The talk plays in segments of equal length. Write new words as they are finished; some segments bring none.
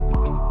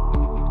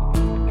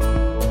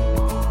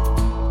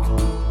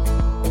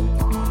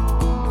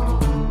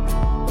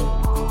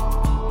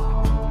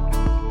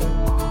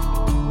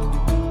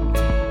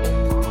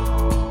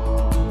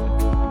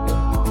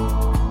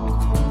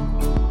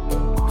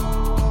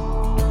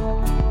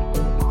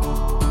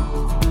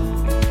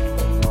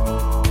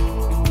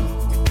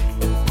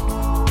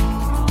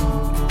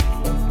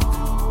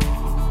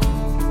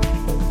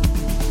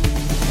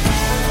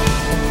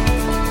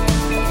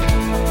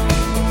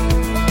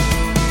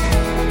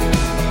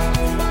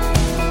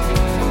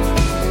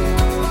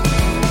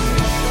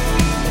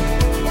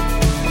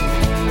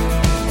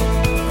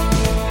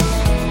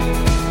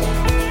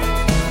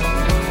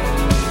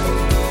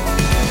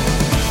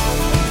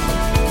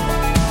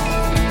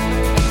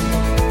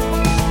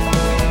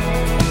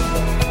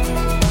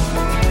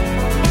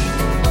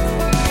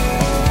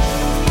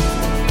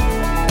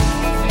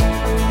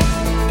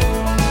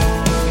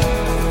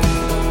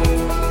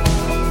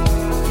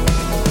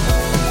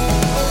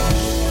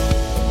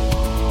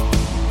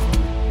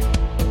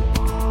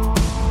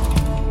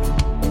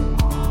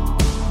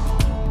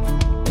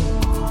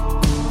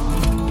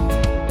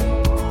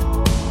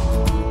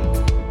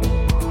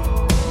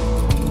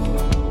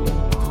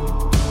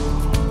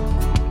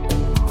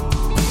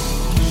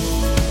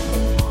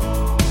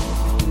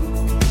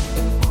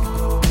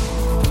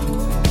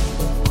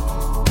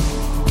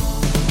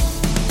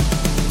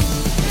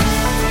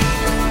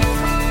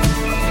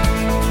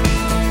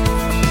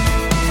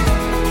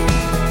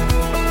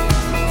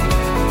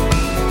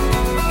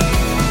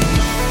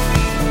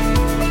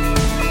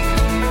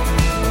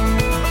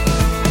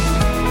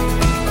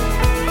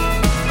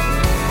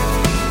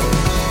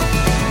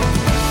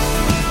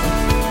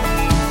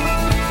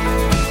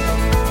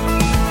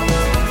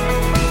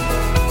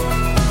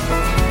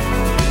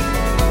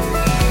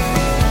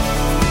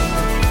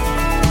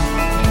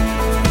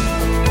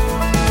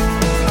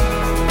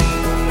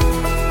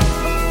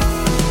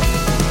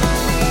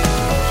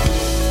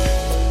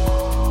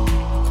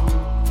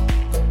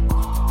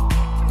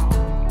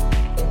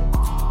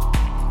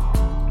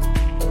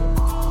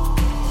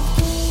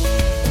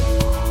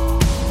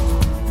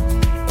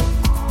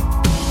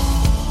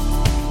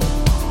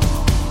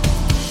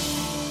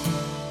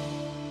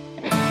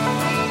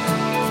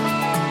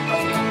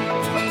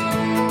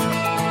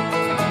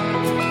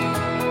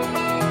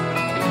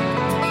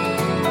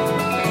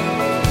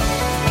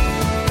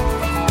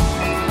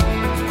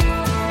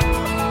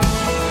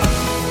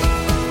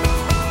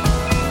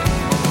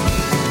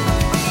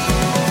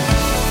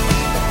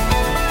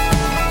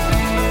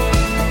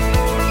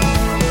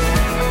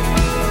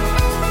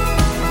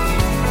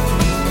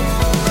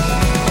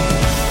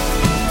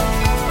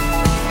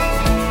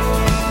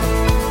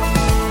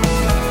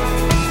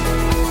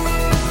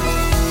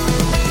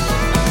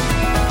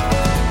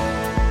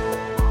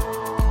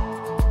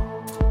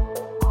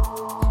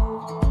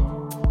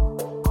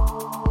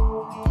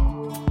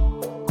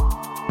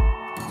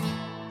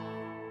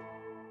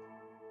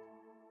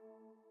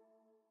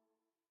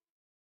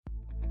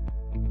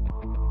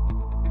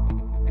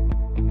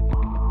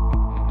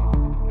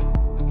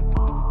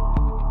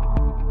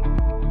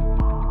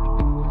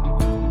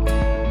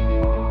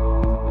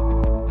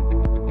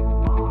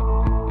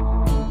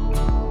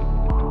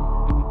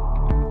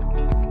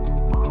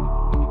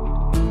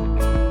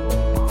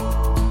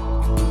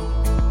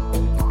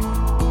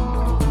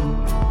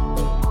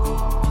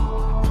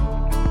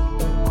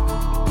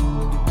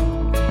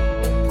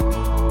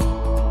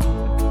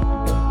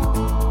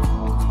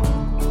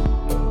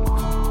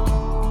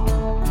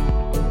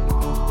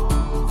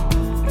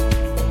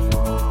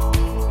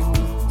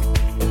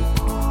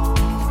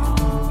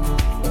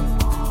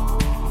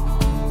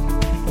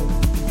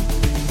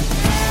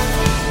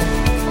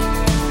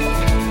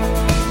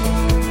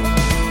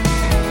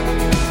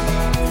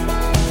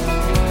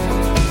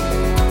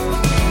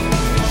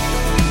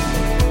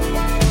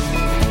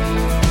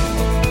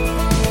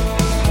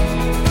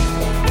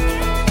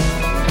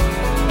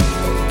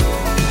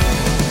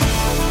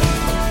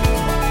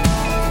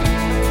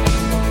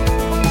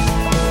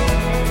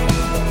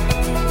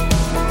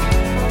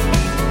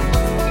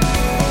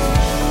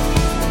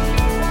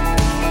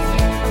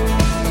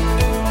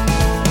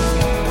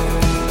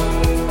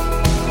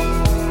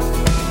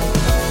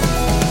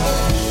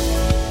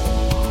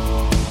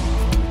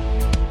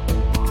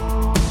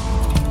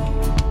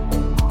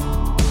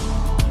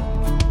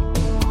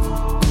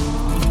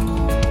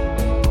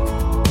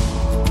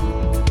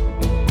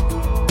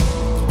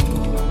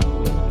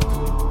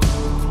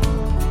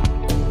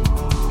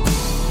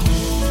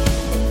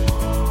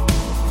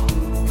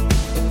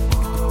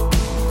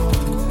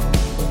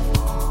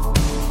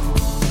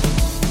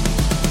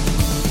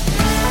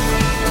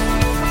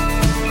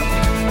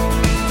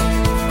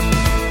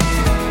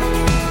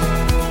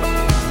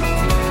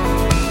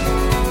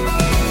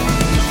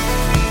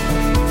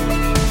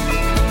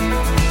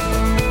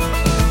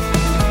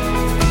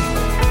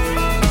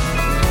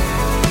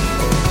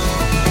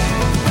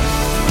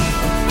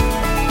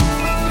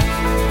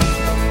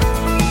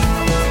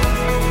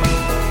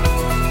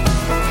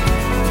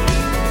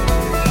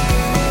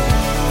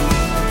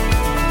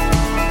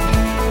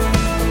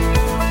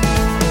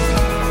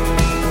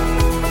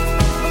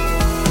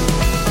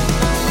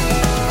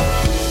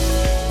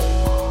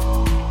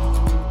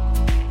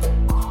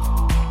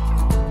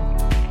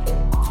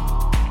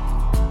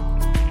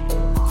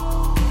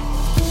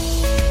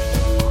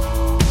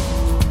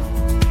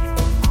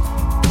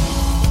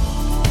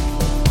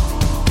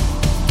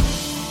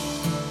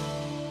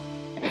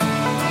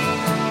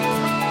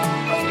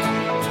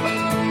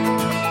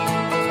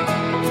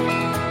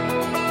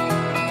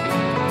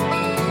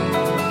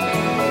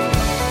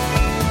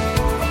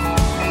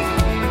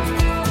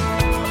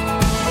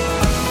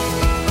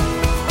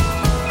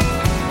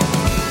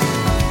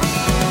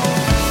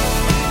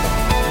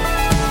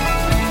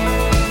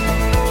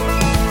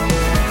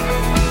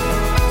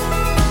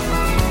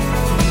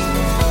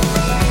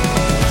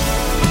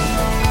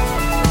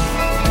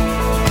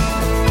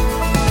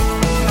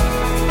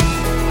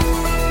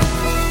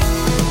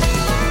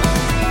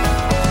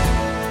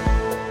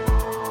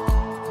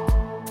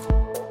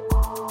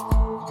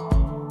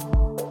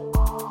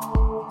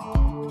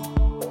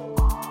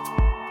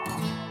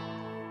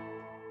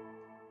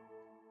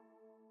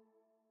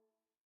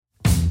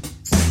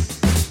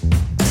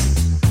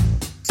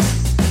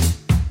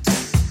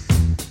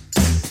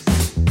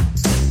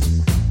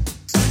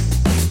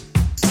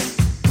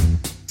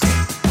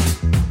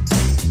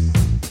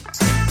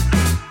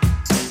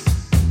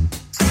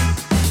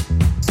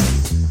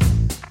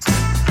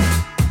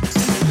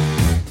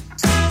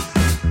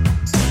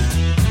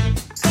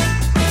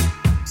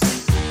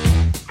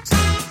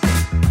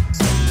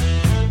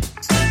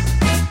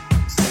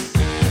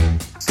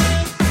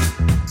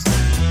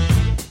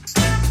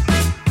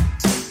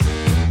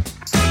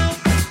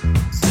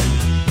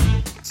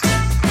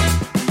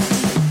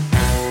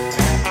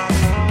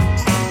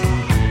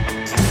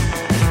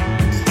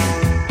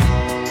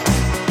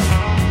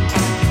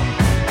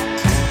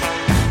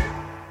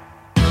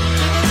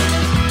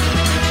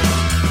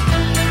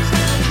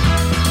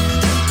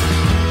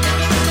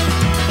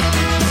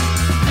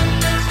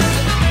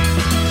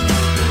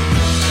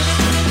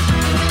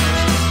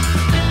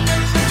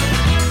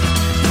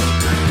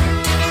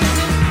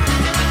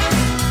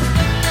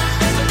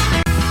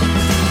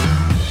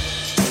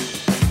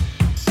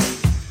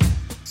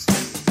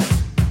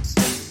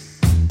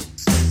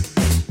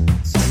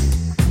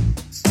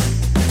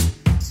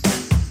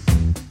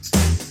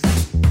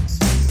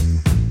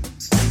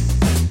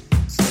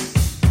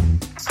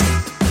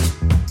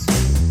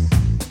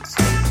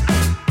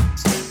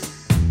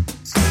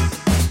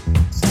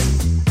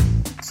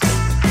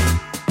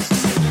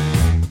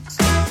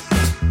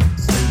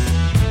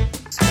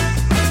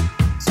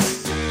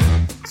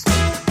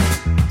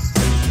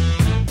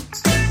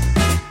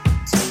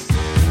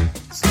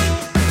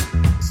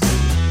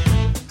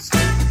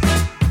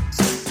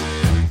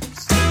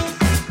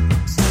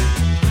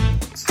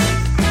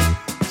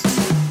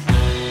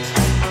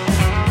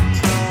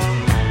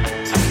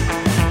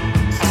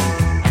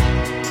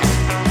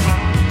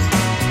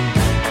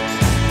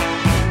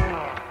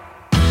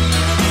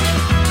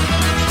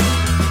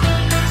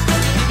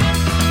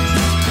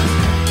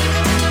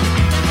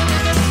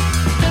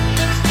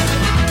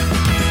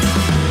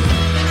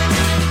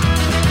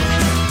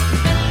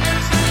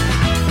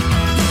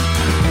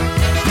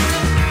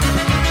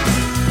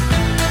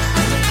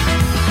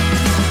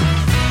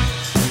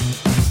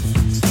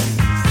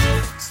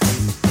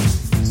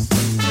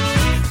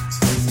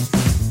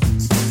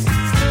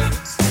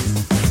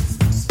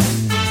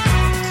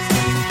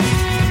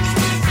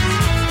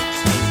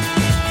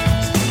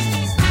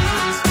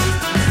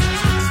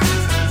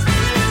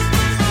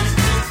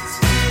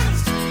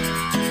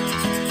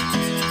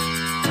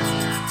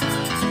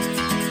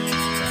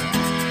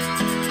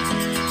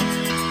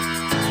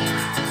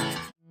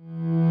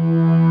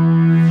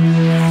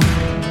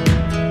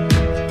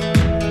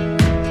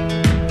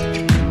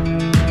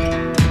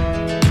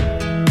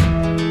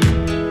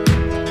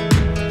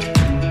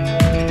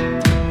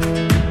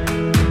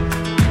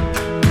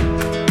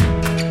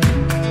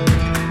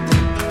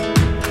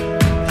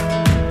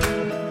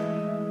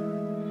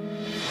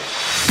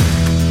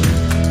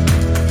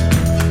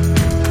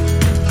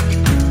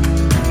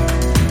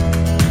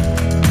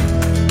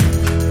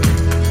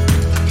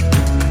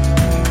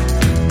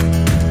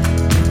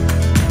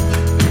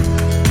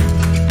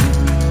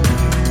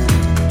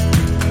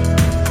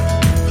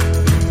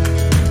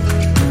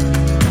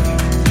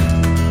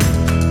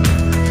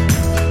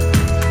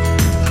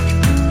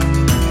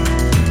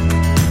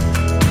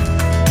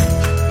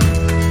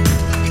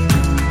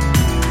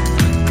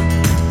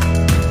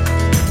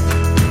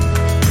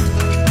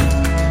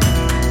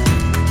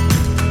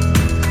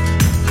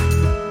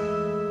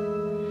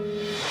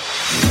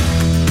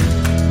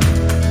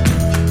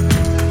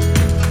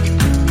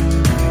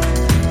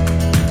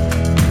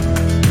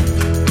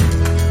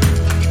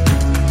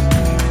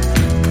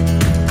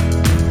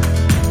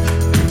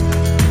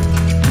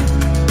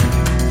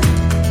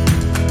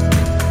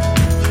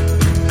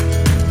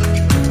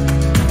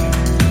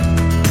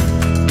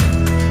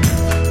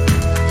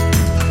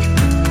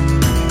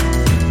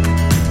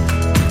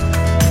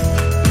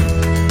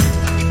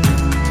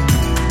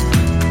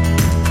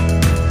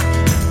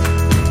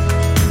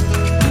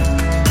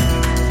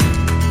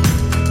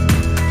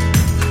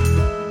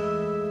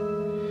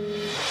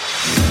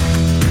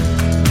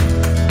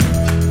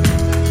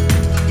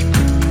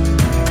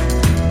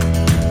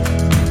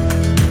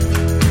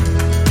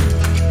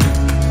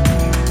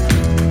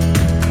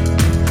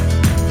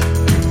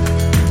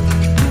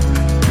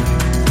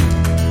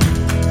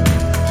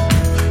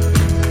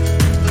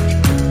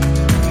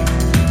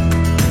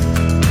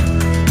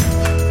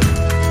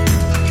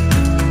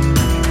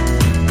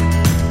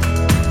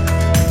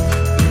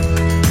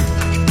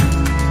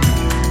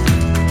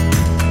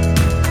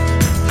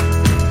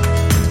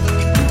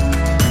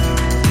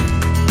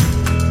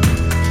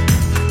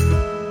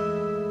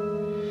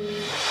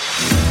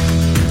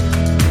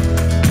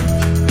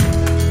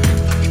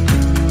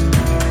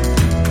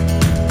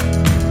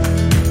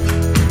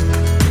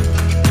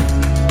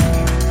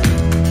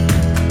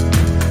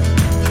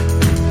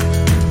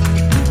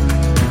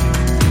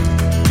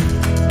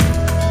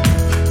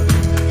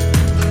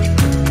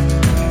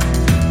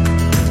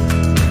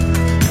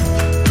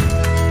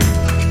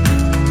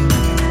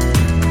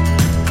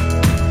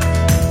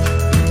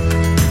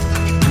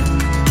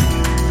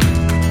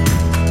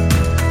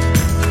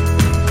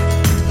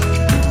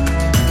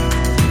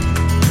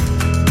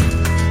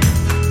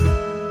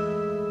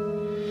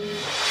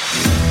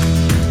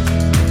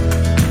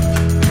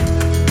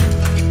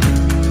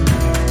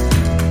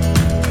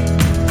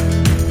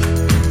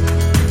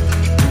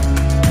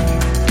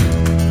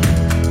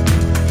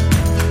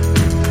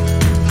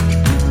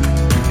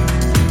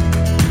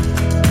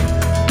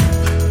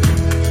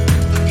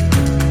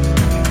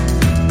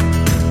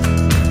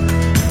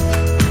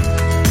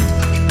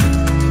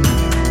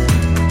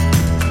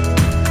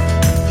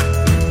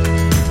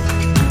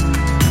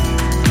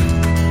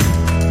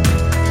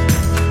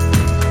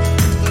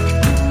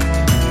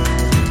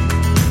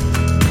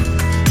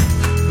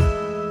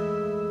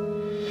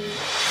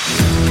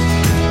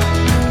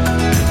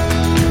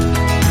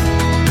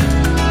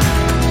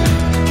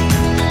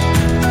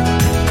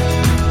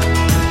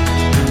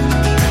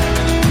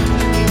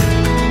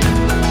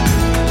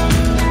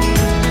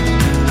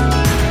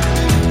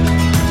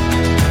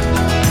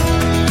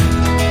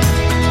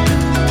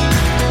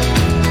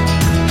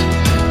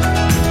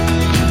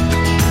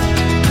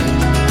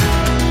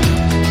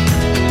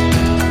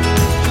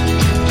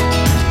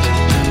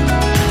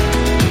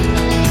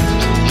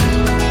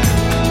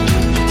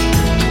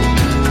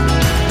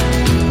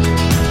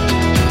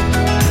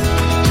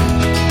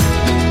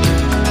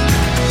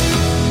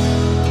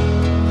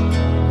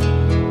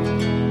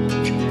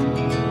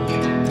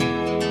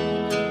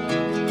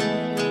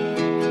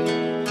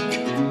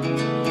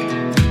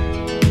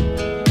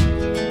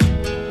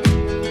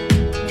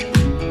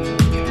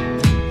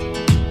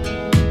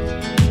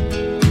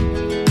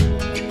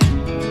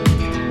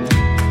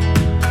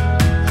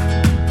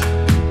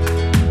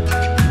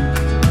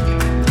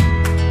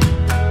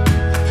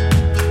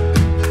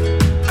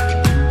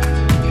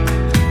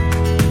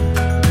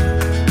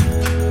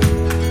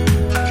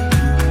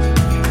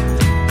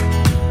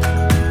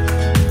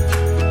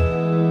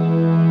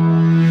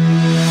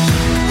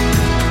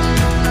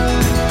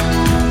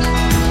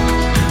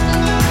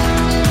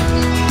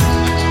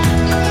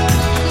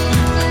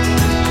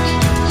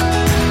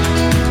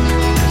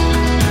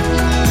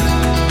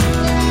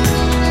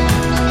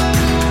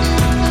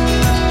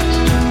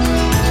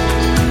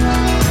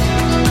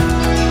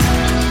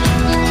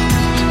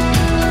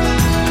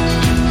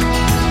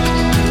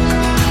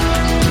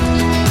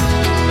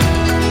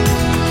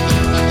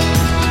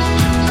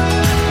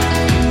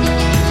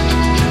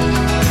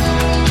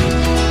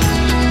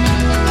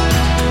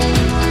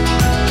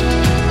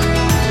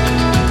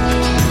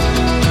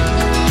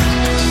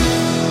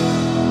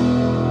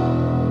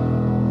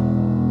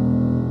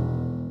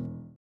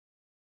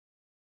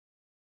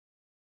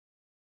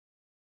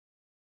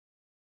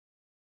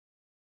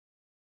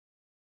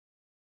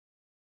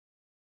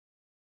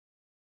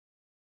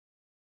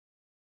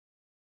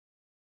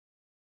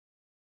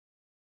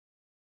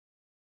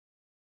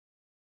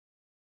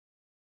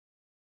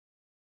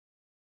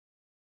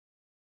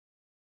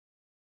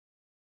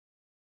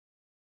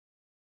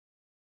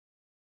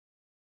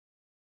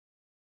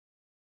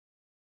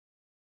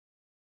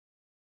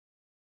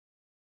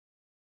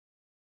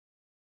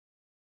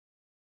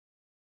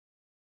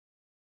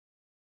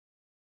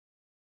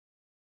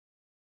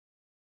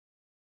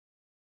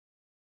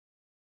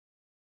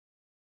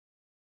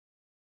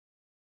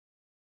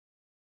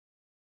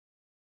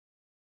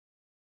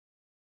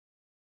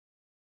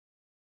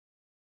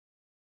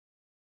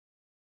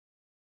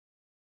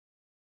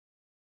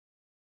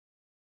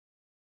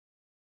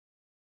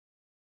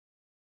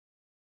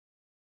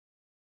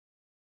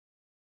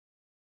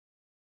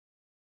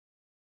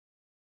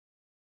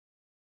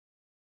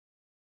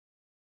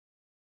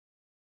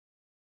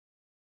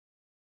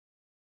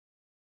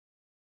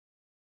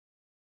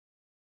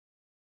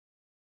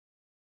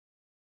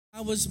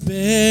I was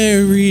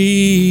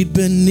buried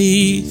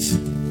beneath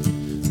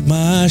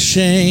my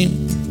shame.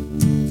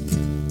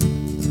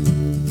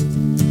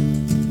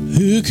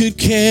 Who could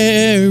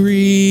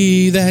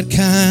carry that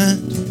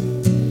kind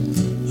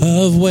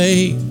of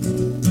weight?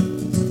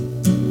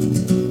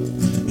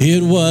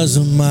 It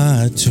wasn't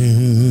my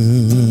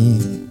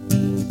tune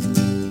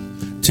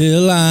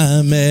till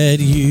I met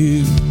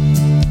you.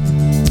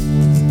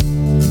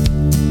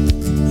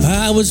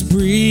 I was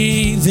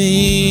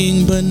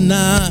breathing but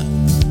not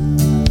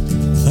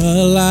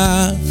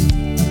alive,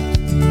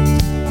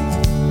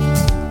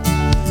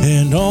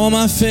 and all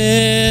my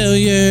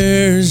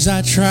failures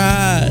I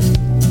tried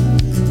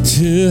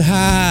to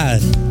hide.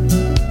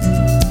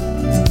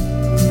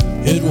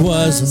 It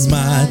wasn't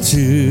my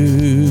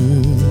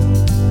tune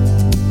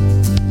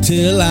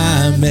till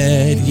I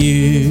met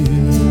you.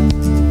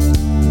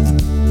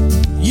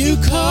 You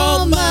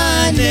called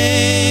my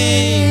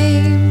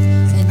name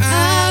and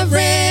I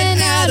ran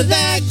out of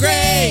that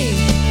grave,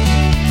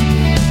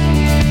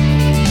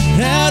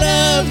 out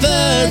of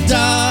the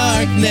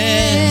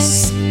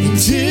darkness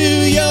into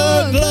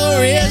your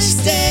glorious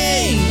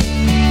day.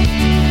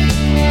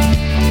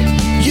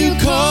 You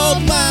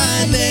called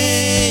my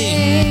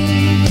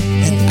name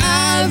and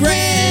I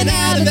ran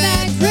out of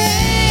that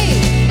grave,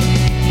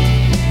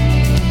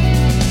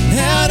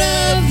 out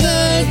of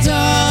the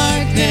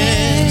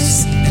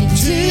darkness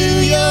into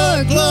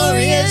your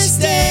glorious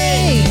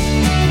day.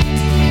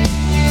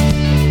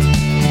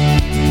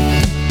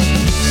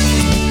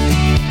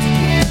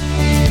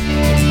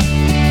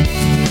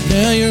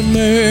 Now your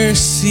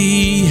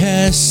mercy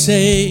has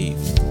saved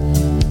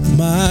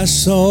my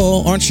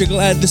soul. Aren't you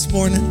glad this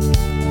morning?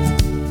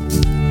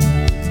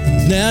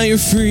 Now your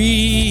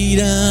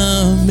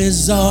freedom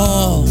is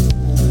all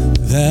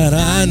that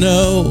I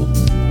know.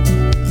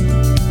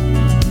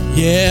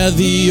 Yeah,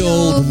 the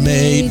old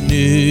made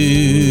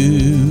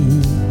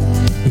new.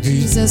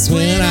 Jesus,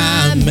 when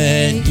I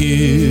met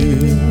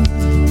you,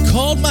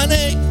 called my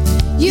name.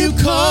 You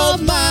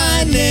called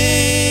my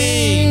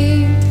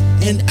name,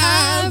 and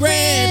I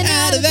ran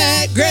out of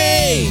that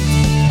grave.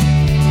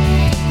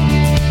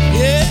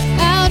 Yeah,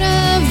 out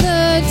of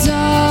the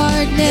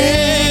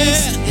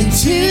darkness, yeah,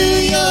 into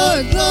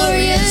your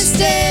glorious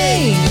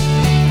day.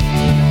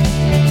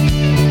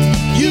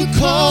 You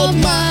called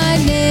my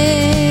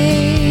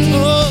name,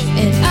 oh,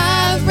 and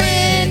I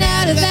ran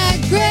out of that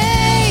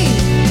grave,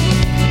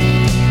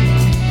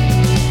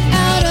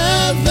 out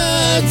of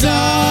the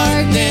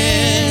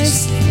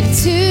darkness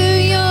into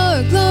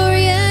your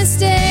glorious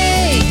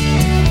day.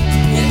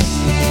 Yes,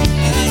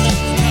 out of the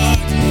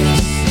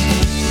darkness.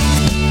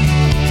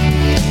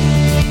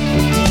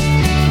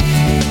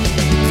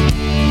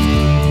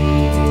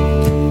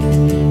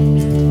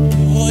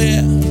 Oh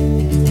yeah.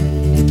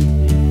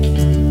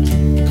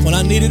 When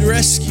I needed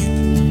rescue,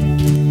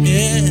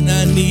 yeah, and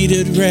I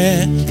needed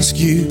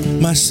rescue.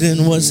 My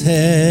sin was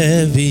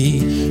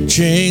heavy,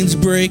 chains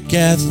break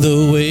at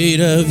the weight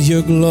of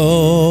your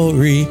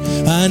glory.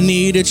 I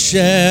needed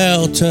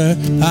shelter,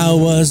 I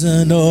was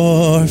an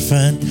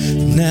orphan.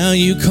 Now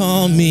you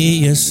call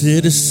me a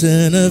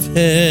citizen of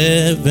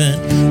heaven.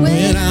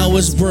 When I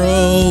was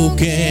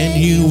broken,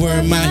 you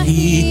were my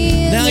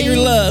healing. Now your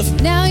love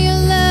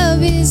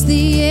is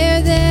the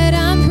air that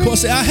I'm breathing. Come on,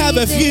 say, I have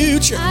a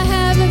future. I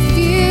have a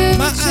future.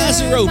 My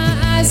eyes are open. My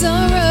eyes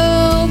are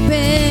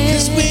open.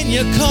 'Cause when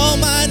you call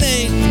my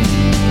name,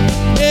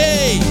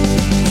 hey,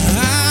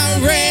 I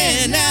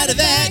ran out of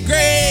that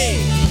grave.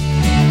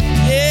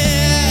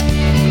 Yeah,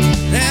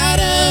 out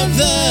of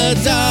the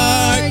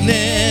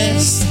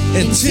darkness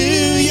into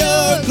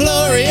your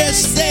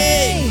glorious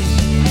day.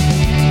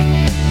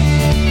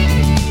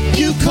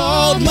 You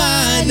called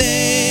my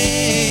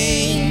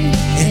name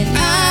and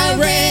I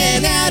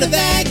ran out of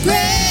that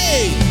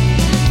grave,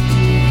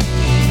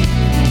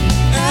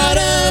 out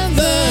of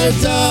the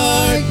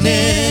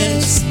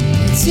darkness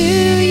into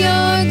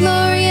your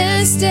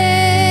glorious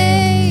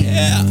day.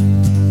 Yeah.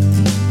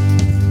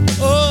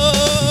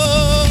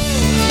 Oh,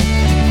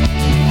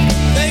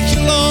 thank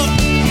you, Lord.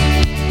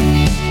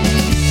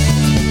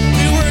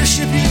 We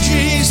worship you,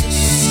 Jesus.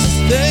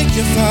 Thank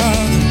you,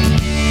 Father.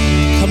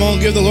 Come on,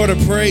 give the Lord a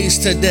praise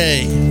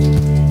today.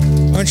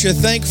 Aren't you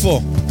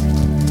thankful?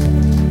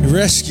 He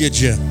rescued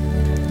you.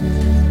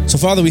 So,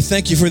 Father, we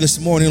thank you for this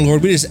morning,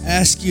 Lord. We just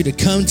ask you to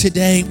come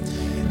today,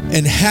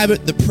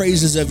 inhabit the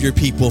praises of your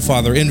people,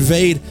 Father.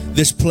 Invade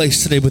this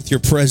place today with your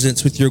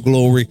presence, with your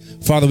glory.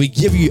 Father, we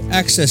give you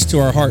access to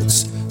our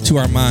hearts, to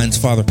our minds,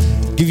 Father.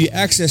 Give you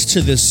access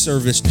to this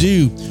service.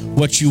 Do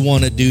what you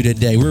want to do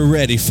today. We're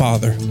ready,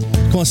 Father.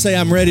 Come on, say,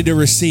 I'm ready to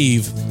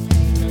receive.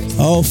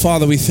 Oh,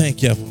 Father, we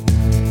thank you.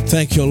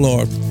 Thank you,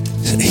 Lord.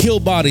 Heal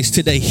bodies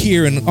today,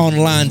 here and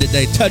online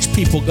today. Touch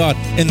people, God,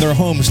 in their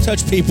homes.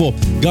 Touch people,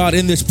 God,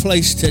 in this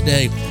place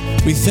today.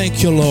 We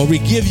thank you, Lord. We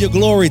give you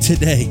glory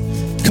today.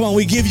 Come on,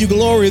 we give you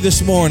glory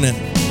this morning.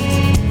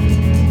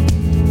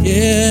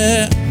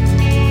 Yeah.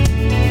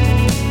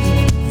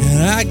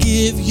 And I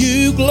give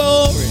you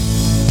glory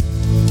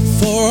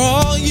for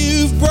all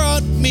you've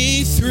brought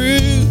me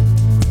through.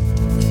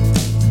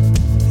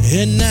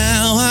 And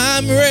now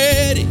I'm ready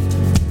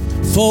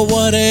for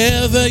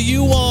whatever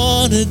you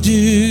want to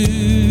do.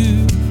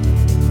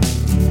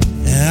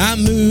 And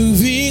I'm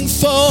moving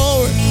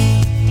forward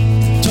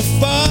to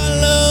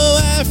follow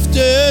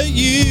after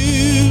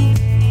you.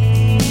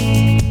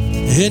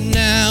 And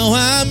now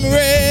I'm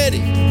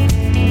ready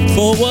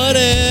for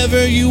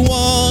whatever you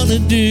want to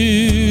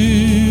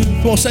do.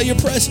 Come on, say your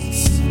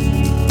presence.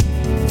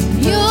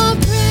 Your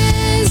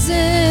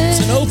presence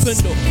It's an open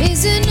door.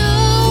 is an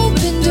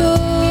open door.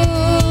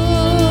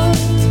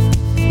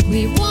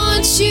 We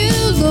want you,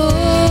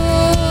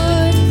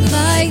 Lord,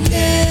 like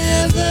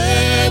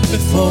never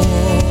before.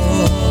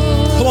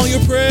 Come on, your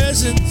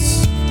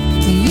presence.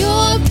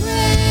 Your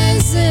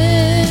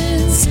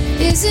presence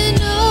is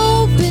an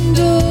open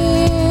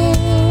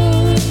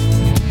door.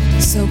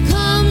 So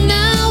come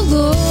now,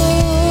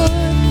 Lord,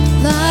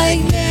 like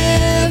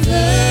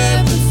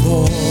never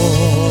before.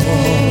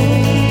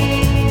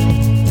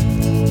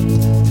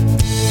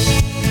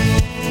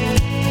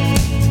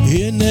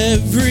 In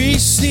every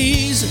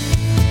season,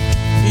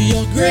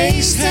 your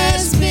grace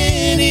has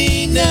been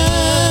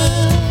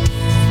enough.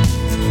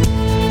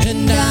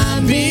 And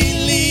I'm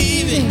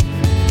believing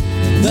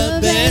the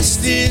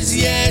best is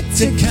yet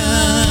to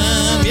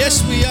come.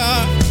 Yes, we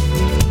are.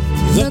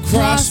 The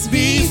cross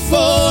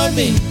before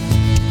me,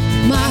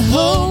 my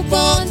hope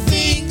on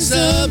things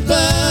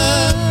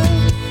above.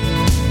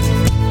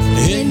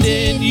 And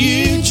in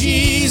you,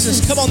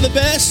 Jesus. Come on, the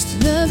best.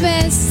 The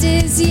best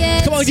is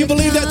yet. Come on, you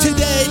believe that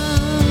today?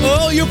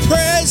 Oh, your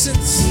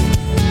presence.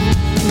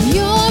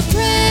 Your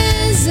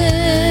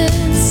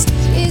presence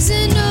is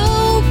an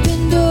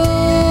open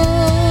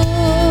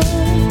door.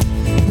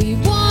 We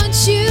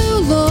want you,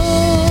 Lord.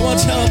 Come on,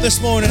 tell him this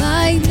morning.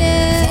 Like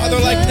never Father,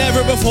 like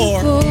never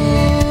before.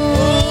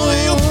 Oh,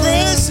 your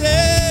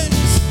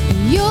presence.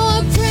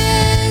 Your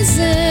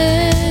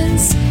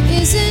presence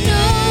is an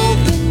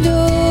open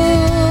door.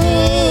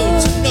 Oh,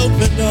 it's an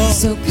open door.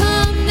 So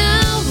come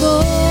now,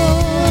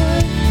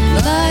 Lord,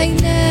 like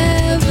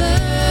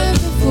never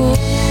before.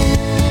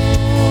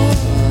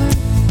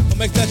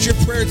 Make that your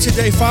prayer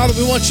today. Father,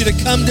 we want you to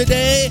come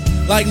today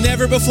like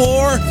never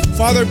before.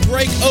 Father,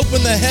 break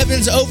open the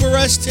heavens over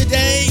us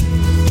today.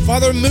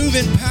 Father, move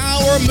in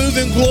power, move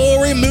in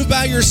glory, move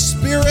by your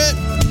Spirit.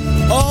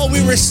 Oh, we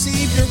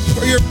receive your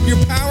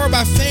power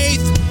by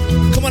faith.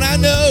 Come on, I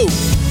know.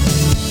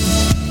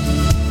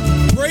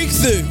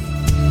 Breakthrough.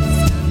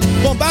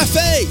 Come on, by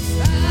faith.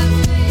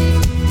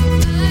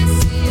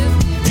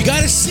 You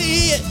got to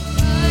see it.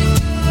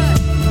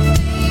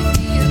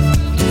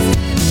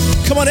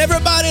 Come on,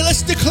 everybody,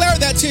 let's declare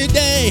that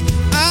today.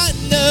 I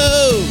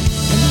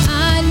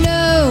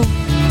know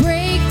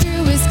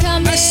breakthrough is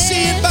coming. I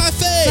see it by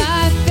faith.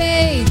 By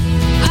faith,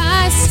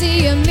 I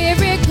see a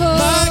miracle.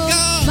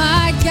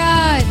 My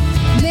God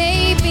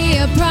made me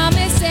a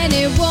promise and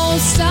it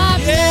won't stop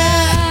now.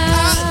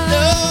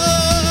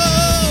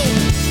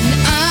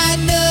 I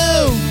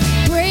know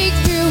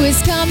breakthrough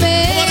is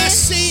coming. Come on, I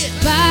see it.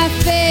 By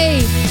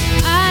faith,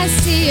 I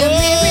see a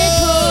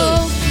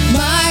miracle.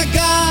 My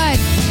God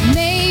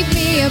made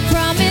me a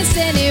promise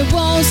and it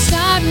won't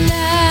stop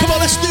now. Come on,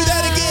 let's do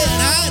that again.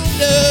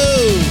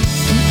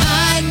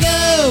 I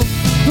know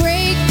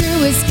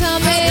breakthrough is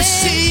coming. I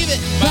receive it.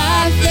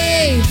 By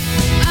faith,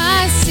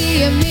 I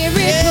see a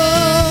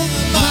miracle.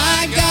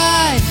 My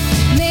God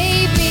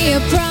made me a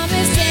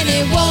promise and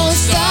it won't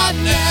stop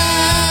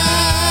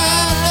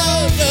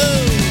now.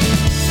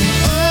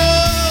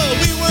 Oh,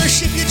 we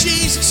worship you,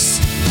 Jesus.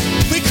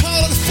 We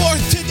call it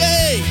forth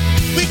today.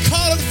 We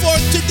call it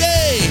forth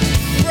today.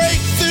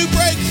 Breakthrough,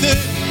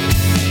 breakthrough.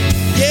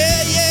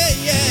 Yeah, yeah,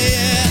 yeah,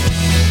 yeah.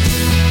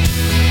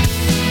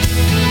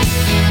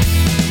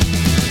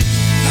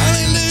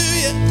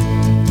 Hallelujah.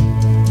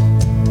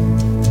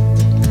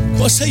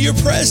 Well, say your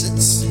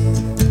presence.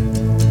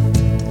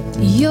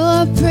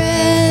 Your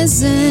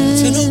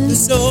presence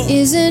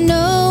is an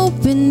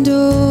open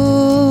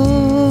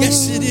door.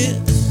 Yes, it is.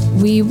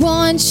 We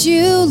want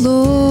you,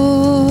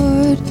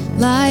 Lord,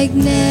 like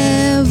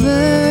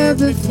never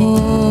before.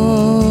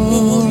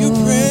 Oh, your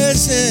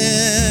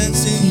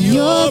presence.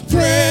 Your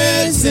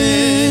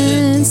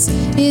presence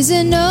is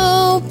an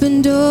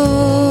open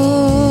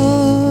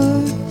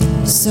door.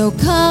 So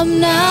come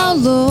now,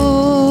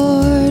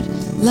 Lord,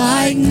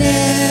 like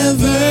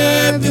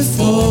never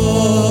before.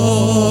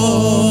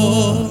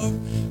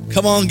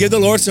 Come on, give the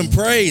Lord some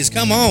praise.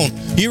 Come on.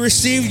 You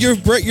received your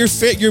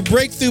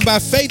breakthrough by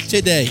faith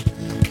today.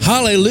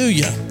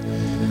 Hallelujah.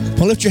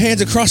 Well, lift your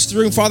hands across the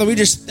room. Father, we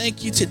just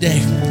thank you today.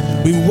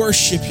 We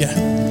worship you.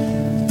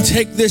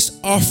 Take this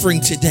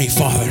offering today,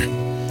 Father.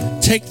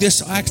 Take this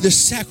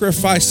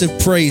sacrifice of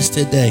praise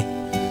today.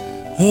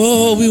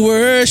 Oh, we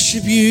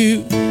worship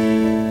you.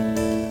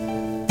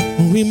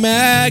 We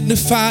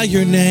magnify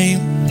your name.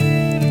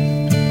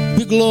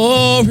 We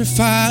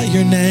glorify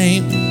your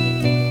name.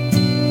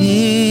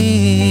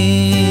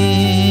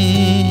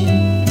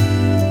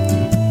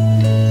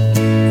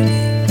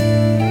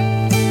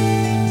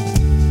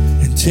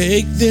 And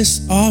take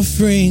this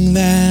offering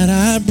that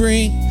I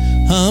bring.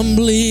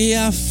 Humbly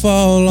I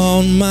fall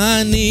on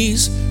my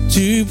knees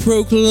to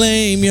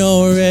proclaim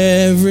your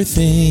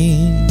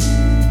everything.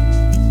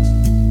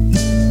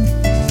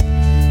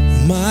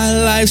 My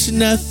life's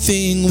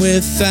nothing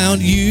without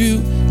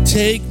you.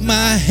 Take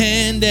my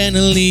hand and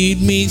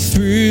lead me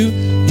through.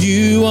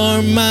 You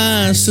are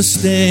my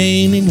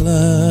sustaining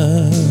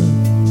love.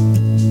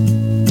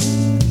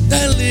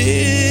 I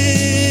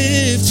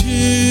live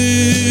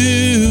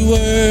to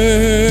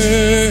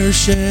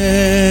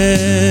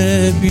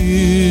worship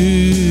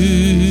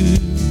you.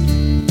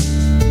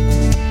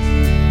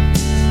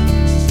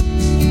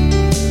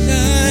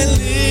 I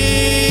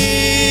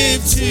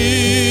live to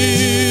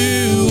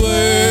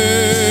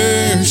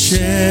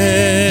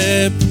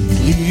worship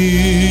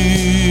you.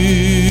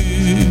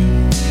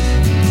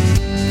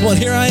 Come on,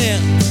 here I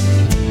am.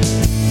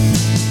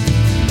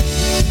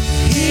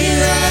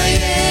 Here I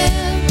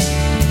am,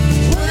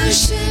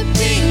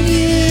 worshiping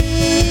you.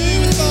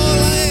 With all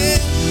I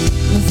am.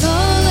 With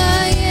all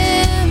I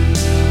am,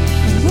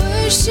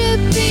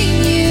 worshiping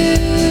you.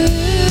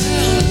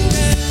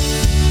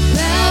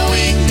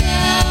 Bowing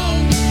down,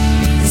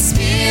 in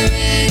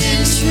spirit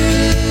and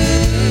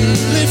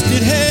truth.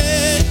 Lifted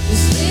head.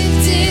 With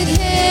lifted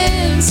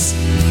hands,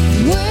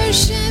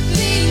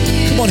 worshiping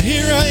you. Come on,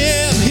 here I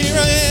am, here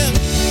I am.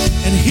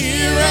 And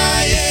here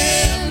I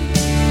am,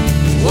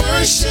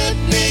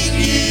 worshiping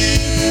you.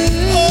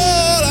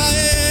 All I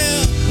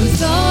am.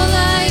 With all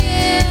I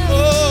am,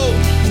 Oh,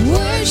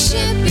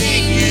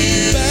 worshiping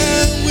you.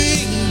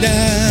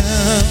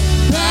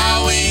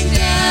 bowing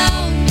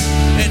down.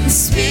 In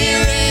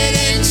spirit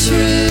and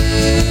truth.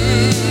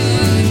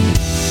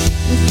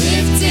 With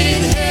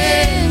lifted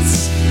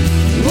hands,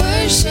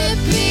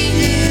 worshiping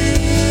you.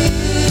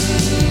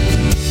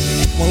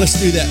 Come on, let's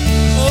do that.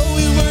 Oh,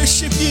 we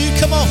worship you.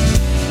 Come on.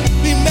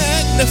 We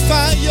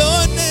magnify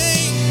your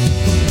name.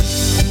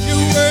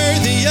 You're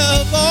worthy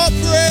of all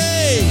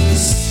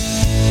praise.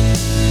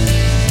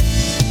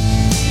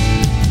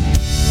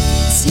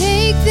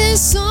 Take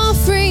this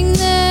offering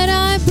that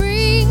I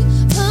bring.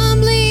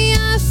 Humbly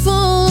I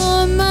fall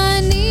on my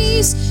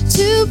knees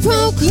to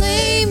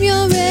proclaim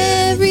your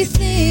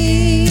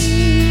everything.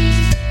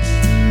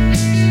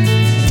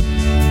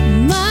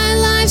 My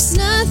life's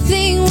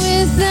nothing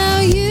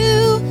without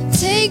you.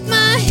 Take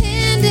my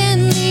hand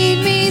and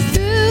lead me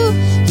through.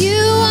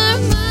 You are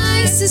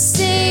my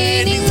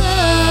sustaining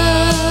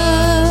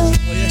love.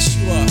 Oh, yes,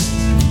 you are.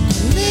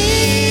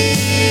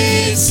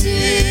 Live to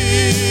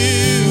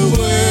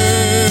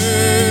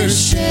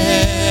Worship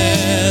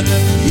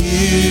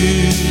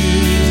you.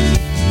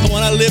 Come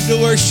on, I live to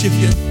worship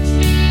you.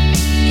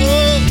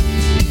 Oh,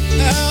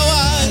 how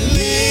I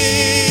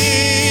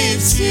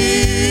live to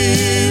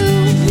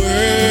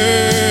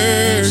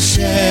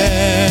worship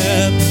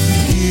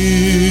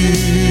you.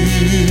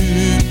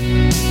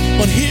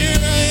 But here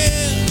I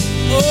am.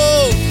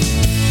 Oh,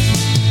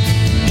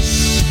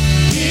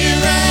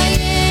 here I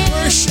am,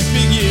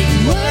 worshiping you.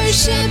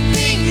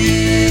 worshiping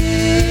you.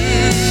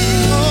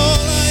 All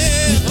I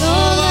am.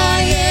 All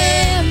I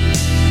am,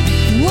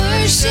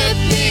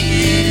 worshiping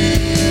you.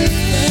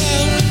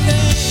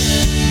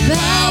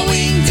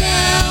 Bowing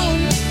down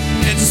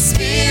in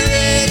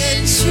spirit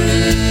and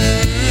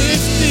truth.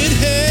 Lifted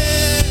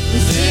head.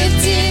 With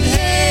lifted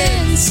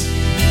hands,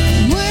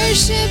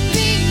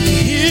 worshiping you.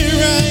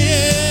 Here I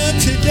am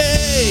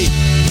today.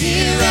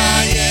 Here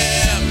I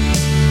am,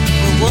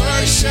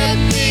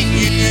 worshiping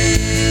you.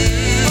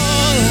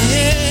 All I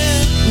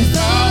am. With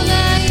all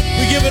I am,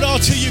 We give it all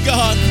to you,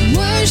 God.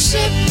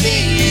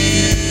 worshiping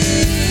you.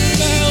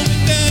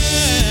 Bowing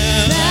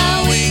down.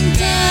 Bowing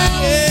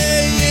down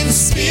Hey, in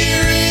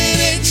spirit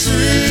and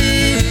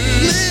truth.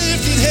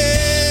 Lifted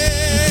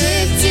head.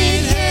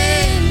 lifted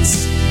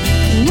hands,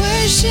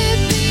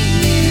 worshiping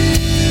you.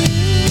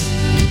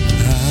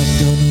 I'm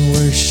gonna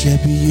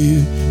worship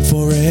you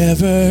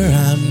forever.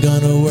 I'm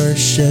gonna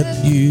worship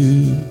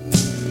you.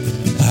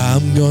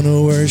 I'm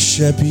gonna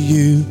worship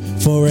you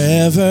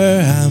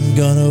forever. I'm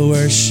gonna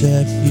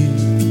worship you.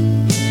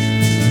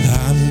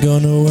 I'm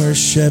gonna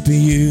worship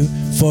you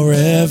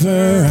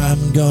forever.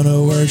 I'm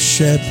gonna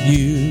worship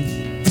you.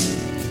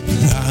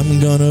 I'm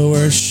gonna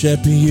worship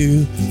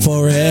you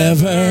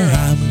forever.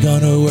 I'm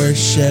gonna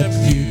worship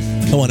you.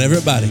 Come on,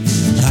 everybody.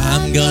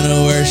 I'm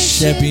gonna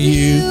worship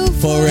you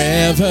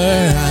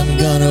forever. I'm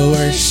gonna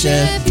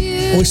worship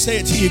you. We say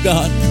it to you,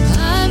 God.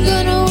 I'm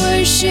gonna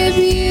worship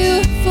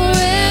you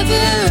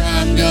forever.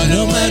 I'm gonna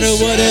No matter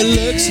what it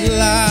worship looks you.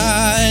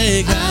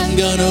 like, I'm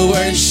gonna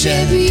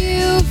worship.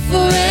 you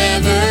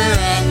forever.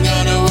 I'm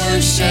gonna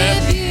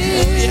worship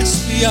you. Oh, yes,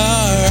 we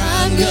are.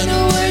 I'm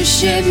gonna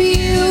worship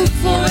you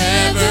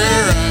forever.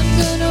 I'm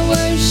gonna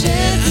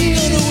worship you.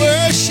 I'm gonna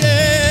worship.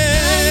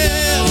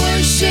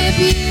 Worship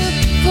you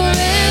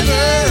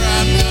forever.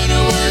 I'm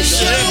gonna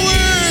worship Gonna you.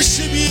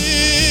 worship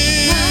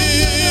you. I'm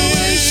gonna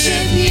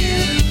worship you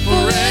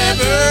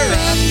forever.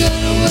 I'm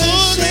gonna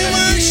Lord, we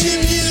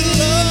worship worship you. you,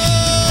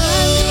 Lord.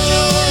 I'm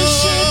gonna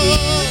worship you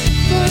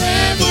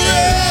forever.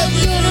 I'm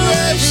gonna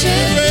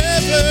worship you.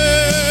 Forever.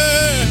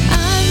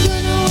 I'm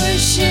gonna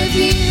worship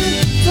you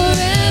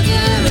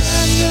forever.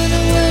 I'm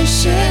gonna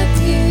worship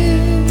you.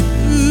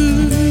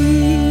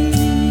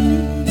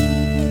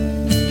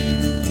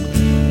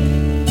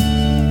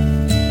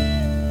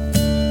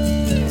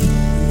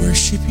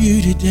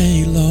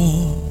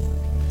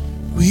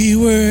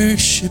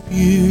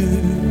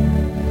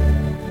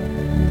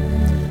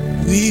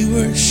 We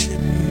worship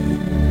you.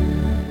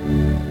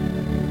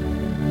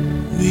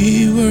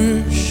 We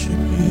worship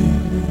you.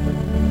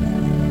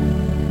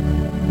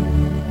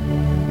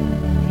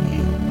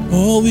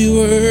 Oh, we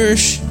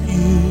worship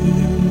you.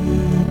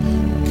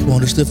 Come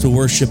on, just lift the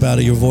worship out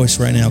of your voice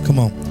right now. Come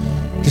on.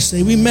 Just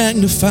say, we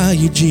magnify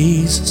you,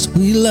 Jesus.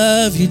 We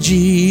love you,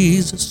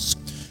 Jesus.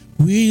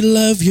 We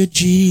love you,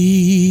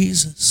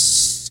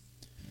 Jesus.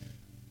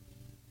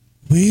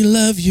 We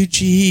love you,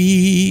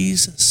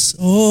 Jesus.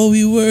 Oh,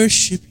 we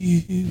worship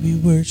you. We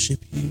worship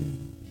you.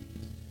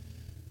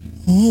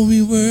 Oh,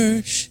 we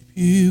worship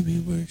you. We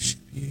worship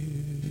you.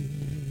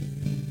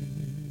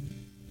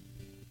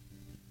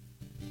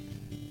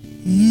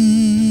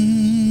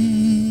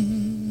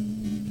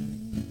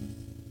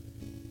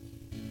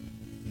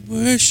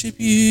 Worship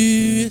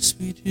you, yes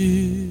we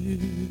do.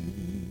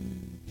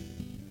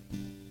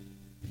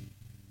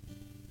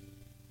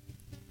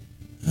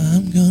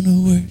 I'm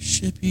gonna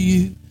worship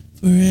you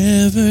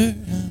forever.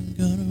 I'm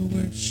gonna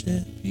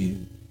worship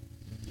you.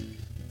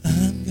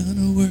 I'm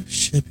gonna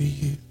worship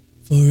you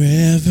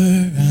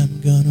forever. I'm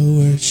gonna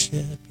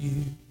worship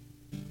you.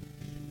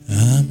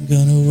 I'm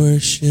gonna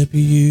worship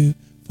you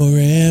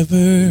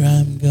forever.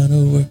 I'm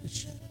gonna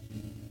worship.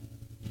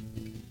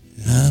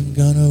 I'm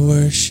gonna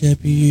worship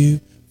you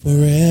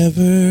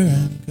forever.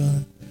 I'm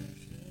gonna.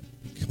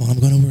 Come on, I'm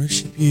gonna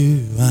worship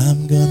you.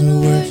 I'm gonna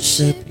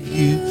worship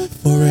you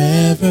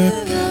forever.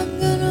 I'm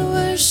gonna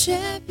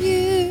worship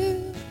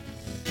you.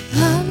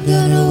 I'm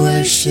gonna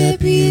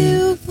worship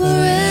you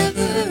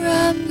forever.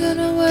 I'm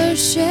gonna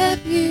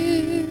worship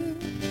you.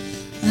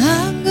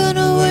 I'm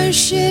gonna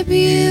worship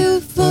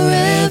you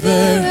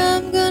forever.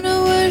 I'm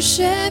gonna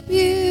worship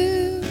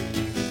you.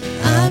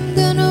 I'm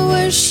gonna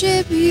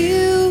worship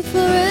you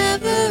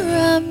forever.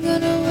 I'm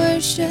gonna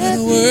worship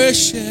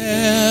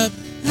Worship.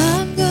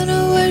 I'm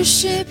gonna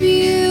worship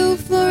you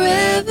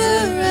forever.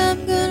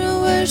 I'm gonna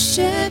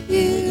worship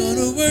you.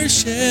 Gonna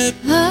worship.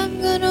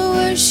 I'm gonna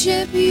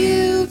worship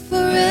you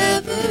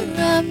forever.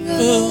 I'm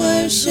gonna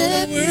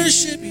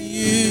worship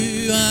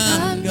you.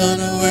 I'm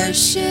gonna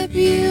worship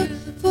you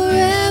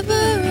forever.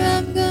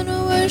 I'm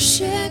gonna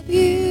worship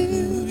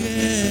you.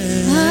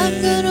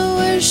 I'm gonna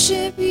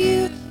worship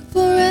you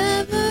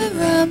forever.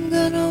 I'm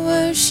gonna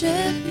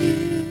worship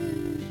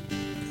you.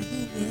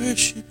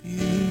 Worship you.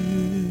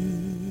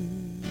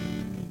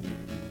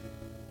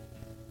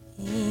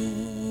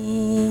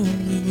 Oh,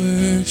 we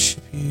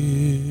worship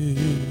you.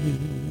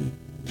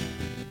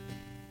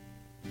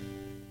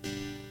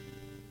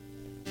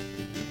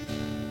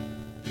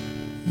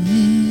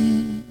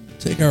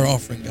 Take our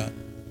offering, God.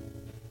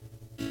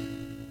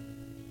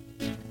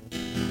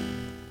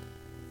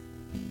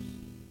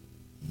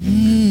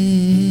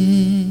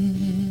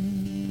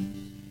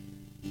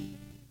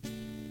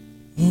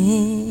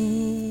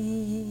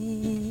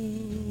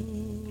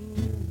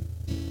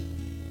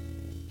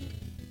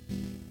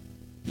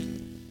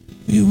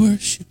 We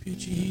worship you,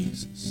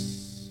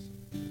 Jesus.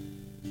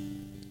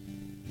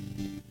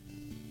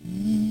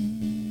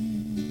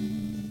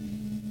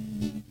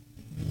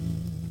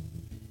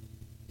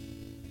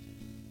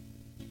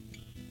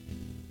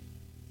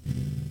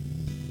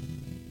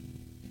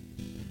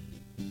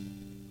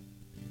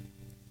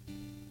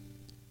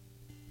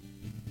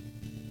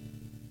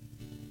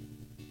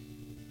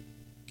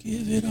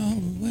 Give it all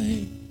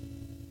away.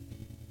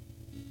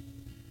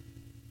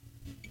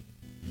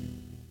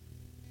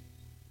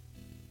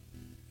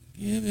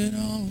 Give it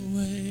all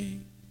away.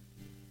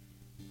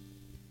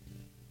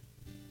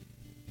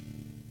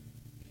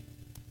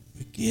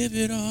 We give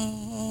it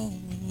all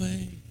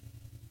away.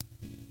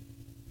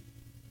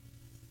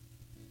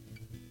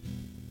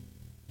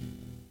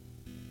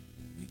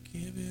 We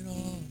give it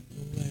all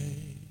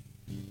away.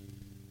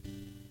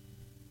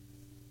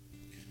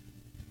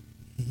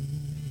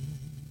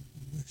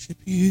 Worship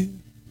you.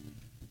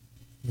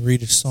 I'll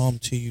read a psalm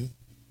to you.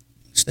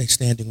 Stay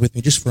standing with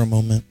me just for a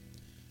moment.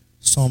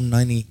 Psalm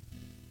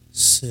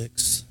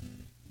 96.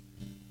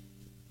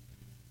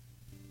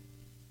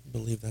 I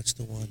believe that's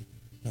the one.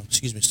 No,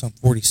 excuse me, Psalm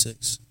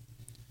 46.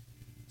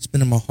 It's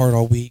been in my heart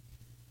all week.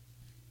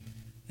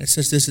 It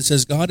says this. It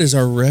says, God is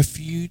our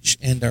refuge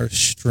and our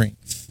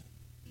strength,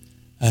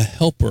 a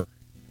helper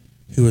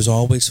who is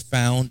always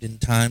found in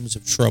times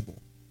of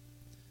trouble.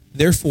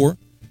 Therefore,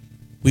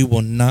 we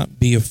will not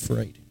be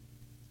afraid.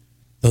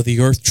 Though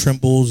the earth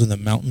trembles and the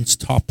mountains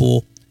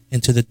topple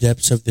into the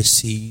depths of the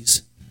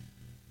seas,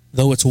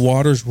 though its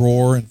waters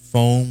roar and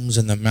foams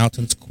and the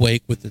mountains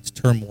quake with its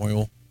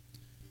turmoil,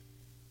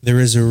 there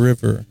is a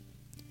river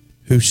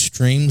whose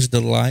streams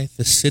delight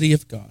the city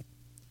of God,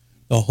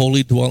 the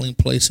holy dwelling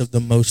place of the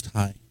Most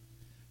High.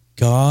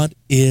 God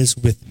is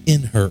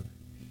within her,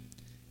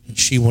 and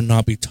she will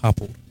not be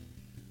toppled.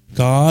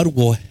 God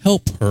will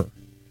help her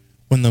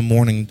when the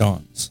morning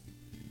dawns.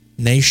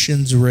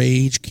 Nations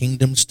rage,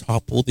 kingdoms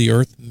topple, the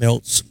earth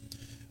melts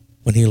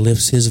when he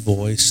lifts his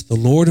voice. The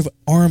Lord of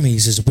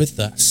armies is with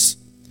us.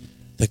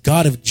 The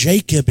God of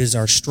Jacob is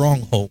our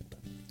stronghold.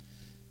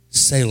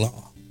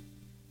 Selah.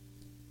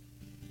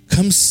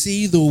 Come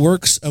see the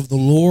works of the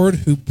Lord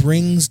who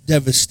brings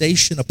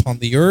devastation upon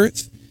the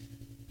earth.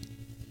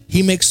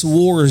 He makes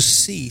wars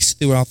cease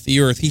throughout the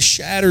earth. He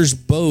shatters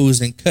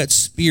bows and cuts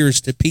spears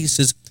to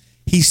pieces.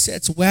 He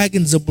sets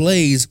wagons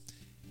ablaze.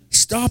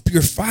 Stop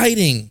your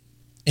fighting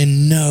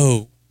and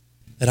know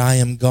that I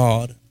am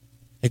God,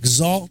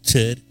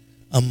 exalted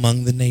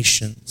among the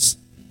nations,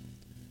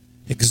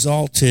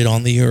 exalted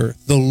on the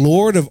earth. The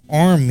Lord of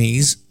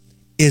armies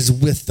is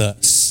with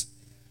us.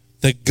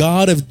 The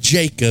God of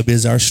Jacob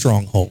is our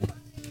stronghold.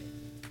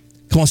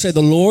 Come on, say,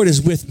 the Lord is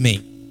with me.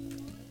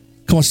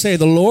 Come on, say,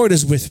 the Lord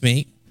is with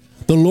me.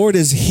 The Lord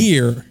is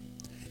here,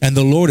 and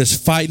the Lord is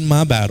fighting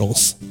my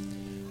battles.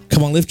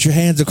 Come on, lift your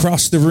hands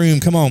across the room.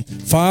 Come on.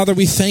 Father,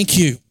 we thank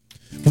you.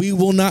 We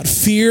will not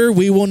fear.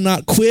 We will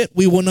not quit.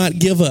 We will not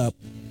give up.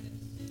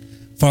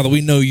 Father, we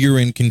know you're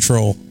in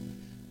control.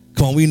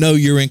 Come on, we know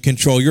you're in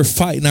control. You're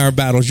fighting our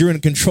battles. You're in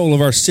control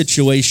of our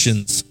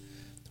situations.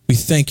 We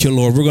thank you,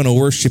 Lord. We're going to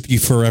worship you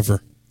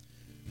forever.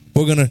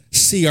 We're going to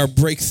see our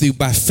breakthrough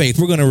by faith.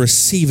 We're going to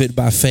receive it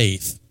by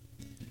faith.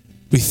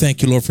 We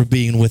thank you, Lord, for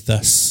being with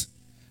us.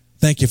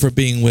 Thank you for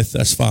being with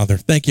us, Father.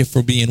 Thank you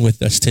for being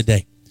with us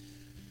today.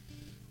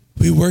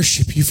 We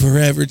worship you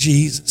forever,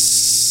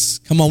 Jesus.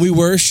 Come on, we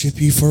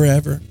worship you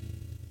forever.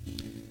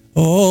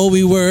 Oh,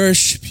 we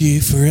worship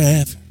you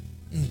forever.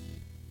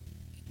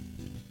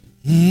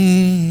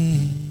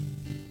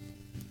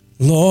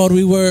 Lord,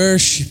 we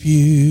worship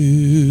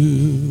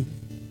you.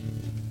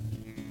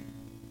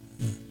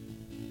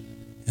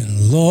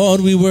 And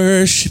Lord, we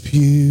worship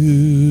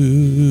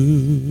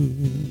you.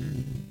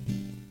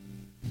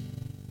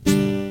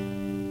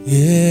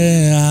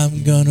 Yeah,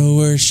 I'm gonna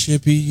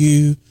worship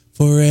you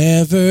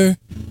forever.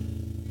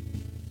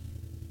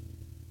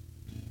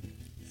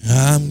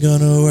 I'm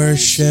gonna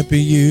worship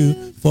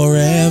you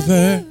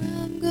forever.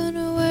 I'm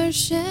gonna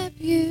worship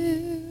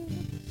you.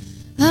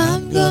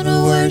 I'm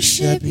gonna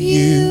worship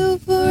you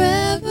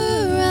forever.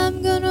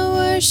 I'm gonna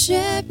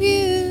worship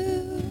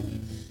you.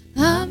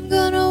 I'm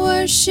gonna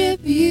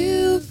worship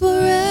you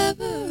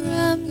forever.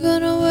 I'm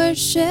gonna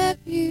worship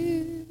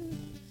you.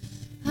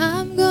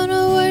 I'm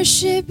gonna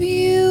worship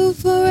you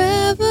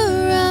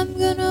forever. I'm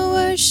gonna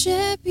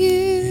worship you.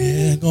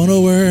 Yeah,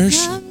 gonna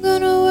worship. I'm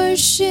gonna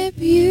worship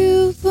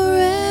you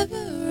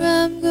forever.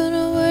 I'm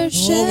gonna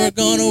worship you. Oh, we're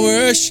gonna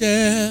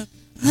worship.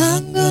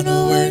 I'm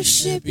gonna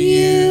worship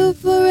you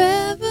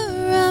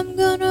forever. I'm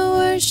gonna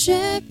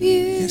worship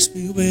you. Yes,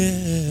 we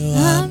will.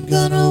 I'm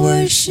gonna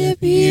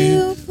worship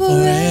you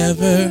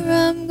forever.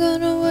 I'm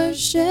gonna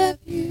worship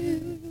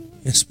you.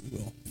 Yes, we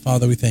will.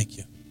 Father, we thank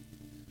you.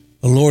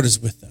 The Lord is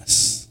with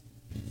us.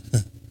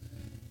 The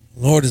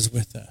Lord is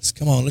with us.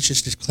 Come on, let's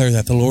just declare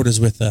that. The Lord is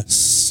with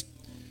us.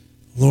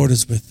 The Lord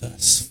is with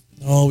us.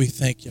 Oh, we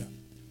thank you.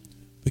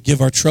 We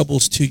give our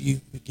troubles to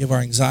you. We give our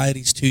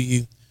anxieties to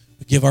you.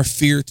 We give our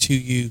fear to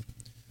you.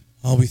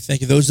 Oh, we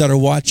thank you. Those that are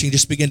watching,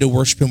 just begin to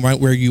worship him right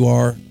where you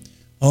are.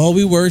 Oh,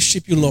 we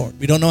worship you, Lord.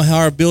 We don't know how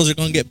our bills are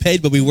going to get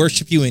paid, but we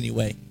worship you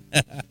anyway.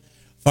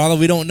 Father,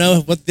 we don't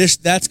know what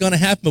that's going to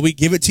happen, but we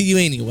give it to you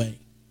anyway.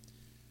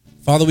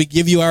 Father, we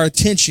give you our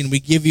attention. We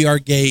give you our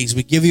gaze.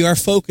 We give you our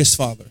focus,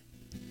 Father.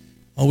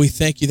 Oh, we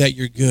thank you that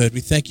you're good.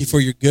 We thank you for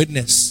your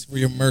goodness, for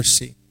your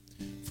mercy,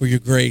 for your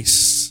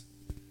grace.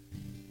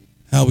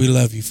 How we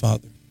love you,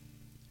 Father.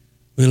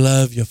 We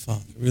love you,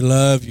 Father. We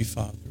love you,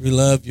 Father. We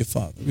love you,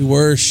 Father. We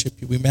worship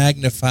you. We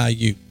magnify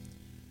you.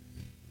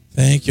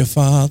 Thank you,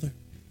 Father.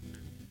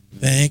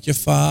 Thank you,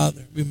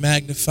 Father. We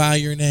magnify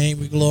your name.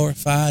 We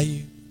glorify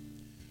you.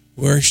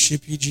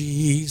 Worship you,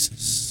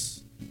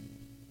 Jesus.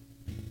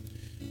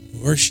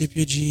 Worship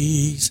you,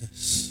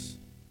 Jesus.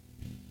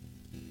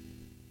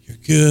 You're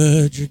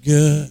good. You're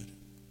good.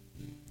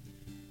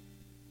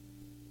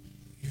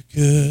 You're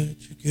good.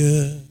 You're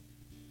good.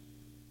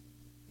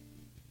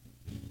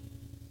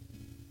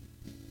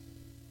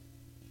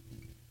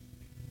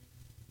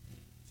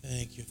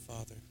 Thank you,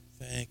 Father.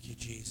 Thank you,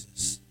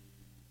 Jesus.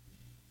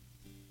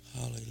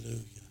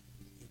 Hallelujah.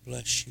 We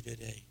bless you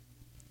today.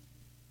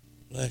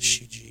 Bless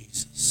you,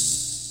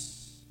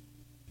 Jesus.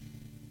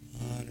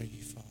 Honor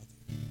you, Father.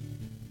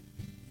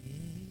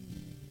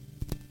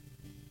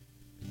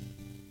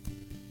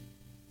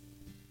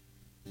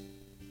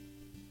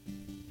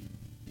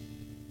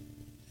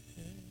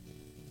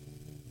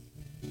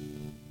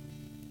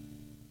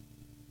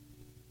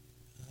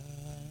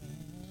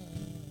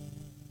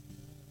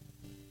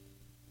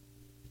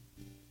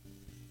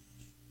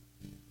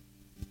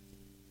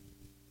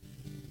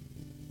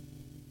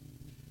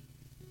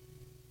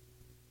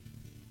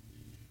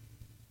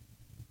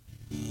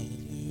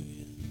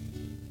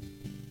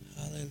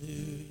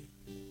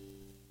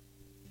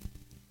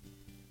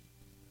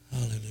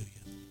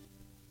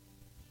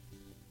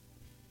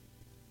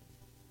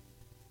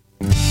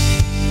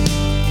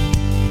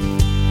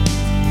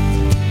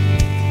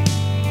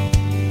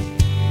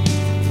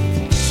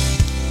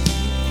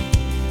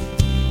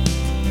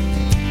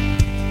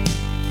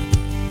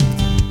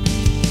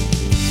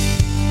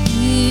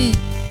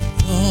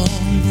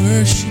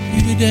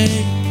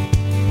 Today.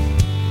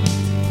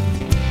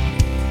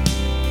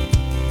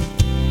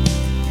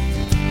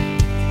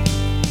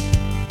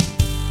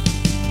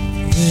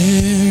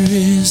 There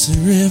is a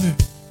river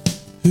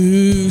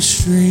whose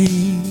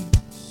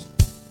streams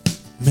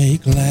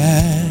make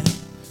glad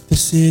the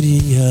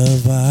city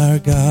of our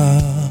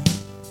God.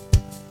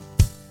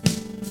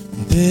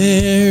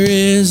 There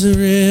is a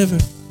river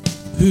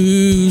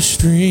whose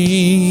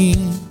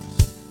streams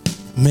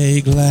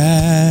make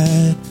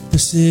glad the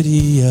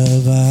city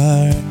of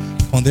our.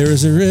 Come on, there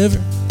is a river.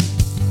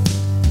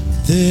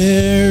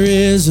 There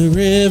is a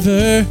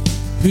river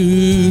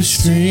whose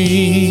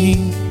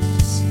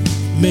streams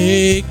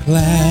make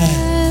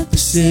glad the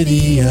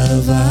city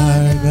of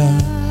our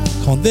God.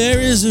 Come on, there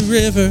is a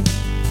river.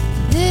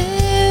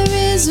 There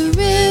is a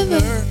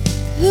river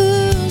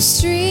whose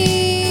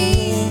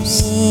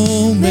streams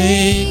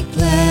make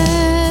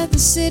glad the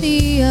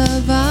city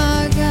of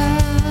our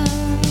God.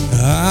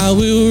 I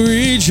will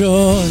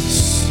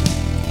rejoice.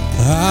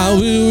 I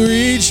will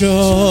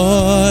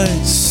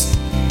rejoice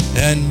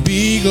and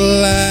be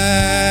glad.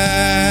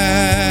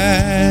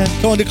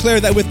 Come on, declare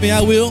that with me.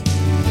 I will.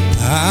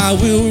 I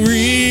will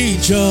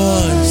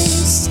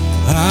rejoice.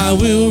 I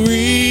will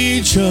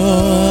rejoice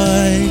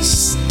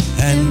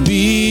and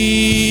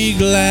be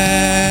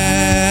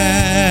glad.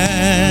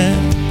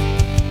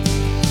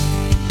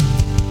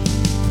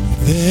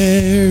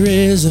 There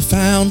is a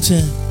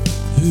fountain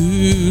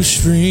whose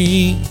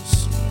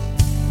streams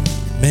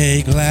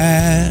make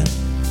glad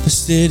the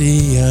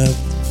city of.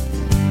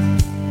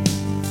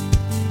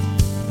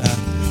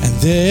 And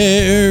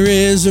there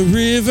is a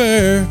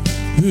river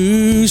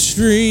whose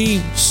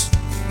streams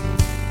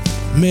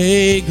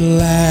make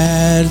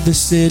glad the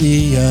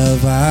city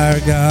of our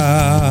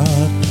God.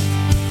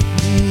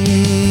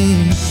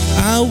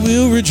 I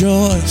will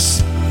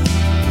rejoice.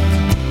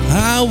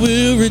 I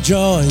will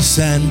rejoice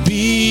and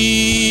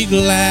be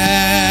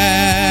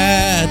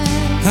glad.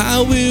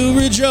 I will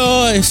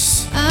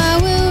rejoice. I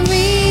will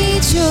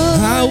rejoice.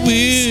 I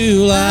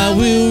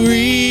will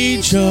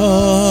rejoice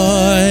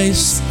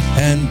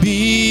and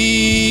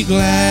be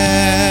glad.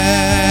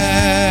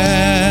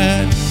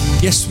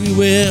 Yes, we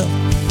will.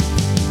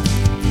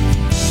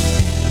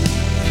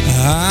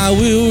 I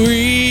will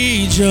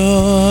rejoice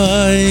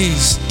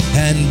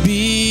and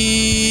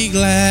be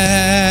glad.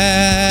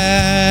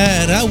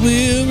 I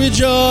will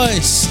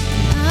rejoice.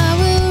 I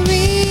will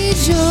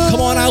rejoice.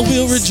 Come on, I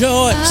will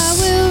rejoice. I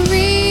will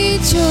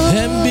rejoice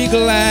and be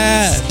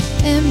glad.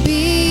 And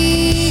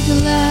be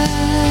glad.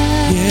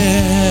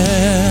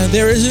 Yeah,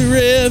 there is a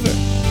river.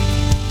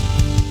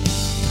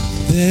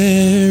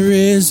 There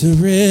is a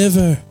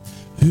river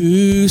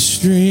whose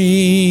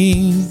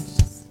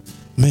streams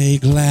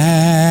make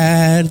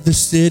glad the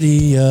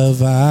city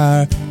of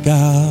our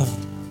God.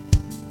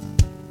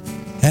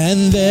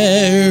 And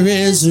there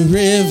is a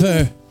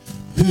river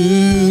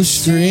whose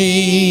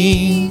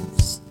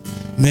streams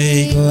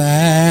make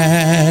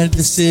glad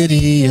the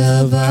city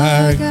of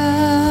our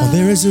God. Oh,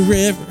 there is a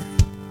river.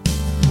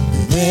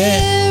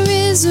 There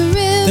is a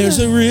river. There's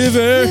a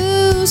river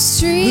whose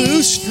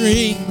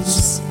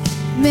streams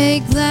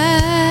make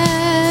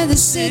glad the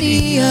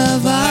city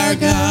of our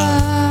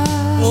God.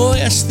 Oh,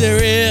 yes,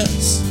 there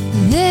is.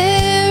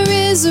 There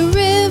is a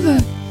river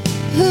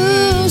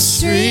whose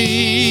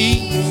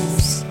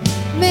streams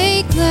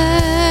make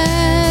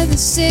glad the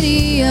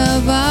city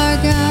of our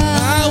God.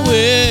 I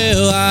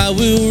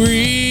will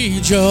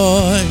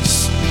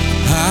rejoice.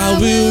 I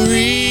will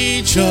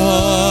rejoice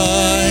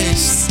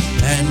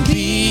and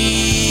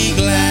be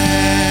glad.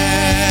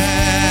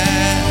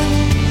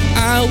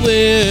 I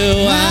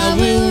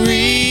will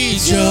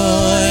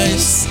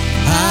rejoice.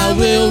 I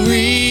will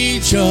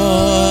rejoice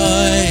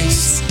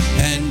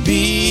and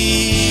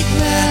be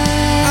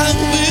glad. I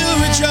will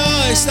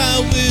rejoice. I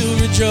will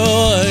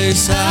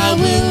rejoice. I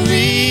will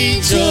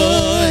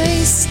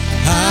rejoice.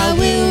 I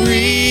will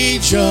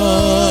rejoice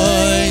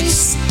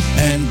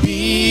and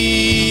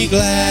be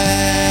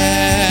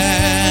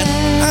glad.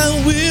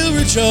 I will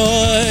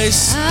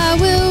rejoice. I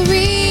will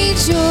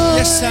rejoice.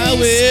 Yes, I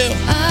will.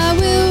 I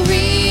will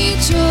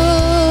rejoice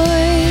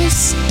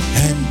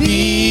and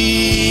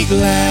be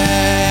glad.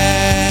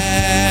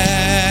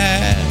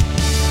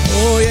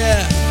 Oh,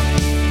 yeah.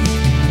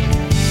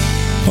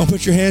 Come on,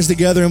 put your hands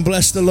together and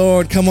bless the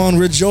Lord. Come on,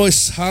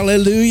 rejoice.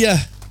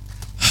 Hallelujah.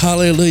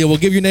 Hallelujah. We'll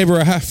give your neighbor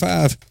a high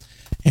five,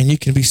 and you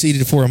can be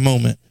seated for a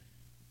moment.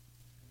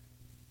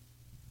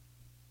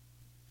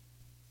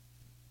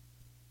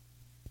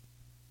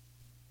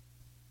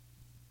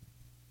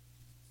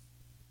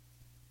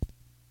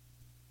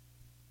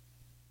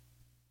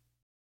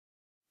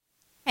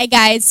 Hey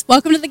guys,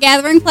 welcome to the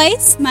Gathering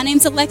Place. My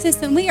name's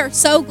Alexis and we are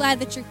so glad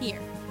that you're here.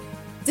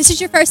 If this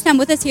is your first time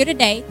with us here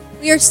today,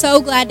 we are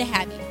so glad to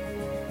have you.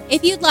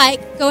 If you'd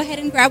like, go ahead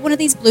and grab one of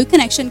these blue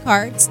connection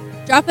cards,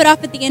 drop it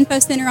off at the info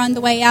center on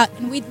the way out,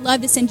 and we'd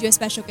love to send you a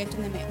special gift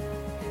in the mail.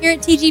 Here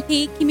at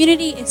TGP,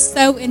 community is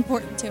so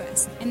important to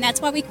us, and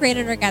that's why we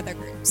created our gather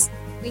groups.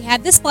 We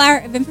have this flyer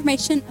of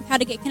information of how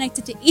to get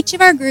connected to each of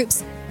our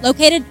groups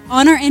located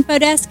on our info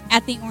desk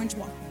at the orange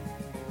wall.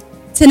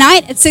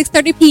 Tonight at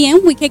 6:30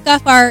 p.m., we kick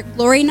off our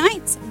Glory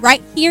Nights right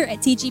here at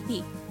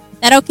TGP.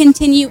 That'll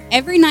continue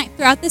every night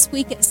throughout this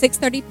week at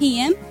 6:30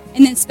 p.m.,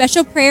 and then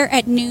special prayer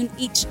at noon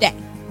each day.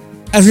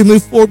 As we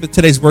move forward with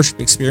today's worship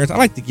experience, I'd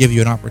like to give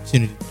you an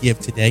opportunity to give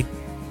today.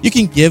 You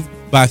can give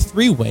by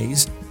 3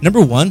 ways.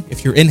 Number 1,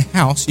 if you're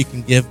in-house, you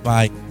can give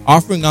by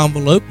offering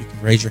envelope. You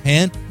can raise your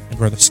hand, and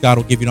Brother Scott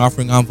will give you an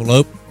offering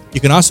envelope. You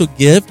can also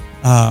give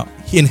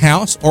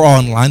in-house or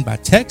online by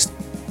text.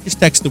 Just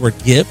text the word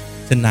GIVE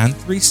to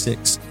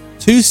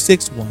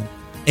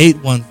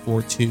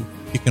 936-261-8142.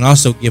 You can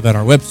also give at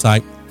our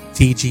website,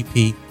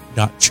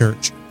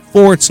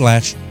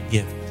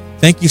 tgp.church/give.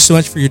 Thank you so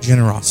much for your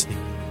generosity.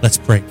 Let's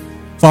pray.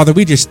 Father,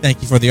 we just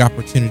thank you for the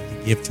opportunity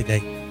to give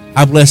today.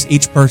 I bless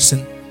each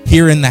person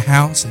here in the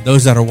house and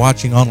those that are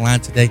watching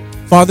online today.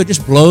 Father,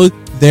 just blow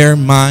their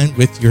mind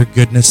with your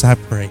goodness, I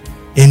pray.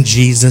 In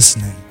Jesus'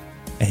 name,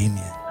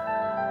 amen.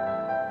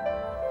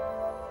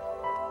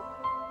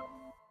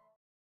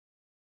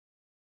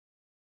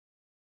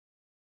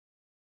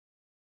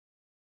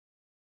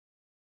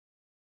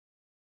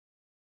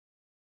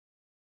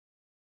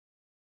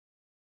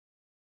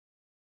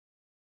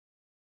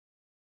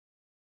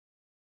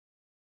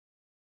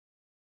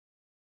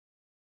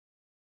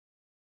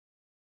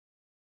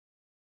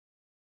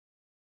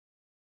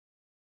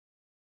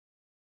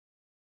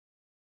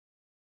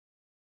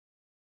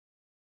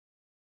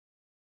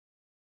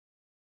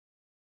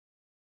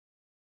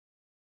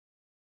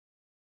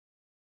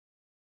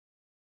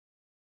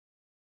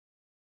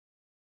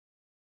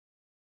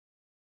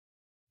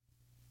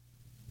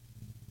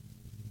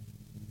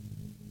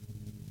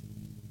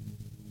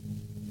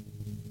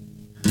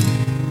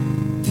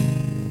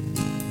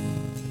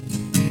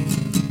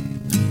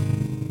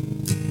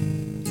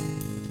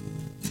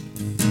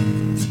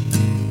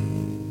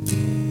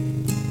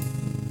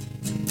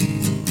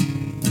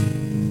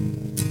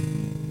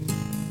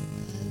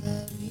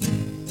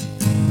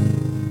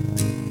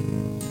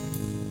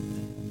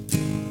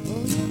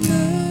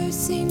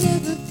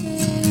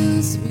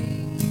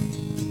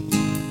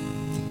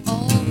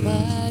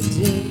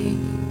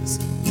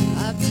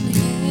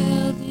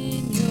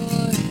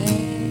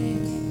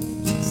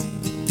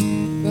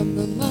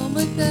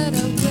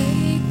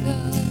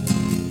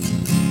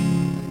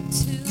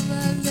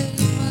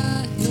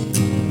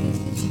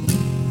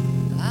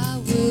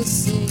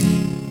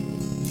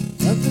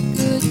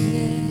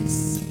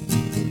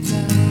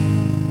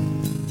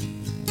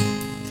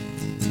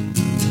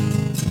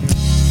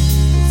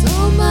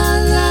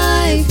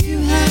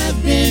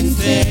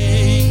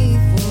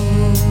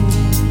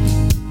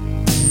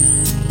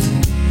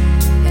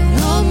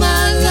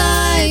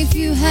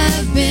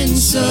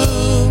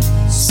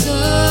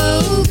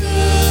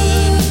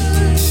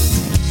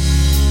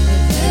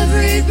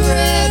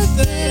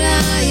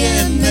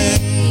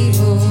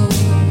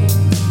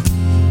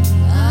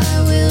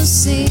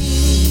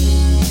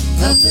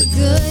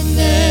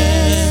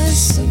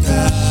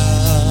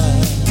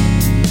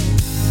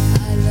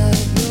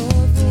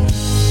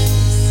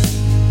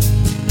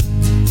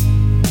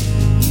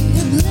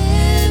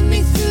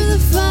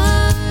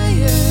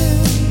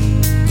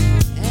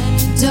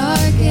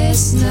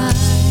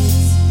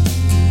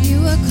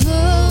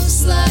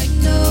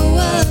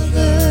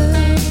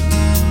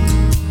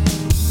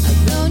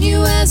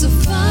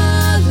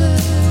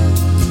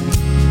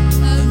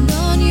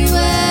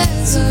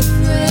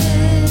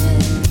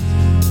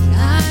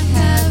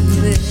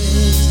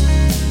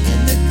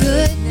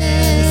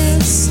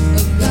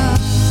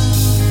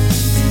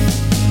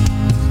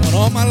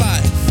 All my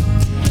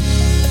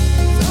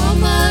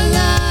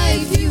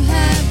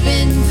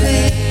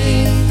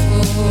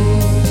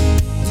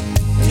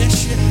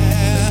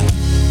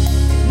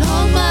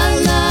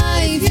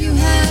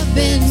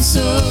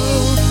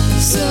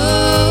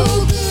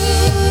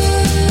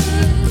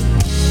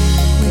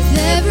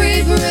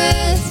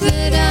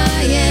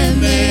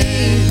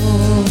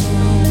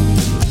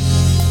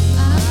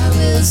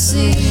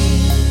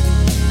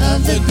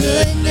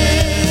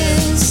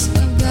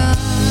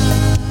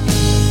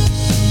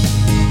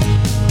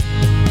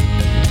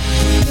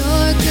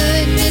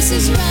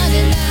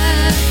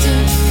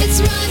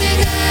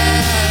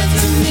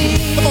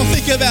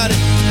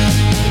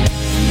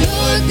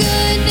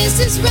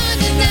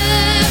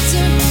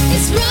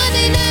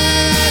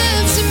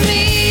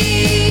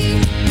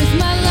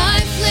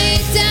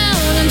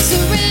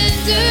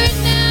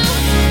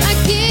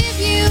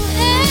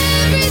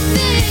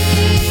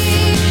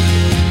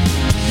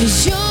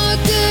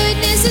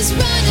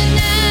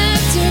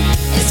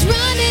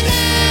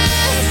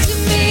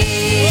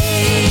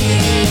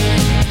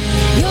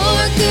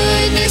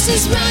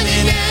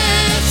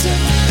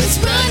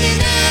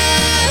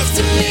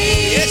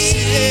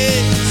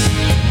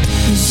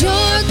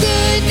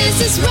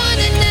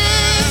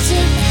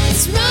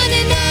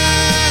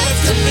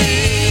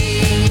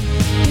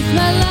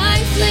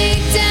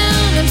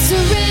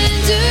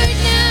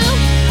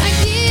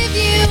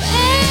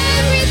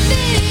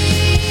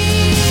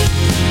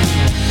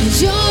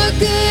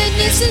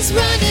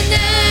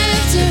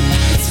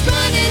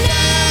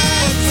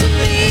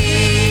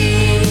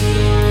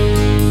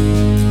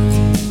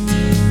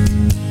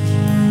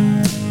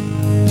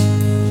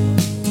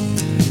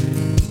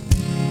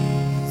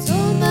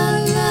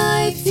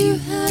life you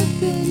have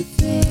been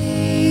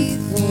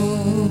faithful.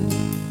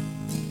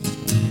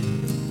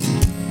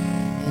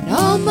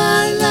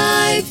 my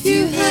life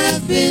you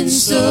have been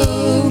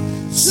so,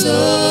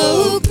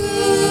 so good.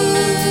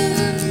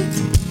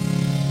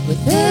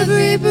 With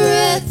every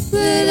breath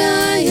that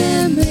I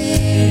am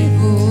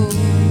able,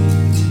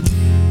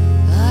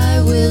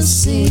 I will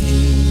sing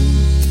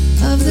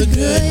of the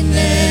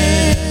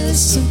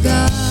goodness of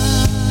God.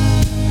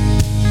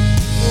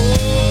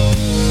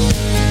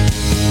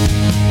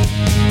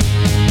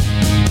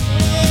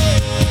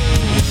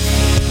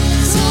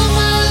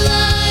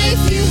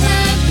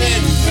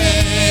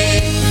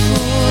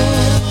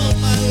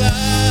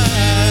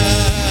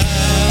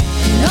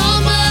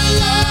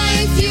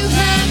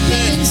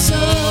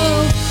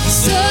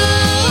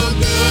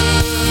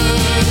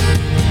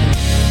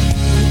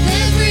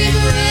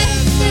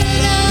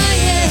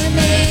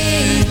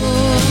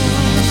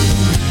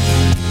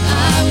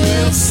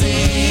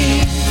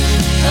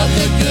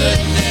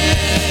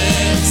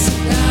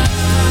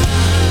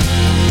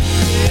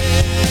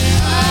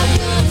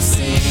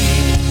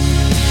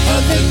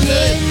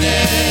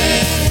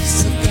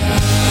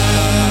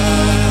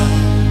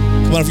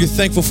 If you're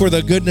thankful for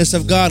the goodness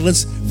of God,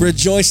 let's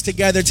rejoice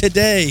together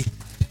today.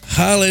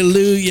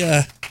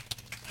 Hallelujah.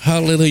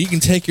 Hallelujah. You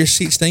can take your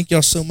seats. Thank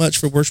y'all so much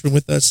for worshiping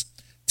with us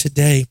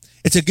today.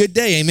 It's a good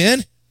day.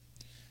 Amen.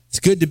 It's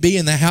good to be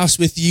in the house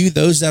with you.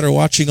 Those that are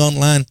watching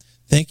online,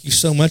 thank you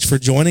so much for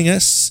joining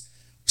us.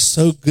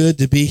 So good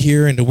to be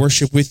here and to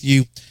worship with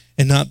you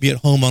and not be at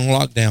home on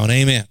lockdown.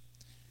 Amen.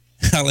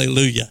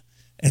 Hallelujah.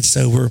 And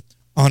so we're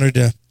honored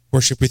to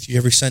worship with you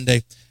every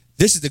Sunday.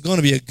 This is going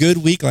to be a good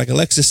week. Like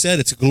Alexis said,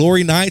 it's a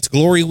glory night, it's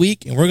glory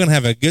week, and we're going to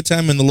have a good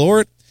time in the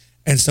Lord.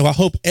 And so I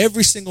hope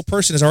every single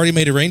person has already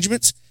made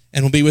arrangements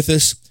and will be with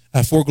us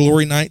for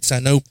glory nights. I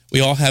know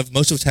we all have,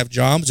 most of us have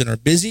jobs and are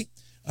busy,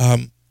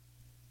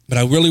 but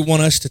I really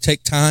want us to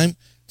take time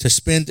to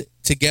spend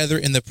together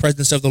in the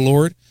presence of the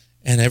Lord.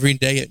 And every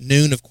day at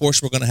noon, of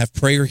course, we're going to have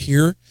prayer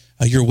here.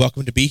 You're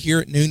welcome to be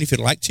here at noon if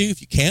you'd like to.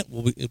 If you can't,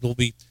 it will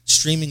be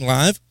streaming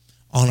live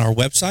on our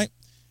website.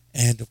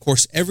 And, of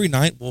course, every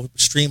night we'll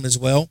stream as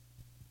well.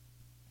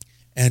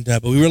 And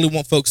but we really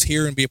want folks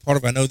here and be a part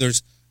of it. I know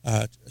there's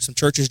some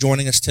churches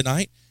joining us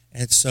tonight.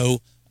 And so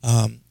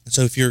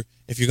if you're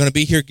going to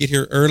be here, get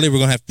here early. We're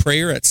going to have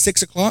prayer at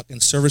 6 o'clock,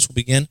 and service will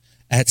begin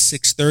at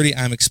 6:30.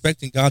 I'm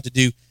expecting God to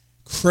do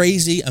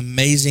crazy,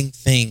 amazing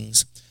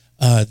things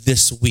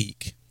this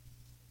week.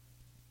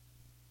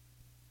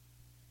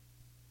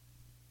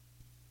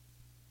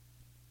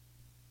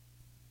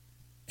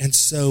 And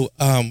so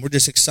we're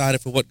just excited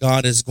for what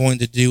God is going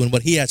to do and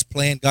what he has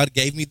planned. God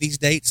gave me these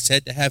dates,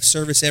 said to have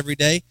service every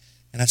day.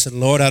 And I said,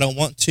 Lord, I don't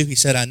want to. He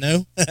said, I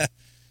know.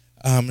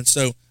 And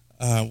so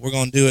we're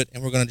going to do it,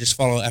 and we're going to just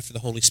follow after the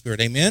Holy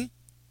Spirit. Amen?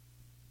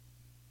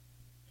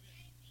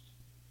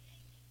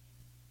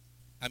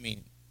 I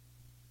mean,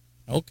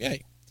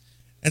 okay.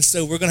 And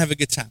so we're going to have a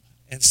good time.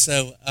 And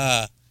so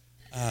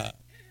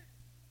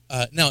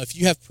now, if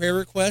you have prayer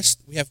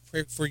requests, we have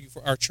prayer for you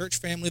for our church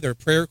family. There are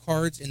prayer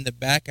cards in the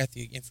back at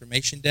the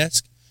information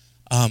desk.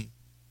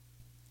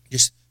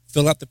 Just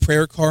fill out the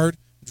prayer card,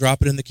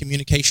 drop it in the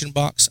communication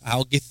box.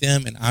 I'll get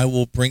them, and I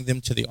will bring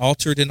them to the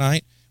altar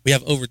tonight. We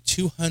have over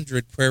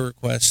 200 prayer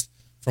requests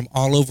from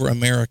all over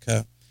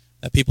America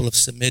that people have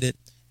submitted,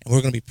 and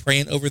we're going to be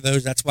praying over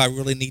those. That's why I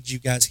really need you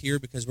guys here,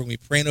 because we're going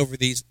to be praying over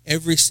these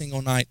every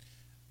single night,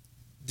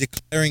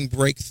 declaring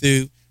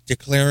breakthrough,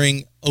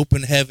 declaring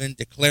open heaven,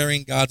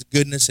 declaring God's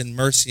goodness and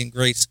mercy and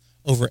grace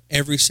over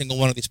every single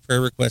one of these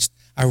prayer requests.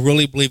 I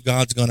really believe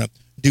God's going to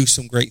do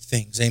some great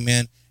things.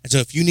 Amen. And so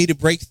if you need a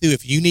breakthrough,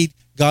 if you need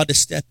God to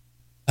step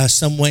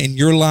some way in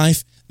your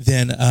life,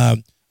 then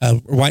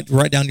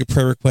write down your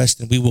prayer request,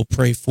 and we will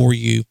pray for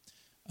you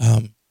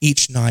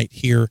each night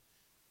here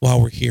while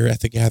we're here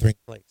at the gathering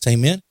place.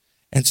 Amen.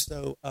 And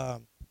so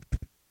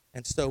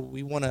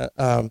we want to,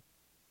 of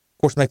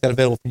course, make that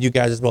available for you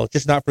guys as well. It's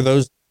just not for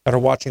those that are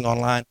watching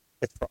online.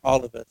 It's for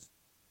all of us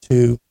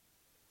to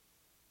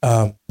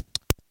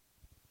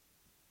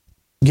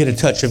get a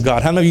touch of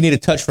God. How many of you need a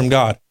touch from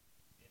God?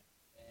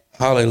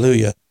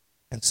 Hallelujah.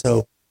 And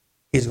so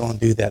he's going to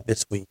do that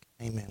this week.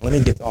 Amen. Let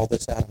me get all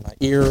this out of my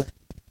ear.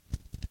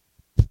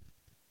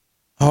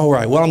 All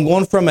right. Well, I'm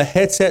going from a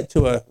headset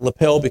to a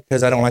lapel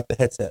because I don't like the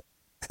headset.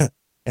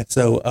 And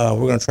so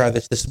we're going to try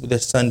this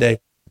Sunday,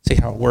 see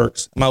how it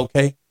works. Am I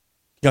okay? Can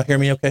y'all hear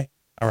me okay?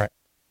 All right.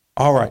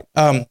 All right.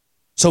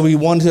 So I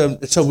want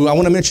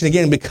to mention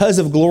again, because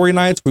of Glory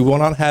Nights, we will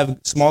not have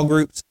small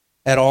groups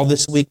at all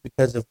this week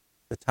because of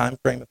the time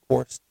frame, of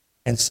course.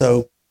 And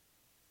so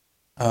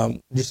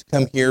just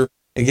come here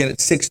again at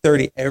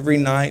 6:30 every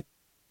night.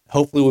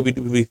 Hopefully we'll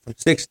be from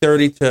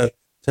 6:30 to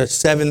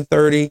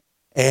 7:30,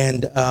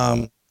 and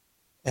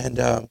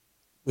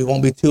we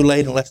won't be too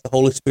late unless the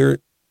Holy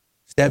Spirit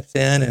steps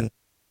in and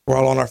we're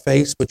all on our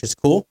face, which is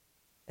cool.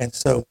 And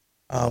so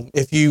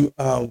if you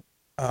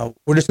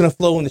we're just going to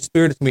flow in the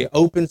Spirit. It's going to be an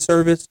open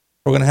service.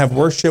 We're going to have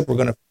worship. We're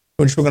going to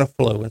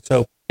flow. And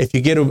so if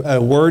you get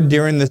a word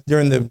during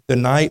the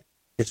night,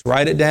 just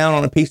write it down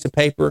on a piece of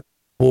paper.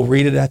 We'll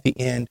read it at the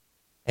end,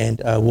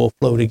 and we'll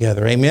flow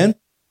together. Amen.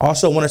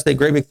 Also, I want to say a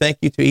great big thank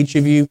you to each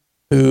of you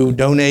who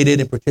donated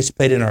and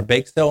participated in our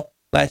bake sale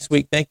last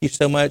week. Thank you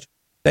so much.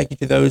 Thank you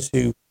to those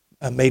who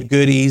made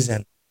goodies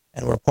and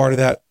were a part of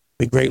that.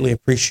 We greatly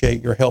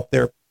appreciate your help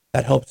there.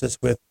 That helps us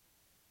with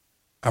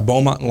our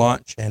Beaumont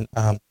launch, and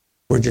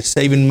we're just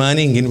saving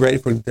money and getting ready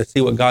to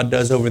see what God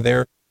does over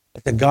there.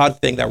 It's a God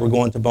thing that we're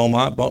going to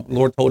Beaumont. The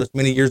Lord told us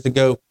many years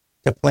ago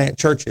to plant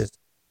churches,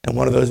 and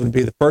one of those would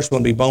be, the first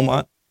one would be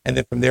Beaumont, and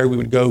then from there we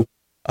would go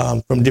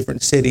from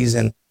different cities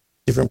and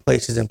different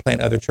places and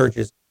plant other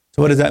churches.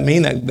 So what does that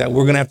mean? That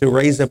we're going to have to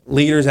raise up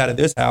leaders out of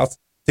this house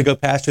to go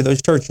pastor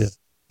those churches.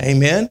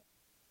 Amen?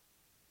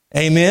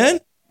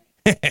 Amen?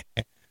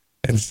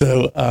 And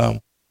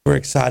so we're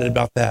excited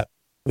about that.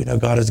 We know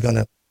God is going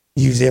to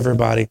use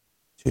everybody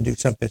to do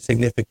something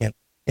significant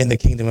in the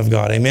kingdom of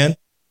God. Amen?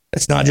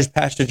 It's not just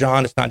Pastor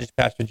John. It's not just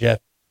Pastor Jeff.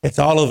 It's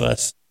all of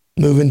us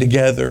moving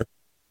together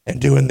and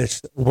doing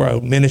this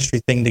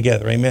ministry thing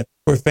together. Amen?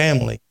 We're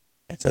family.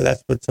 And so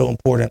that's what's so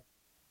important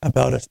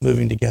about us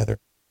moving together.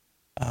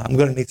 I'm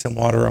going to need some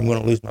water. I'm going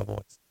to lose my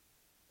voice.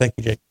 Thank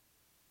you, Jake.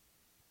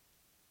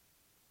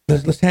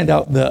 Let's hand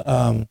out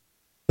the,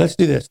 let's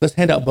do this. Let's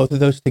hand out both of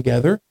those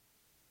together.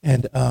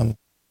 And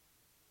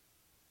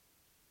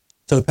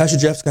so Pastor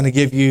Jeff's going to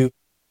give you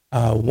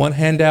one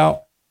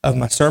handout of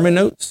my sermon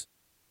notes,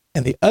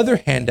 and the other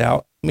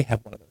handout, let me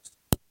have one of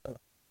those.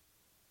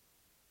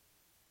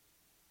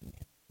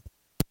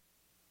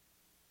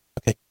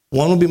 Okay,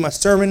 one will be my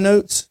sermon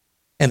notes,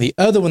 and the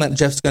other one that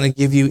Jeff's going to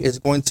give you is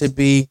going to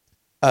be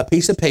a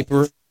piece of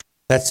paper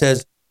that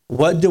says,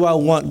 what do I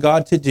want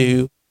God to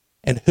do,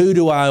 and who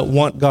do I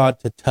want God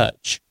to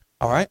touch?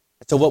 All right?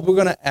 So what we're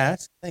going to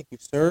ask, thank you,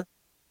 sir.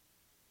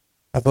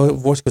 My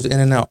voice goes in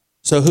and out.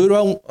 So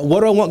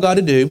what do I want God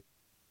to do?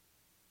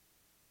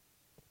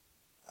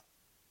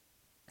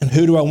 And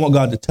who do I want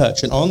God to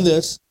touch? And on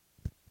this,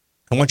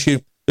 I want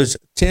you, there's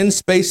 10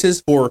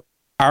 spaces for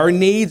our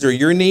needs or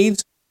your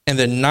needs, and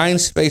then 9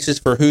 spaces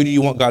for who do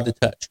you want God to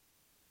touch.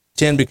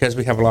 10 because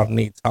we have a lot of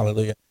needs.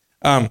 Hallelujah.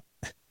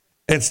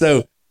 And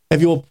so if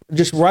you'll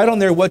just write on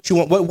there what you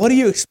want, what are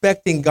you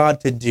expecting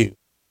God to do?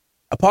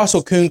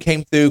 Apostle Kuhn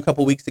came through a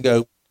couple weeks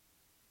ago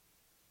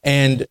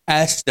and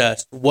asked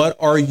us, what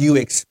are you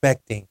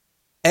expecting?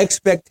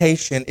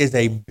 Expectation is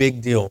a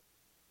big deal.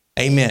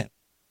 Amen.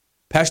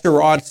 Pastor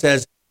Rod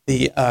says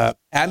the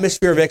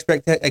atmosphere of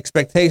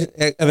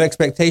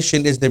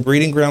expectation is the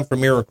breeding ground for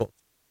miracles.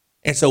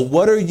 And so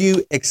what are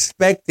you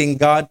expecting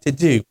God to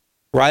do?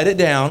 Write it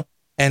down.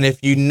 And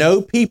if you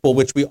know people,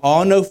 which we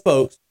all know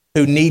folks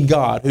who need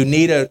God, who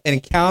need an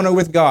encounter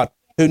with God,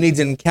 who needs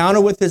an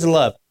encounter with his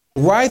love,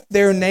 write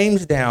their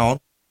names down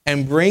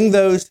and bring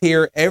those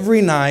here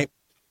every night.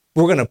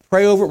 We're going to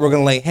pray over it. We're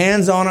going to lay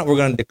hands on it. We're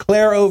going to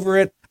declare over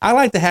it. I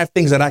like to have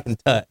things that I can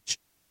touch,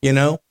 you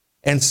know?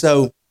 And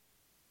so,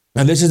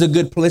 and this is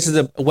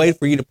a way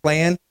for you to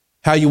plan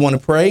how you want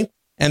to pray.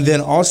 And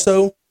then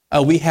also,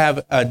 we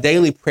have a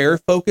daily prayer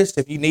focus.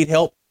 If you need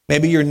help,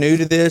 maybe you're new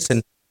to this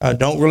and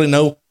don't really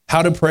know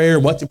how to pray or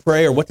what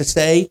to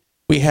say.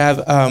 We have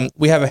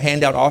a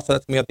handout also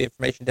that's going to be at the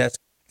information desk.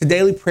 It's a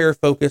daily prayer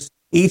focus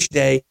each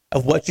day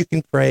of what you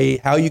can pray,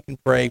 how you can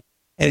pray,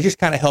 and it just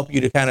kind of help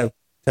you to kind of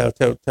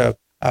to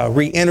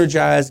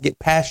re-energize, get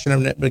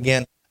passionate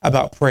again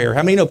about prayer.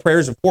 How many know prayer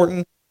is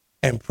important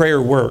and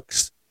prayer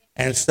works?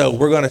 And so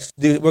we're going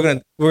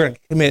to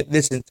commit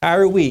this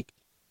entire week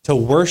to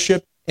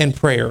worship and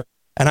prayer,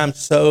 and I'm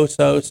so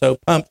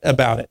pumped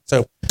about it.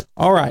 So,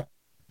 all right.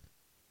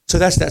 So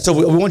that's that. So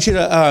we want you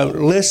to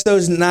list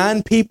those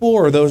 9 people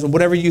or those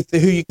whatever who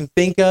you can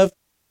think of,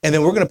 and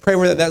then we're going to pray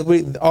with that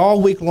week,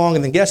 all week long.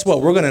 And then guess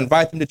what? We're going to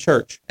invite them to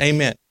church.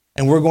 Amen.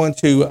 And we're going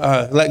to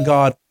let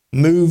God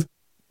move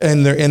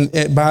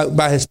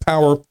by His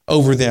power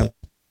over them.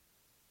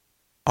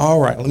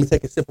 All right. Let me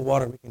take a sip of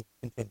water. We can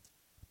continue.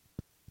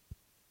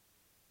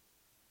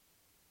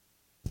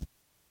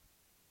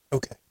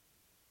 Okay.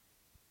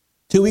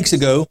 2 weeks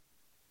ago,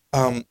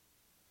 I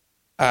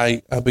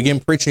began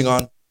preaching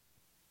on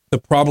the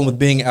problem with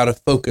being out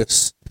of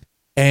focus.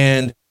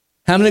 And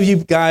how many of you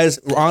guys,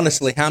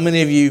 honestly, how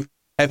many of you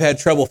have had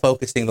trouble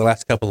focusing the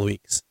last couple of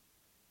weeks?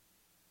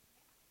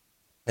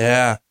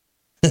 Yeah.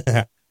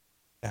 Yeah.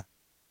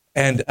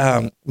 And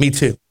me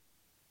too.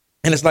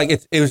 And it's like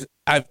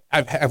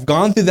I've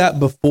gone through that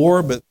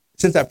before, but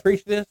since I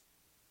preached this,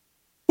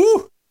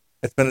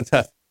 it's been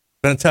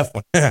a tough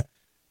one.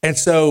 And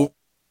so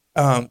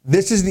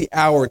this is the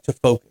hour to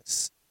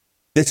focus.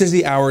 This is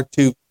the hour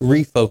to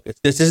refocus.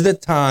 This is the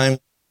time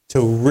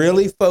to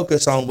really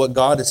focus on what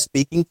God is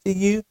speaking to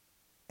you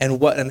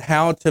and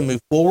how to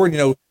move forward.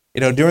 You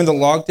know, during the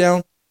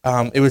lockdown,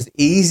 it was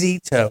easy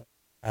to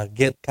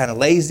get kind of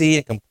lazy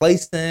and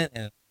complacent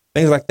and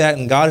things like that.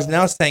 And God is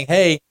now saying,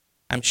 hey,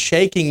 I'm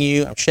shaking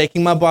you. I'm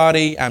shaking my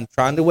body. I'm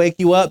trying to wake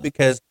you up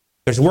because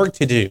there's work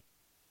to do.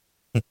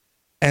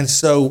 And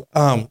so,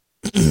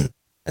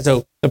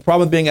 the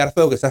problem of being out of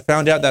focus, I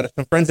found out that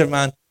some friends of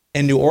mine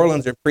in New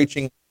Orleans are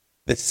preaching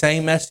the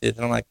same message.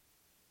 And I'm like,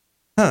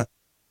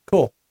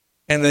 cool.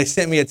 And they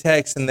sent me a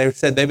text and they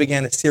said they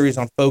began a series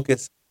on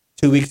focus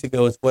 2 weeks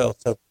ago as well.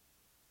 So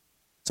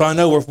I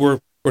know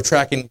we're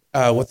tracking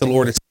what the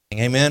Lord is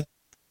saying. Amen.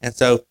 And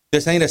so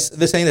this ain't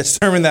a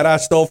sermon that I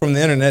stole from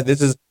the internet.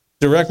 This is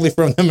directly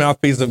from the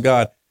mouthpiece of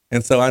God.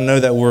 And so I know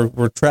that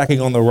we're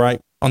tracking on the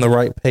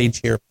right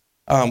page here.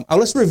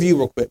 Let's review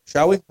real quick,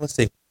 shall we? Let's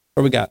see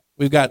what we got.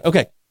 We've got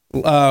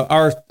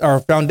our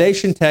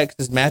foundation text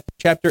is Matthew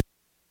chapter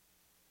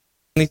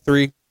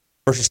 23,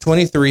 verses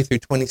 23 through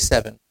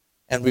 27,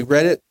 and we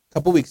read it a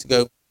couple weeks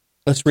ago.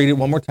 Let's read it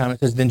one more time. It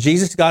says, "Then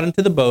Jesus got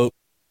into the boat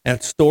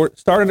and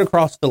started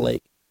across the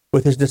lake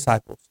with his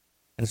disciples.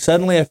 And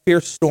suddenly a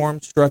fierce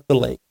storm struck the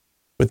lake,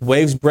 with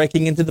waves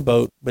breaking into the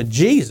boat, but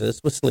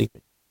Jesus was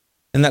sleeping."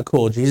 Isn't that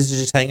cool? Jesus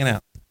is just hanging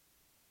out.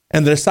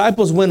 "And the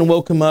disciples went and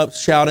woke him up,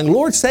 shouting,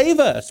 'Lord, save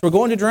us! We're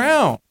going to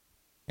drown!'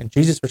 And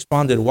Jesus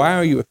responded, 'Why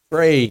are you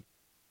afraid?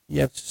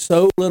 You have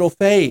so little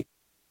faith.'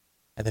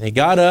 And then he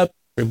got up,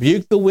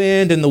 rebuked the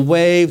wind and the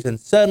waves, and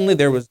suddenly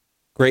there was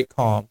great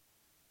calm.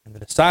 And the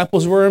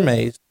disciples were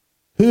amazed.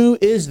 'Who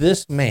is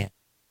this man?'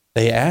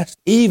 they asked.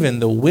 'Even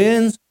the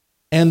winds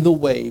and the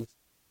waves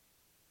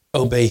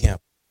obey him.'"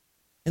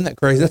 Isn't that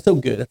crazy? That's so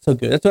good. That's so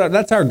good.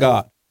 That's our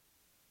God.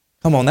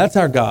 Come on, that's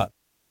our God.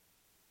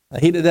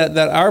 He did that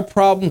our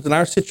problems and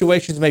our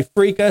situations may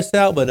freak us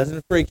out, but it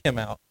doesn't freak him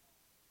out.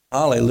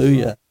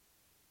 Hallelujah.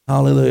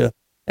 Hallelujah.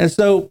 And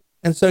so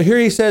here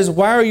he says,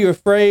 "Why are you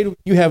afraid?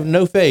 You have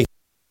no faith."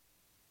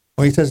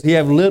 Or he says, you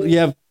have,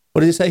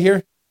 what did he say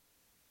here?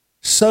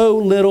 So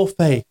little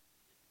faith.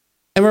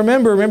 And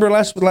remember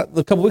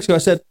a couple weeks ago, I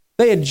said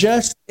they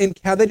just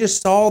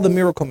saw the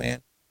miracle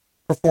man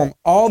perform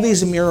all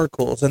these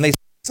miracles, and they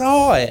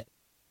saw it.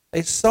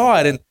 They saw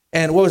it.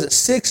 And what was it?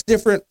 6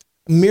 different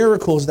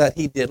miracles that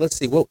he did. Let's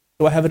see. What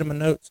do I have it in my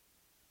notes?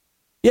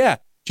 Yeah.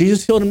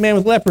 Jesus healed a man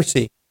with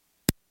leprosy.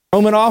 A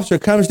Roman officer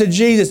comes to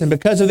Jesus, and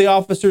because of the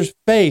officer's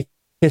faith,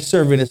 his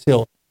servant is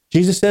healed.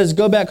 Jesus says,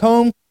 "Go back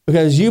home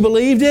because you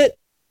believed it.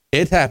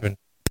 It happened."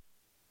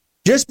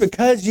 Just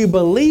because you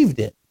believed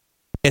it,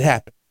 it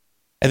happened.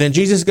 And then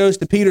Jesus goes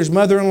to Peter's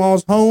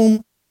mother-in-law's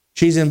home.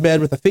 She's in bed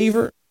with a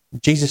fever.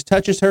 Jesus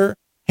touches her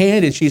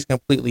hand, and she's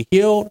completely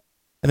healed.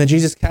 And then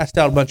Jesus cast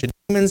out a bunch of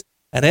demons,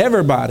 and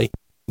everybody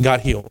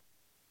got healed.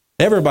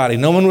 Everybody.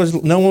 No one was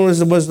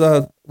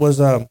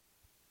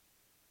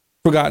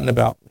forgotten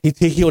about.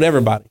 He healed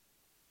everybody.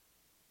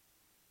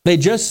 They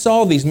just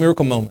saw these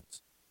miracle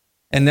moments,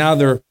 and now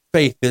their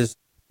faith is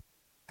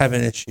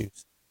having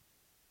issues.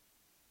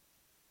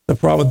 The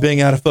problem with being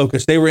out of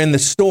focus. They were in the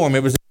storm.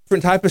 It was a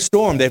different type of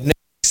storm. They've never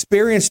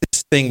experienced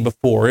this thing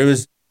before. It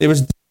was.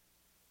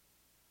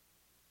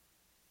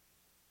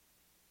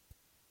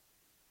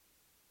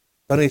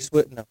 I need to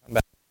switch. No, I'm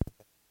back.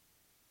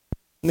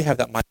 Let me have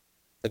that mic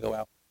to go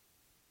out.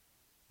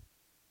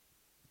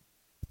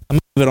 I'm going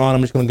to leave it on.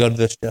 I'm just going to go to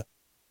this, Jeff.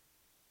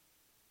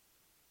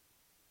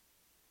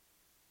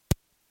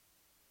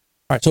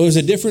 All right, so it was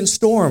a different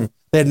storm.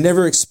 They had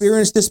never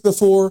experienced this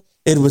before.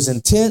 It was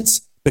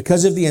intense.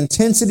 Because of the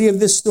intensity of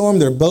this storm,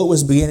 their boat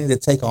was beginning to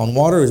take on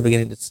water. It was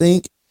beginning to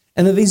sink.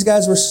 And then these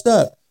guys were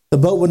stuck. The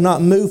boat would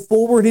not move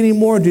forward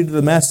anymore due to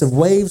the massive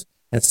waves.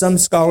 And some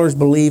scholars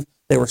believe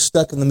they were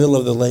stuck in the middle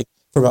of the lake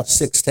for about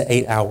 6 to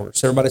 8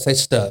 hours. Everybody say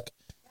stuck.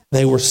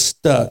 They were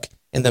stuck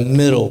in the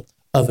middle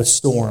of a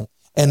storm.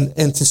 And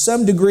to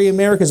some degree,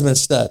 America's been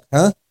stuck,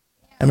 huh?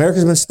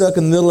 America's been stuck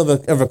in the middle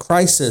of a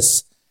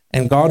crisis,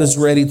 and God is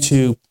ready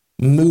to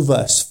move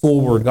us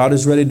forward. God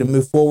is ready to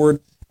move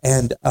forward,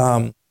 and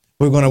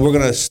we're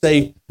gonna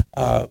stay.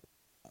 We're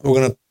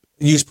gonna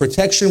use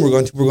protection. We're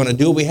going to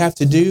do what we have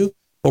to do,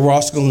 but we're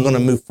also going to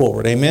move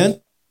forward.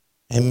 Amen.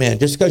 Amen.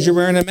 Just because you're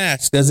wearing a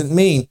mask doesn't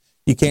mean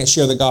you can't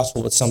share the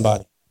gospel with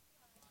somebody.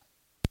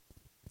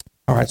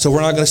 All right, so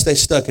we're not going to stay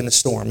stuck in the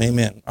storm.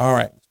 Amen. All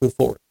right, let's move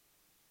forward.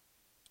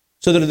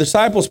 So the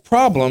disciples'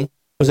 problem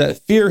was that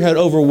fear had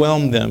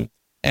overwhelmed them,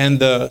 and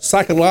the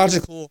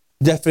psychological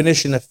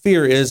definition of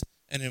fear is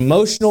an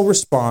emotional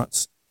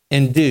response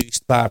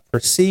induced by a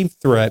perceived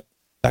threat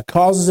that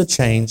causes a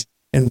change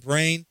in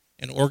brain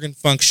and organ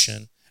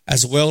function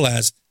as well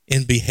as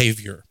in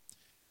behavior.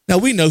 Now,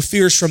 we know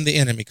fear is from the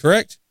enemy,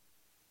 correct?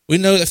 We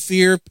know that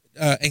fear,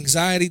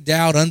 anxiety,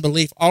 doubt,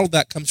 unbelief, all of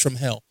that comes from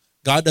hell.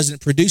 God doesn't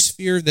produce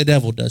fear, the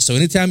devil does. So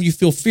anytime you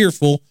feel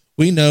fearful,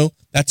 we know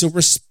that's a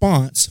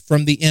response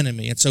from the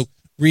enemy. And so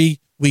we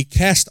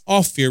cast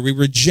off fear, we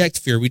reject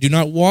fear, we do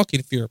not walk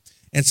in fear.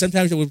 And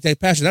sometimes we say,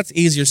 "Pastor, that's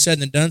easier said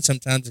than done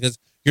sometimes because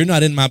you're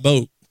not in my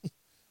boat.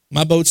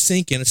 My boat's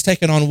sinking. It's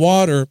taking on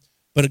water."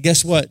 But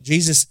guess what?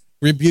 Jesus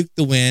rebuked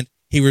the wind,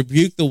 he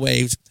rebuked the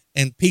waves,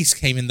 and peace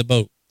came in the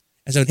boat.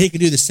 And so he can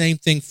do the same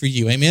thing for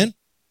you. Amen?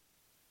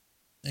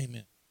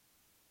 Amen.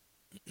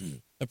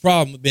 The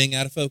problem with being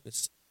out of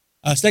focus.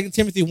 2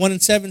 Timothy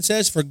 1:7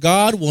 says, "For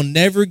God will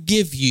never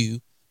give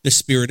you the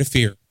spirit of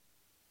fear."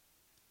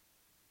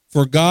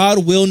 For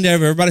God will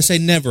never, everybody say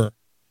never.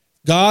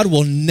 God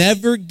will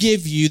never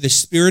give you the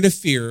spirit of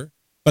fear,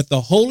 but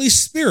the Holy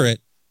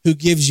Spirit who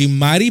gives you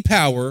mighty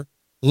power,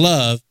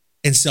 love,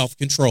 and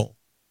self-control.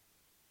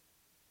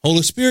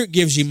 Holy Spirit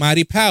gives you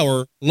mighty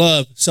power,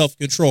 love,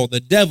 self-control. The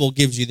devil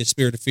gives you the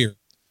spirit of fear.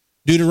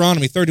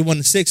 Deuteronomy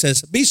 31:6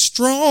 says, "Be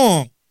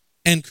strong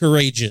and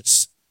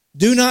courageous.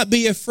 Do not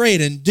be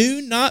afraid and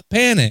do not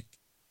panic.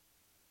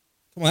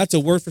 Come on, that's a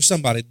word for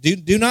somebody.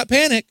 Do not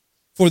panic,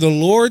 for the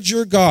Lord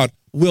your God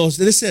will,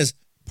 this says,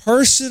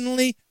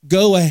 personally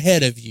go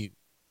ahead of you.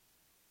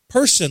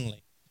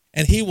 Personally.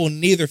 And he will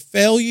neither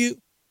fail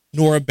you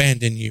nor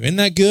abandon you. Isn't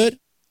that good?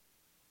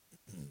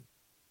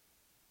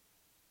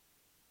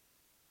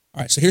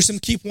 All right, so here's some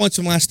key points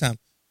from last time.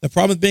 The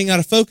problem with being out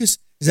of focus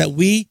is that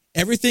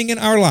everything in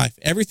our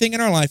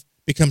life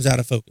becomes out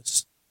of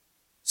focus.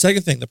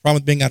 Second thing, the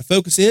problem with being out of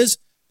focus is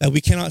that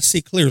we cannot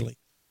see clearly.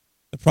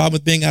 The problem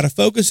with being out of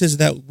focus is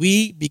that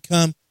we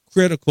become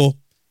critical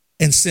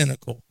and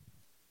cynical.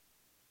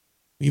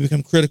 We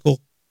become critical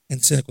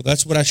and cynical.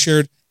 That's what I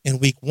shared in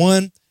week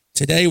 1.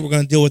 Today, we're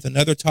going to deal with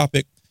another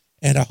topic,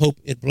 and I hope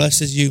it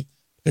blesses you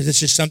because it's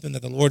just something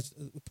that the Lord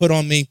put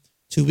on me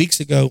 2 weeks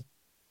ago,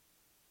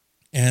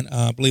 and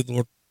I believe the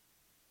Lord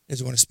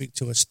is going to speak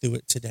to us through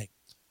it today.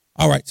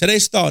 All right,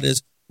 today's thought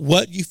is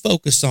what you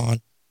focus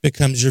on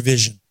becomes your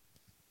vision.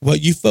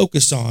 What you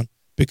focus on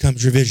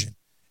becomes your vision.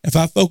 If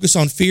I focus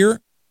on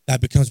fear, that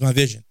becomes my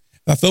vision.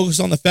 If I focus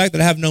on the fact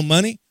that I have no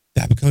money,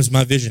 that becomes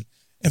my vision.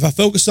 If I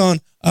focus on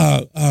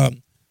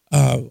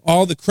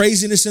all the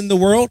craziness in the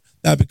world,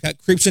 that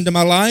creeps into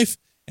my life,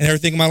 and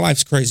everything in my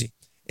life's crazy.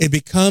 It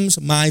becomes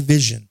my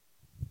vision.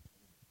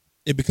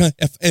 It becomes,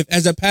 if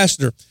as a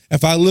pastor,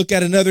 if I look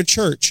at another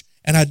church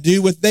and I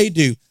do what they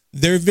do,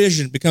 their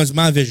vision becomes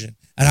my vision,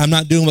 and I'm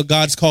not doing what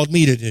God's called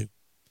me to do.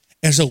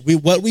 And so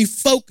what we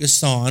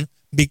focus on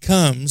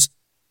becomes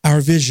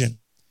our vision.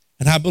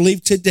 And I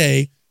believe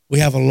today we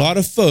have a lot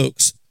of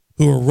folks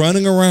who are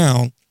running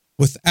around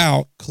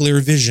without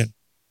clear vision.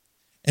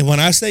 And when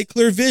I say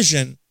clear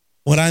vision,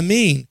 what I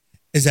mean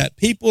is that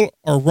people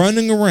are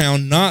running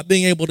around not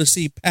being able to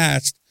see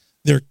past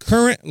their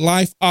current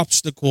life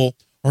obstacle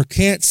or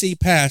can't see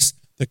past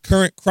the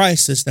current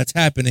crisis that's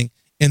happening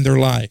in their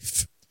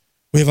life.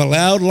 We have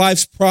allowed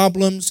life's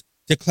problems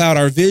to cloud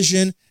our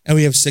vision, and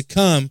we have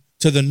succumbed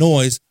to the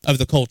noise of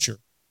the culture.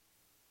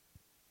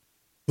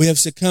 We have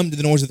succumbed to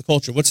the noise of the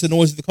culture. What's the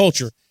noise of the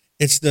culture?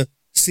 It's the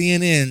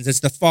CNNs, it's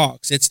the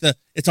Fox,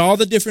 it's all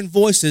the different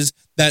voices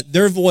that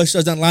their voice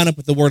doesn't line up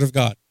with the Word of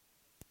God.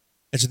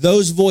 It's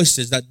those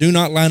voices that do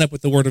not line up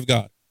with the Word of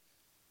God.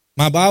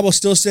 My Bible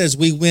still says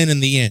we win in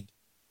the end.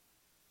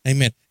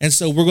 Amen. And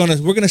so we're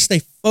gonna stay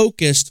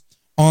focused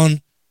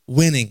on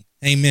winning.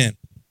 Amen.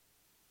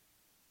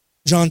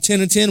 John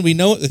 10:10, we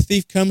know it. The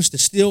thief comes to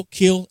steal,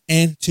 kill,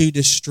 and to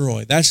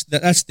destroy. That's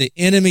the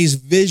enemy's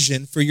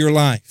vision for your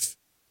life.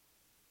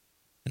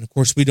 And of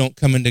course, we don't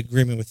come into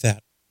agreement with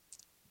that.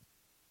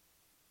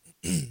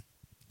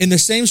 In the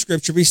same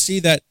scripture, we see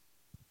that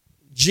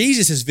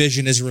Jesus'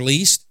 vision is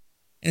released.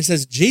 And it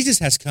says, Jesus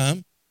has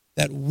come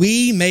that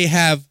we may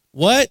have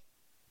what?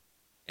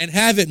 And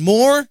have it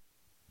more.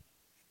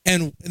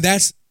 And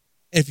that's,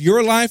 if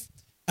your life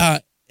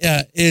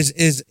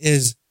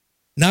is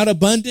not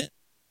abundant,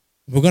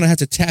 we're going to have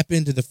to tap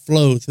into the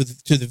flow to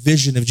the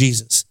vision of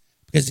Jesus.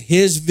 Because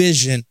his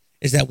vision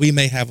is that we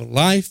may have a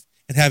life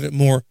and have it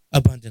more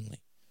abundantly.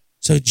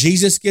 So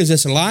Jesus gives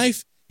us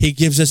life. He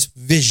gives us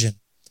vision.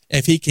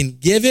 If he can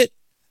give it,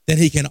 then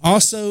he can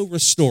also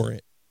restore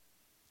it.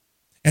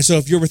 And so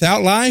if you're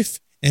without life,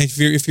 and if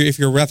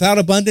you're without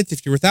abundance,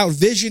 if you're without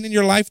vision in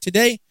your life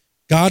today,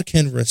 God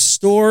can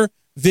restore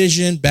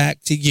vision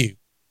back to you.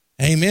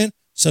 Amen.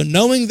 So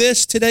knowing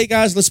this today,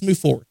 guys, let's move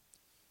forward.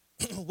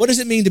 What does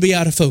it mean to be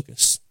out of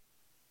focus?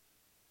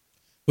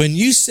 When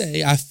you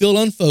say, I feel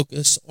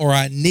unfocused or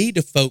I need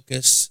to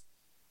focus,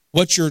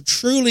 what you're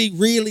truly,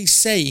 really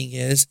saying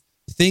is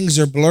things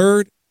are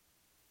blurred,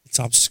 it's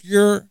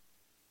obscure,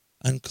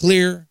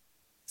 unclear,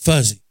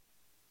 fuzzy.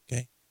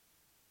 Okay?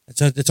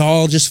 It's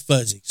all just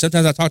fuzzy.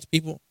 Sometimes I talk to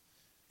people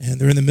and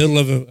they're in the middle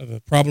of a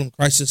problem,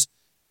 crisis,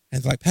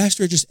 and they're like,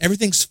 Pastor,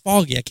 everything's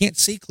foggy. I can't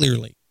see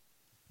clearly.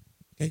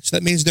 Okay? So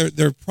that means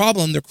their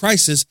problem, their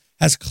crisis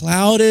has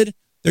clouded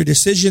their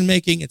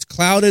decision-making. It's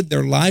clouded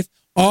their life.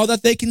 All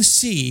that they can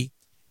see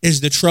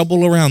is the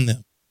trouble around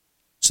them.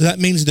 So that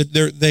means that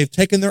they've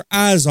taken their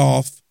eyes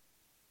off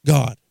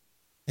God.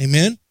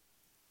 Amen?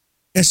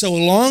 And so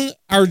along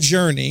our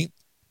journey,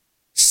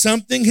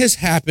 something has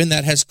happened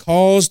that has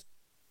caused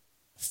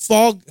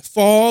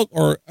fog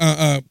or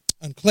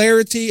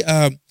unclarity,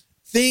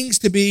 things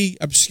to be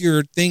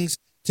obscured, things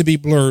to be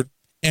blurred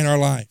in our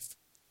life.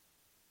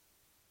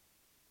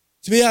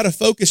 To be out of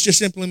focus just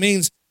simply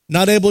means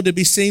not able to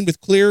be seen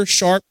with clear,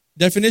 sharp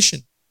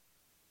definition.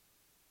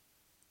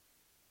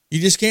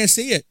 You just can't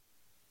see it.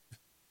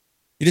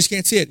 You just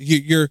can't see it.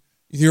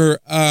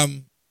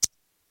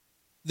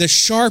 The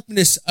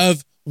sharpness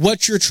of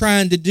what you're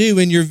trying to do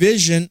in your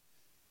vision,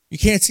 you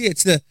can't see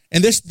it.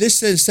 This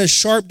says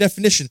sharp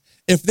definition.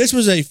 If this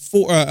was a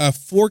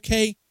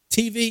 4K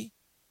TV,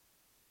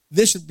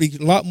 this would be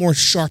a lot more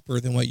sharper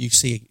than what you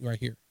see right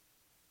here.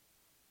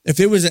 If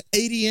it was an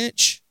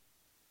 80-inch,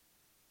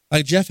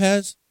 like Jeff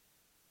has,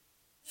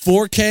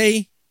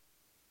 4K,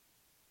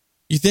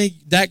 you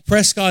think Dak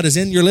Prescott is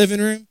in your living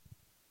room?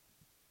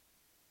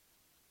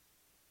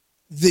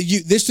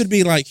 This would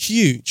be like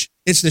huge.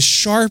 It's the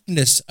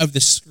sharpness of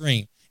the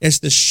screen. It's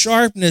the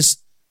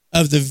sharpness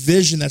of the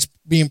vision that's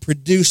being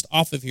produced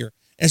off of here.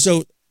 And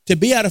so to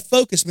be out of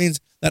focus means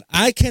that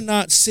I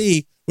cannot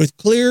see with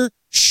clear,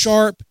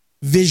 sharp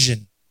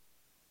vision,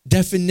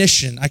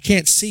 definition. I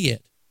can't see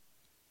it.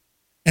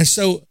 And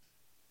so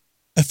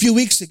a few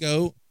weeks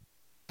ago,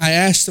 I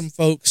asked some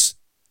folks,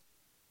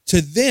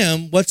 to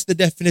them, what's the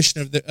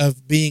definition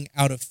of being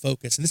out of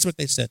focus? And this is what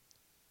they said.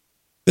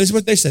 This is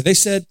what they said. They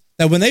said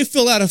that when they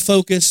feel out of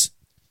focus,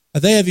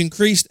 they have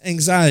increased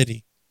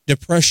anxiety,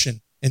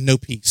 depression, and no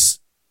peace.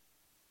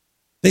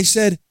 They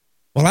said,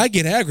 well, I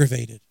get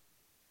aggravated.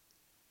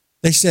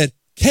 They said,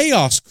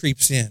 chaos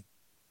creeps in.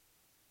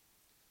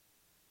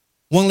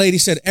 One lady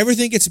said,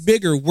 everything gets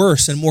bigger,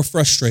 worse, and more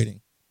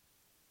frustrating.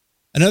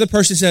 Another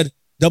person said,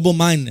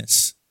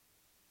 double-mindedness.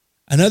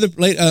 Another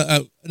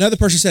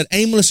person said,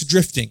 aimless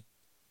drifting.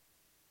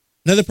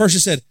 Another person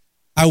said,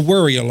 I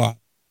worry a lot.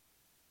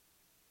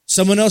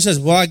 Someone else says,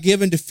 well, I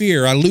give into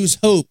fear. I lose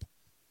hope.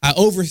 I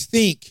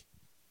overthink.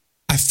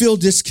 I feel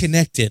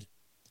disconnected.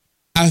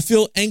 I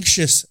feel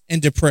anxious and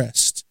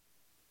depressed.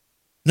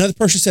 Another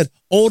person said,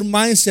 old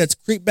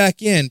mindsets creep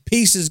back in.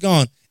 Peace is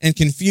gone and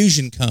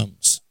confusion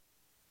comes.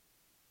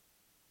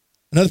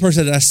 Another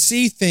person said, I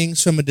see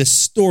things from a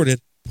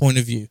distorted point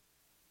of view.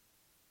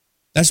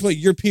 That's what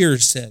your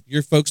peers said.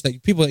 Your folks,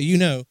 people that you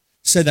know,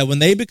 said that when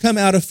they become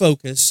out of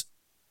focus,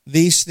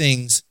 these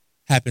things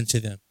happen to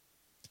them.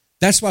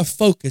 That's why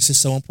focus is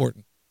so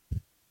important.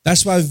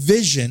 That's why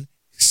vision,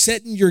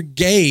 setting your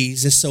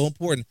gaze is so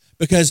important.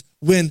 Because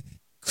when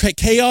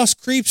chaos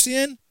creeps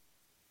in,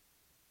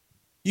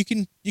 you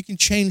can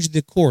change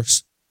the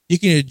course. You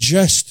can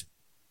adjust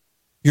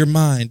your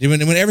mind. And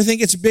when everything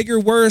gets bigger,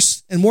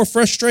 worse, and more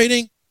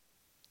frustrating,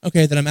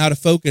 okay, then I'm out of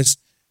focus.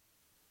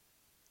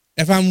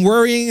 If I'm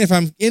worrying, if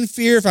I'm in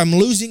fear, if I'm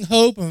losing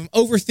hope, if I'm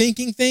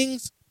overthinking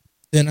things,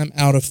 then I'm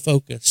out of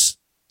focus.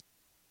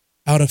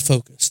 Out of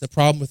focus. The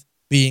problem with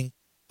being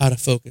out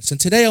of focus. And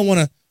today I want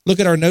to look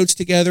at our notes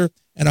together,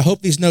 and I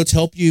hope these notes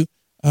help you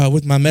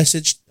with my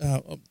message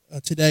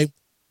today.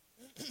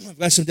 I've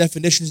got some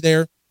definitions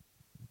there.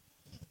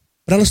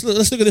 But let's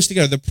look at this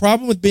together. The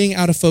problem with being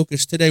out of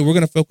focus today, we're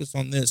going to focus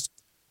on this.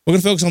 We're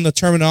going to focus on the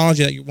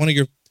terminology that one of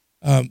your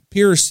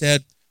peers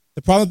said.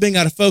 The problem with being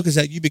out of focus is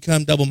that you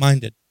become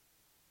double-minded.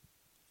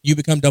 You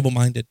become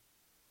double-minded.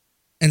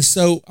 And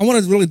so I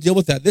want to really deal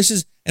with that.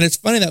 And it's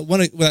funny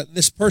that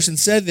this person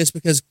said this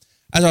because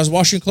as I was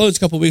washing clothes a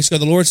couple of weeks ago,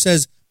 the Lord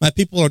says, my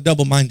people are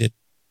double-minded.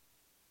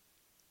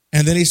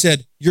 And then he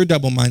said, you're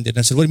double-minded. And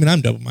I said, what do you mean I'm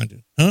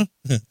double-minded? Huh?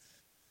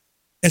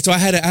 And so I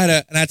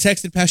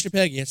texted Pastor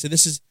Peggy. I said,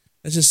 this is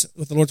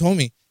what the Lord told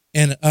me.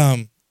 And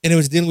it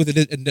was dealing with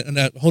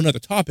a whole other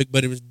topic,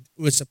 but it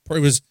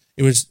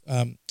was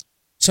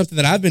something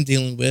that I've been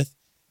dealing with.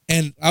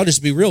 And I'll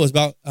just be real, it was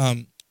about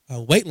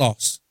weight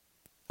loss.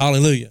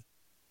 Hallelujah.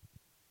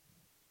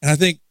 And I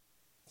think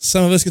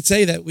some of us could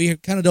say that we are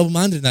kind of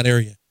double-minded in that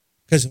area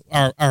because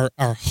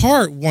our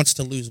heart wants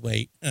to lose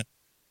weight,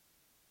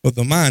 but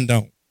the mind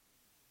don't.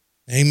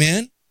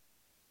 Amen?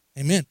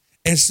 Amen.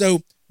 And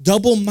so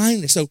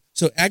double-minded. So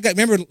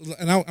remember,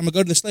 and I'm going to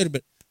go to this later,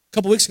 but a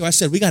couple weeks ago I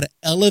said we got to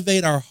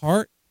elevate our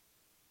heart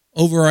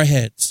over our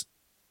heads.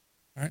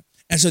 All right?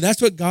 And so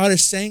that's what God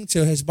is saying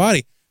to his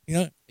body.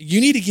 You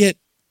need to get,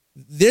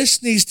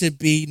 this needs to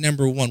be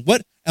number one.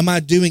 What am I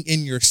doing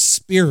in your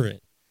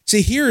spirit?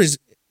 See,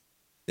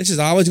 this is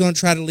always going to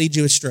try to lead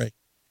you astray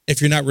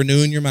if you're not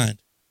renewing your mind.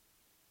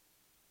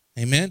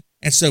 Amen?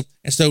 And so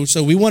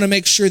we want to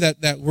make sure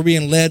that we're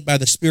being led by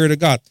the Spirit of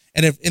God.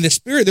 And if in the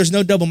Spirit, there's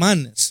no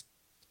double-mindedness.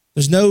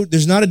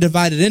 There's not a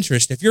divided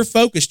interest. If you're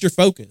focused, you're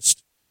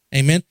focused.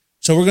 Amen?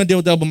 So we're going to deal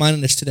with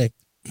double-mindedness today.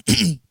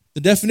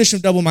 The definition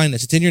of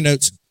double-mindedness, it's in your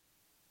notes.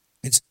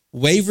 It's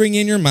wavering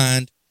in your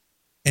mind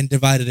and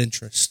divided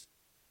interest.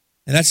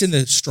 And that's in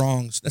the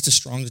Strong's. That's a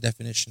Strong's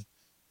definition.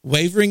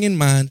 Wavering in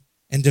mind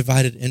and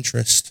divided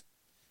interest.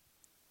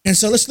 And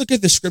so let's look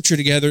at the scripture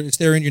together. It's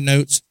there in your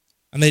notes.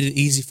 I made it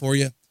easy for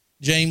you.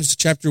 James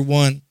chapter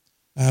 1,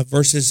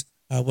 verses,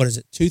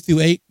 2 through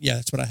 8? Yeah,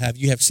 that's what I have.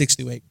 You have 6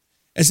 through 8.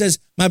 It says,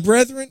 my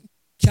brethren,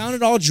 count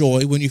it all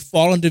joy when you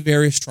fall into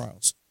various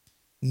trials,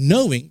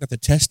 knowing that the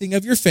testing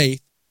of your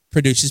faith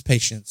produces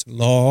patience.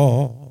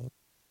 Lord.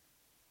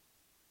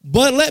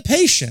 But let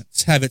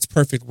patience have its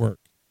perfect work,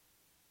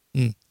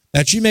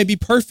 that you may be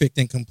perfect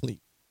and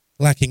complete,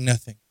 lacking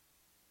nothing.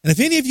 And if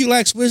any of you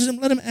lacks wisdom,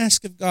 let him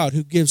ask of God,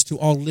 who gives to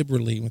all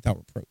liberally and without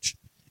reproach,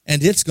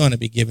 and it's going to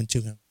be given to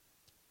him.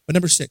 But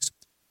number 6,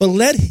 but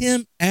let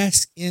him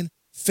ask in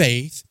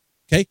faith.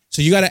 Okay,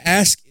 so you got to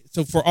ask.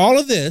 So for all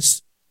of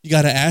this, you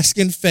got to ask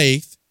in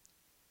faith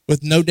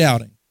with no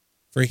doubting.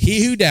 For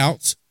he who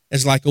doubts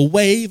is like a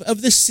wave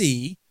of the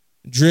sea,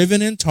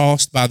 driven and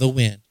tossed by the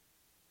wind.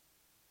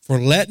 For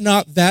let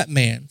not that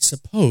man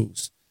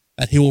suppose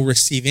that he will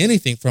receive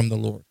anything from the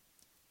Lord.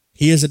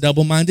 He is a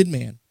double-minded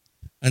man,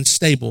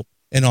 unstable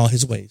in all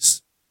his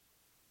ways.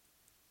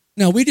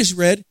 Now, we just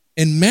read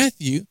in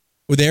Matthew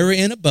where they were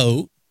in a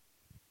boat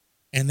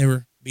and they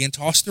were being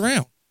tossed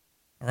around.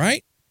 All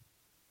right?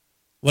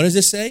 What does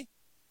it say?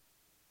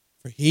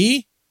 For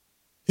he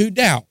who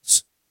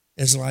doubts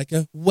is like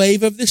a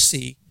wave of the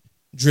sea,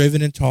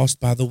 driven and tossed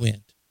by the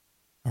wind.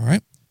 All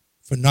right?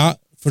 For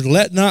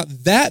let not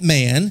that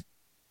man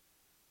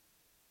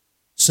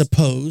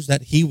suppose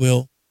that he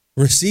will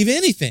receive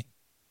anything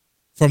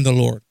from the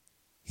Lord.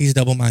 He's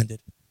double-minded,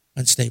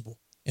 unstable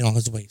in all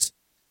his ways.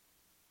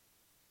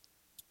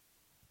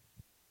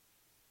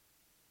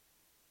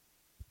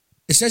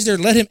 It says there,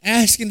 let him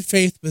ask in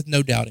faith with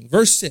no doubting.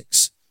 Verse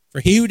 6, for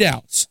he who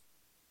doubts.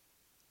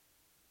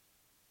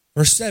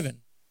 Verse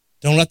 7,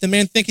 don't let the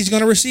man think he's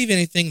going to receive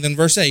anything. Then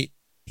verse 8,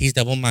 he's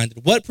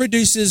double-minded. What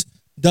produces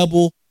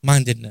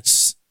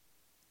double-mindedness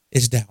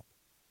is doubt.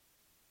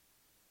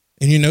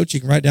 In your notes, you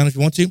can write down if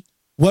you want to.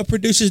 What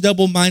produces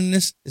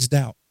double-mindedness is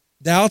doubt.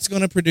 Doubt's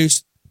going to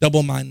produce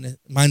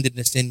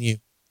double-mindedness in you.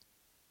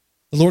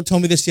 The Lord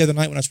told me this the other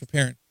night when I was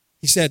preparing.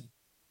 He said,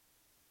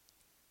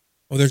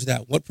 oh, there's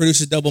doubt. What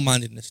produces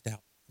double-mindedness?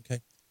 Doubt.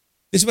 Okay.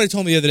 This is what he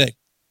told me the other day. It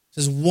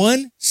says,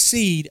 one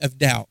seed of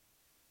doubt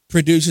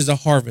produces a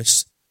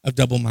harvest of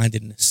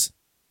double-mindedness.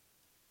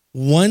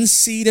 One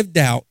seed of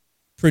doubt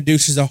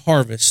produces a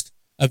harvest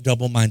of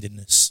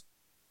double-mindedness.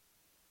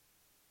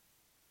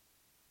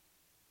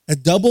 A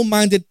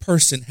double-minded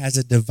person has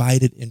a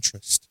divided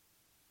interest.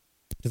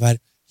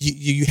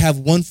 You have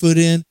one foot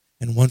in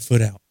and one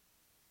foot out.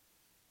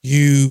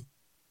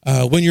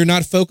 When you're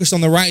not focused on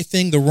the right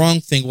thing, the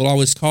wrong thing will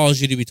always cause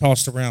you to be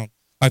tossed around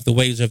like the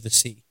waves of the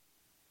sea.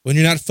 When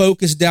you're not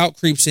focused, doubt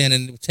creeps in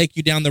and will take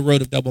you down the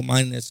road of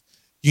double-mindedness.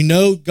 You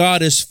know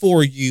God is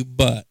for you,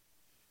 but.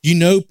 You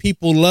know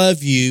people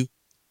love you,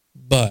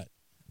 but.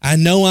 I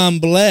know I'm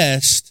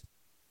blessed,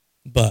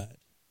 but.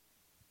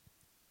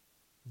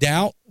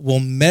 Doubt will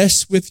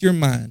mess with your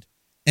mind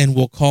and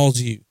will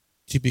cause you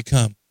to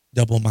become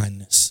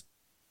double-minded.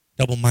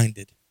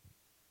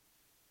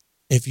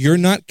 If you're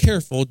not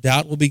careful,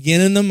 doubt will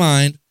begin in the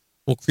mind,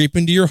 will creep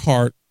into your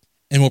heart,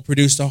 and will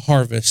produce a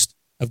harvest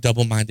of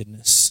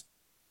double-mindedness.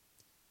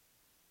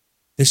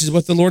 This is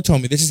what the Lord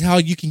told me. This is how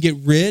you can get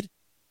rid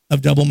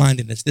of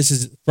double-mindedness. This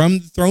is from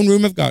the throne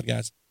room of God,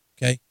 guys.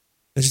 Okay?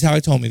 This is how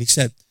he told me. He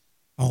said,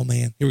 oh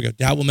man, here we go.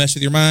 Doubt will mess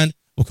with your mind,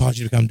 will cause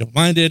you to become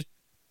double-minded.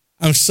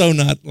 I'm so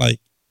not like,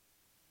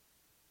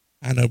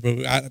 I know,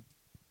 bro.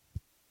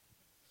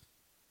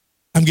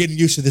 I'm getting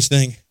used to this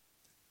thing.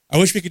 I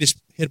wish we could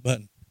just hit a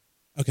button.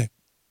 Okay.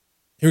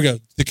 Here we go.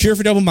 The cure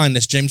for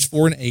double-mindedness, James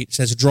 4:8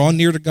 says, draw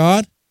near to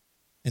God,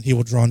 and he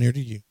will draw near to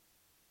you.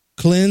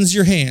 Cleanse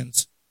your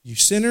hands, you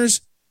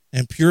sinners,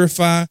 and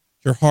purify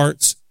your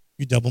hearts,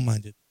 you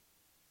double-minded.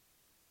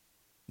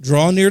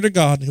 Draw near to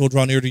God, and he will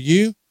draw near to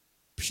you.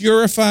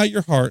 Purify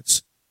your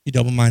hearts, you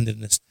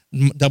double-minded.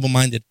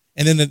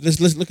 And then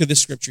let's look at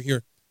this scripture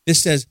here.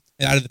 This says,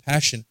 out of the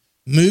Passion,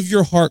 move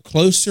your heart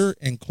closer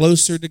and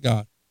closer to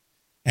God,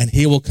 and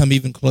he will come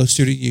even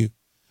closer to you.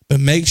 But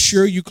make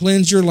sure you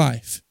cleanse your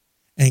life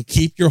and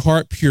keep your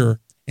heart pure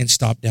and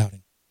stop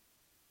doubting.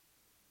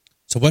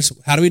 So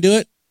how do we do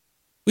it?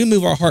 We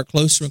move our heart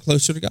closer and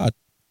closer to God.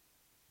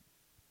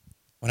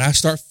 When I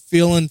start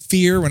feeling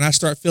fear, when I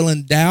start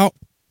feeling doubt,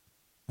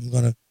 I'm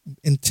going to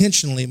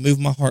intentionally move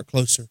my heart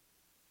closer.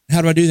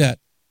 How do I do that?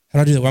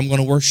 Well, I'm going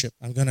to worship.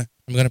 I'm going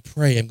to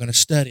pray. I'm going to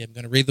study. I'm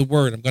going to read the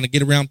Word. I'm going to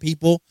get around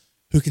people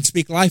who can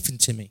speak life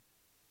into me.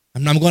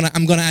 I'm going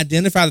to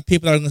identify the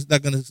people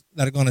that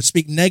are going to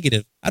speak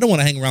negative. I don't want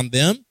to hang around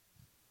them.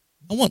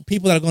 I want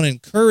people that are going to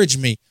encourage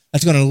me,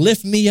 that's going to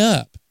lift me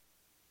up.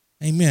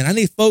 Amen. I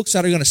need folks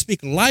that are going to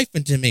speak life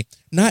into me,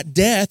 not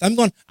death. I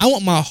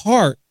want my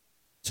heart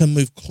to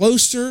move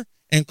closer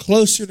and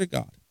closer to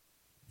God.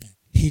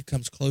 He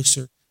comes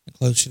closer and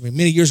closer to me.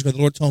 Many years ago, the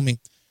Lord told me,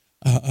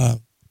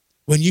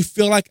 when you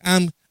feel like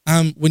I'm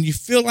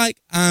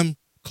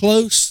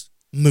close,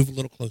 move a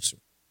little closer.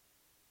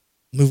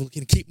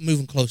 Keep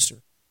moving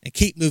closer, and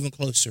keep moving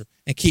closer,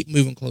 and keep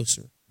moving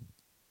closer.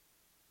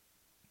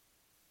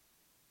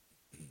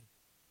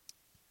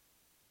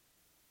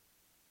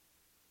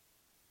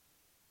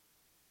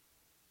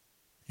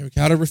 Here we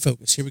go. How to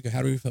refocus. Here we go.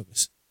 How do we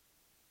refocus?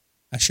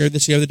 I shared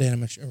this the other day, and I'm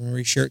going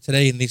to reshare it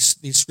today. And these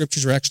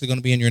scriptures are actually going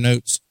to be in your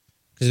notes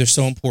because they're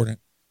so important.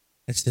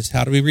 It's this: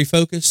 how do we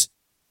refocus?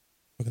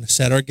 We're going to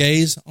set our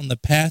gaze on the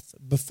path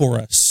before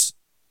us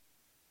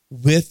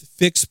with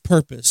fixed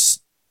purpose.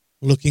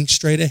 Looking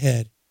straight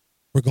ahead,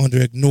 we're going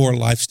to ignore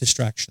life's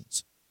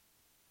distractions.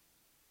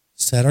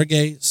 Set our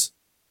gaze,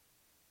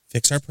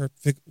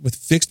 with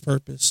fixed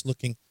purpose,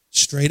 looking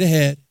straight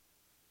ahead.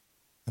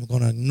 I'm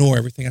going to ignore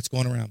everything that's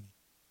going around me.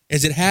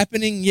 Is it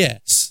happening?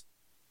 Yes.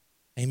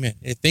 Amen.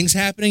 If things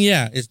happening,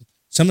 yeah. Is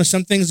some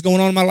things going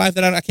on in my life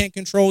that I can't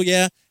control?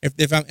 Yeah.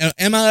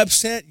 Am I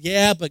upset?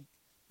 Yeah, but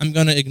I'm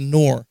going to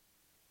ignore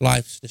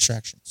life's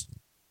distractions.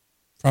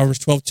 Proverbs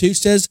 12:2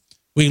 says,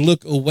 we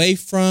look away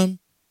from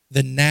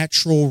the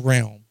natural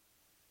realm,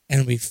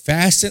 and we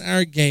fasten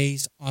our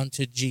gaze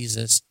onto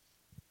Jesus,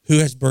 who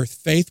has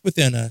birthed faith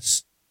within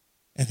us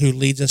and who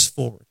leads us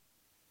forward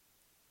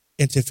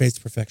into faith's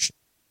perfection.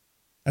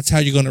 That's how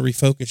you're going to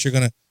refocus. You're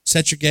going to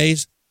set your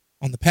gaze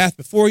on the path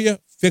before you,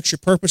 fix your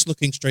purpose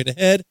looking straight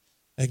ahead,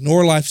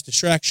 ignore life's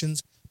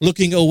distractions,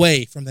 looking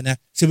away from the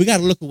natural. See, we got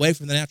to look away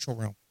from the natural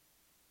realm.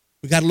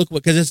 We got to look,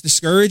 because it's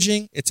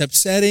discouraging, it's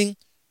upsetting,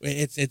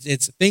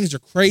 it's things are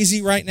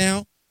crazy right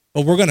now,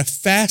 but we're going to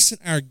fasten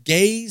our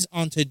gaze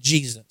onto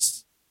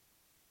Jesus,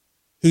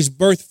 who's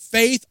birthed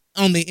faith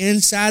on the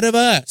inside of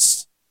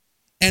us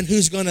and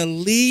who's going to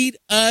lead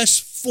us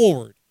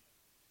forward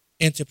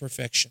into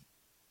perfection.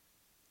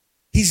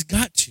 He's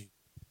got to.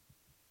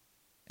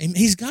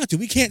 He's got to.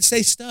 We can't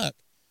stay stuck.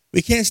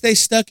 We can't stay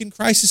stuck in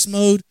crisis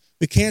mode.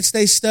 We can't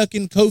stay stuck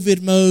in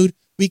COVID mode.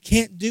 We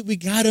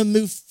got to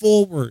move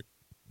forward.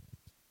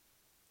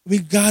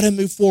 We've got to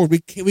move forward.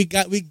 We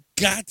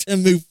got to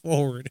move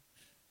forward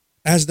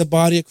as the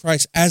body of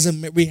Christ.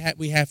 We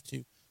have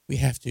to.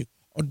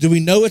 Or do we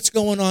know what's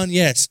going on?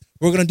 Yes.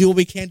 We're going to do what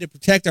we can to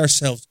protect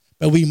ourselves,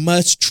 but we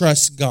must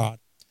trust God.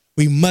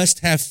 We must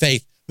have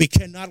faith. We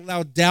cannot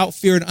allow doubt,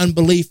 fear, and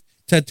unbelief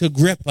to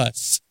grip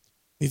us.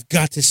 We've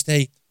got to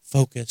stay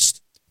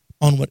focused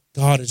on what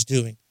God is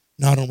doing,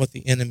 not on what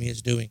the enemy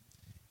is doing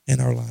in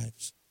our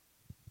lives.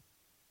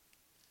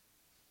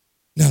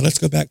 Now let's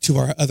go back to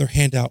our other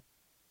handout.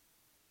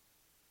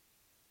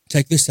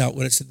 Take this out,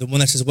 the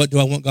one that says, what do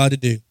I want God to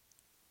do?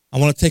 I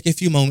want to take a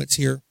few moments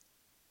here,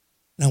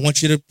 and I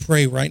want you to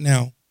pray right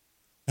now.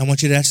 I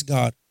want you to ask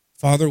God,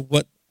 Father,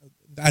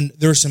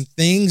 there are some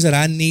things that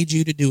I need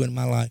you to do in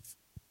my life.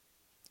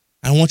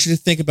 I want you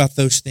to think about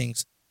those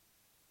things.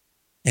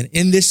 And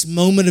in this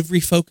moment of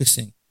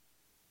refocusing,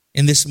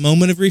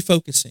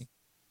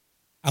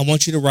 I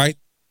want you to write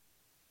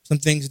some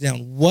things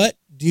down.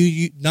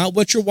 Not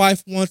what your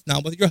wife wants,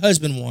 not what your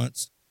husband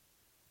wants.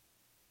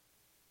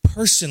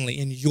 Personally,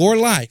 in your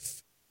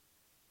life,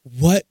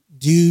 what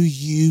do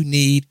you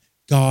need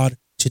God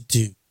to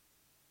do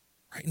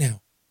right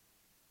now?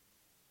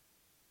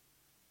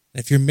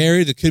 And if you're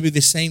married, it could be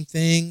the same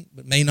thing,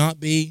 but may not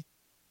be.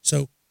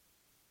 So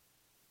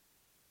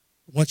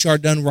once you are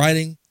done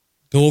writing,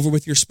 go over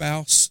with your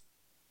spouse,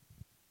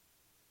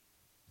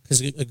 because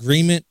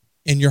agreement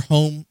in your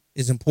home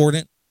is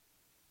important.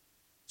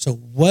 So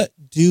what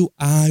do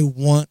I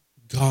want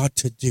God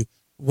to do?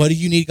 What do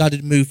you need God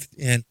to move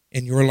in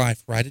your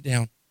life? Write it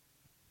down.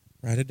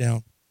 Write it down.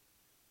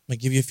 I'm going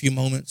to give you a few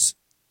moments.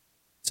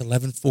 It's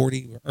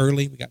 11:40. We're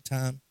early. We got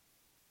time.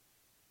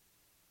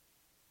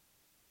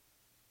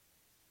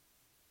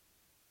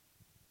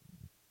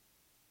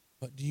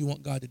 What do you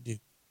want God to do?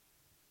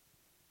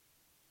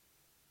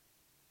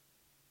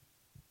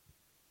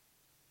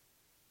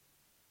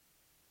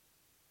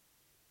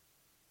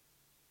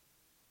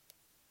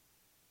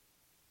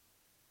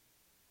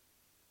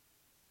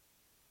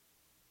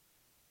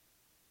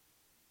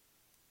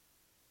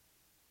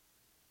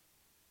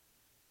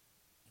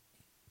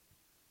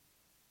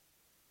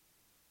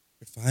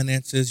 Your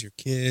finances, your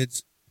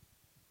kids,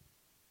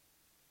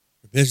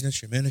 your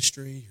business, your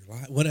ministry, your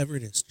life, whatever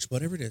it is. Just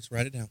whatever it is,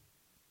 write it down.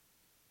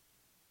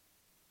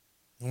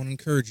 I want to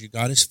encourage you.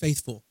 God is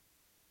faithful.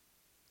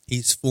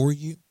 He's for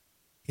you.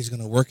 He's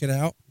going to work it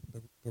out.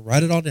 But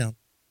write it all down.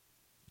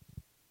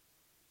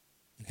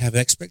 And have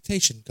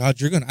expectation. God,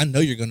 I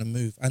know you're going to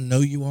move. I know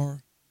you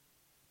are.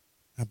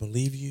 I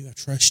believe you. I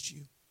trust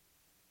you.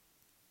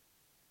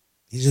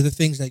 These are the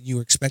things that you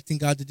are expecting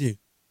God to do.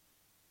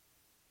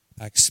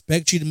 I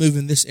expect you to move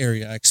in this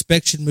area. I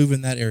expect you to move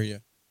in that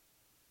area.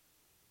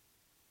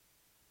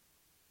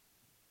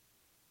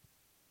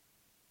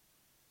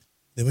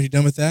 Then when you're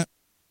done with that,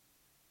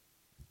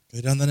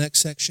 go down the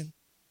next section.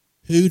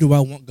 Who do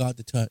I want God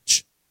to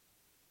touch?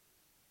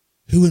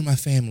 Who in my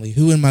family?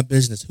 Who in my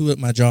business? Who at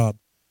my job?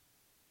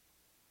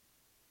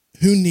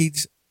 Who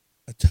needs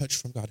a touch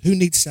from God? Who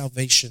needs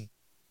salvation?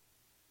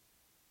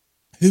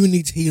 Who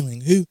needs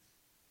healing?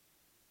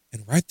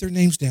 And write their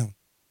names down.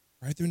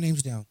 Write their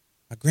names down.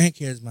 My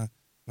grandkids, my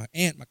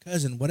aunt, my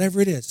cousin,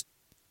 whatever it is.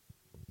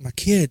 My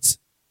kids.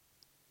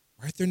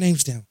 Write their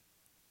names down.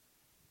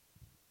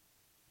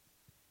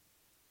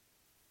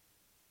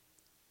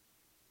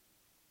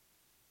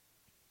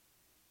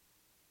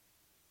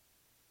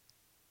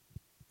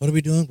 What are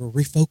we doing? We're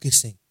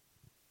refocusing.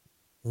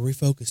 We're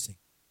refocusing.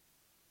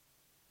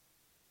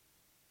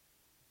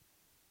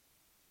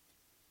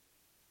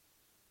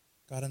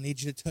 God, I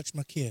need you to touch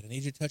my kid. I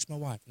need you to touch my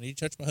wife. I need you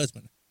to touch my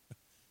husband. I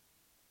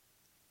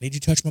need you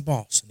to touch my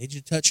boss. I need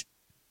you to touch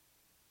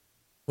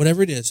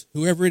whatever it is,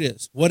 whoever it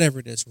is, whatever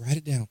it is. Write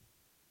it down.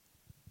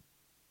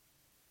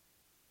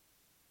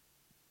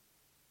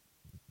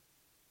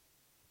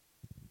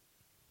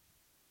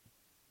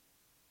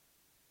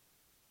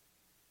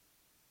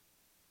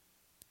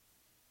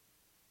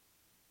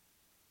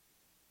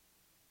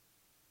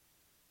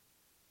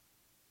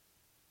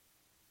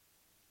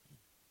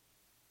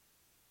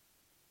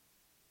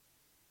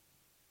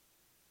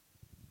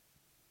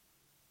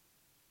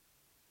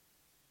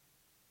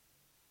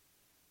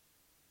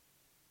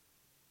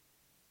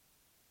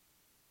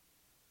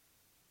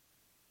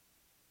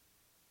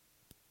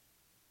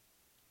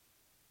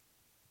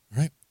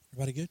 All right,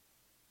 everybody good?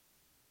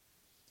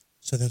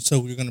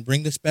 So we're going to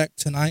bring this back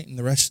tonight and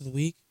the rest of the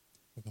week.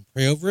 We're going to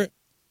pray over it.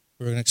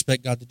 We're going to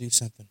expect God to do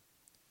something.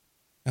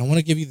 And I want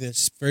to give you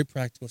this, very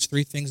practical. It's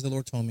 3 things the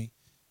Lord told me.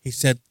 he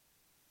said,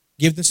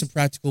 give them some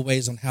practical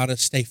ways on how to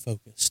stay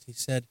focused. He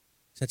said,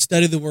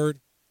 study the Word,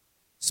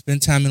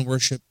 spend time in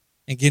worship,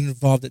 and get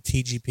involved at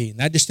TGP. And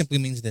that just simply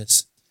means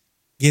this.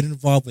 Get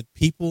involved with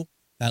people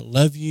that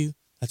love you,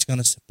 that's going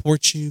to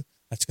support you,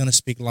 that's going to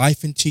speak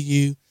life into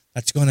you,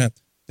 that's going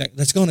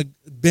to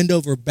bend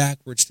over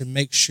backwards to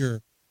make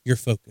sure you're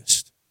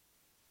focused.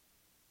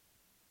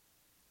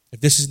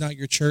 If this is not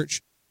your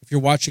church, if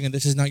you're watching and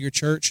this is not your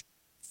church,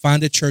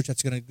 find a church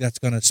that's going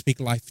to speak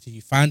life to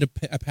you. Find a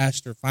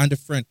pastor, find a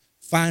friend,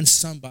 find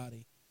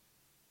somebody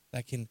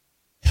that can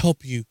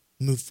help you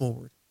move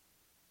forward.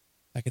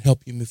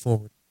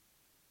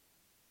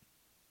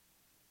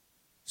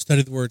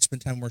 Study the Word,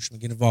 spend time worshiping,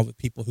 get involved with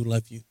people who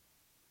love you.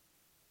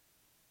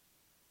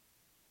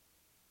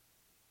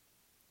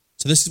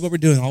 So this is what we're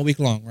doing all week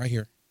long, right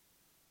here.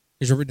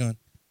 Here's what we're doing.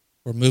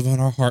 We're moving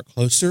our heart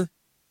closer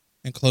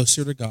and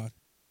closer to God,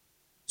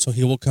 so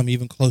He will come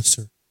even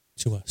closer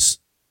to us.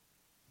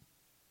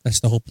 That's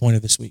the whole point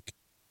of this week.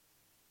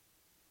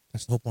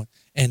 That's the whole point.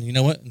 And you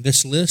know what?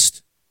 This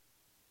list,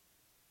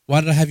 why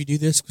did I have you do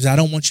this? Because I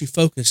don't want you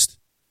focused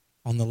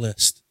on the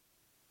list.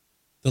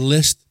 The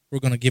list, we're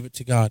going to give it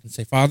to God and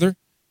say, Father,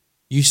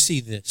 you see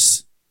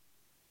this.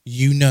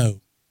 You know.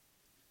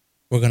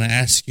 We're going to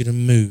ask you to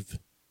move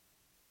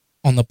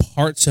on the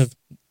parts of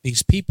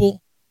these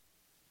people,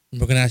 and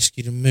we're going to ask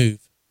you to move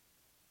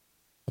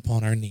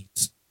upon our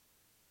needs.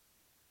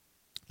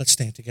 Let's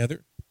stand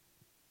together.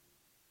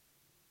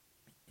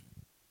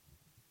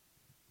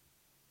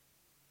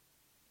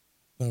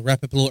 I'm going to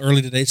wrap up a little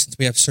early today since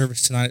we have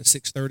service tonight at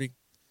 6:30.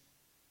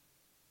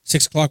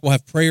 6 o'clock, we'll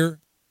have prayer.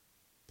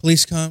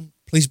 Please come.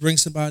 Please bring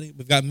somebody.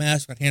 We've got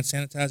masks, we've got hand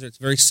sanitizer. It's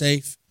very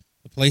safe.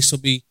 The place will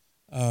be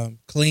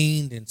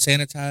cleaned and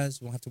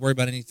sanitized. We won't have to worry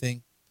about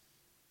anything.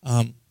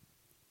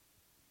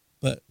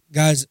 But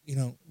guys,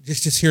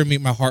 just hear me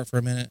in my heart for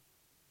a minute.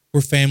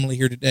 We're family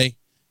here today,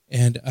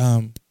 and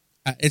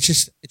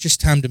it's just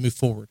time to move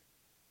forward.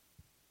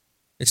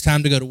 It's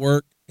time to go to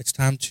work. It's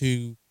time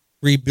to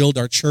rebuild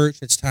our church.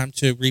 It's time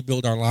to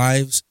rebuild our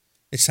lives.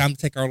 It's time to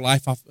take our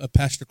life off.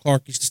 Pastor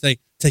Clark used to say,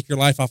 take your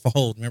life off a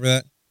hold. Remember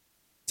that?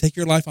 Take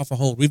your life off a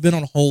hold. We've been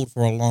on hold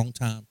for a long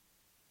time.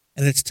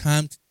 And it's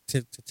time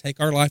to take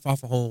our life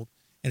off a hold,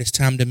 and it's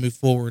time to move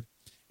forward.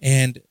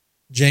 And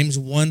James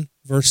 1,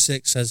 verse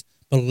 6 says,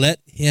 but let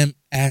him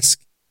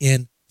ask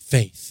in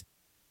faith.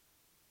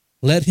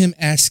 Let him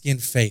ask in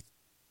faith.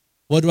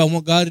 What do I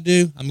want God to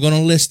do? I'm going to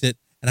list it,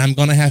 and I'm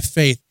going to have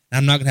faith, and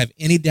I'm not going to have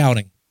any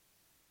doubting.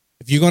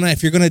 If you're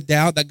going to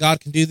doubt that God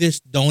can do this,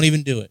 don't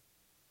even do it.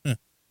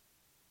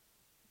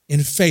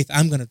 In faith,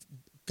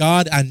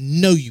 God, I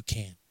know you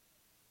can.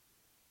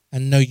 I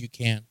know you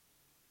can.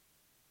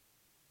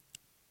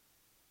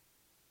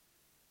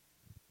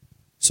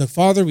 So,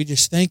 Father, we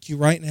just thank you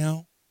right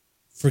now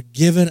for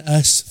giving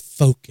us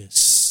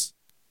focus,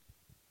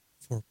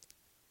 for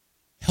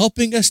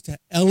helping us to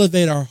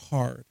elevate our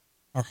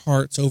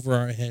hearts over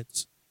our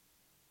heads,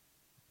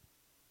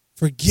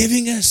 for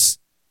giving us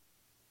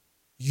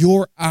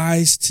your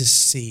eyes to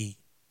see,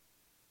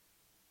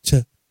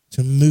 to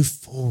move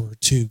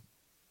forward, to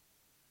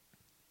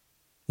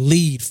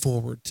lead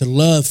forward, to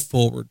love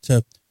forward,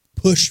 to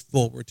push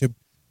forward, to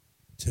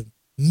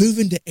move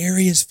into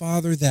areas,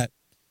 Father, that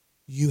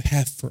you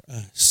have for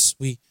us.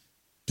 We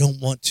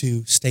don't want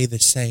to stay the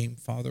same,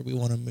 Father. We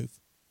want to move.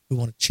 We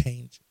want to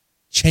change.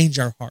 Change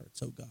our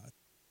hearts, oh God.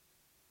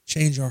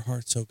 Change our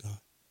hearts, oh God.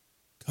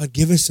 God,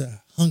 give us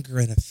a hunger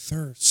and a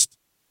thirst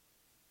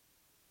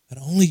that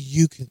only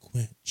you can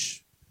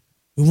quench.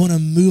 We want to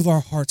move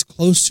our hearts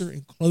closer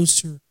and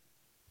closer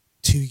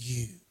to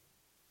you.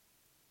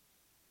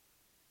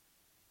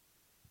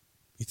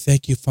 We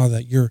thank you, Father,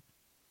 that you're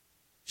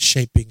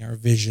shaping our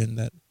vision,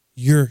 that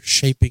you're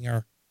shaping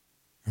our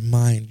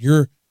mind.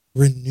 You're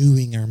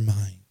renewing our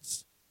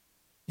minds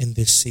in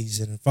this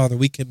season. And Father,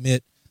 we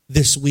commit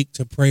this week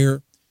to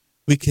prayer.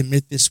 We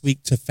commit this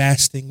week to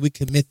fasting. We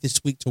commit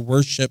this week to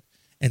worship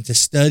and to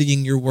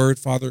studying your word,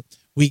 Father.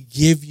 We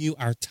give you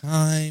our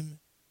time.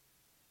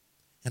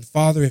 And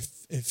Father,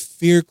 if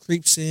fear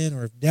creeps in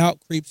or if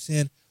doubt creeps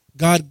in,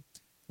 God,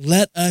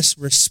 let us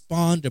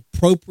respond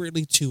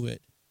appropriately to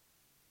it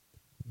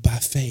by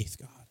faith,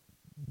 God.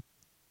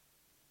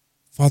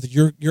 Father,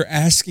 you're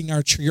asking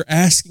you're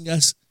asking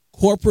us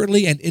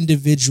corporately and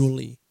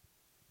individually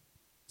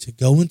to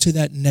go into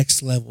that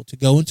next level, to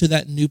go into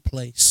that new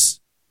place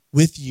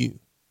with you,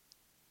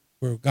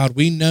 where, God,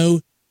 we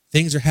know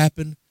things are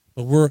happening,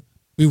 but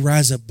we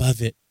rise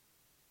above it.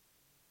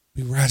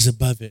 We rise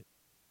above it.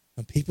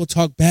 When people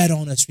talk bad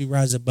on us, we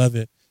rise above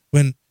it.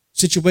 When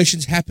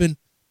situations happen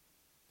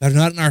that are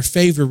not in our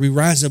favor, we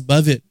rise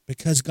above it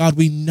because, God,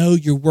 we know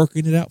you're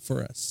working it out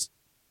for us.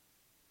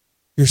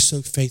 You're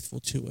so faithful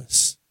to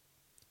us.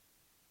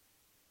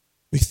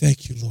 We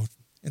thank you, Lord.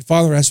 And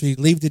Father, as we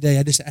leave today,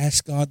 I just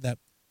ask, God, that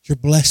your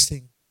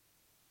blessing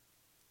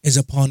is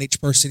upon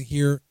each person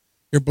here.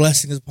 Your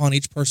blessing is upon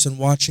each person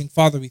watching.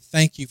 Father, we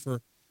thank you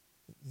for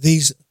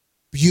these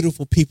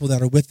beautiful people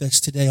that are with us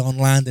today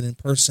online and in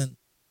person.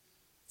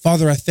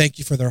 Father, I thank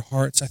you for their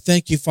hearts. I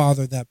thank you,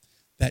 Father, that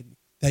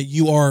that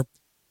you are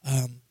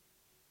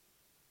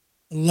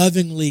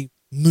lovingly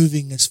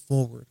moving us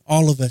forward,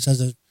 all of us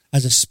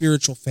as a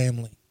spiritual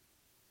family.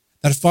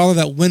 That, Father,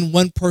 that when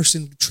one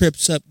person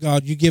trips up,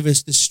 God, you give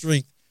us the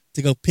strength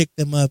to go pick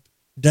them up,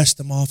 dust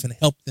them off, and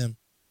help them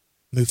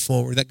move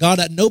forward. That, God,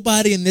 that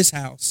nobody in this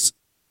house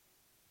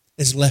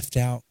is left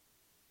out.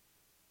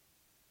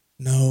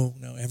 No,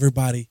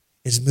 everybody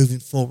is moving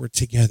forward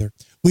together.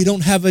 We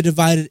don't have a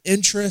divided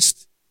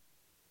interest.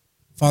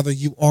 Father,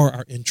 you are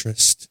our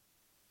interest.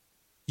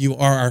 You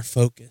are our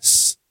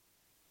focus.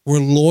 We're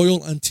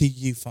loyal unto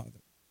you,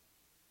 Father.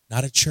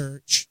 Not a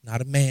church,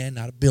 not a man,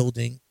 not a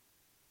building,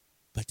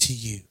 but to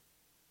you.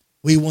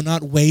 We will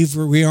not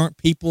waver. We aren't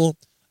people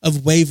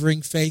of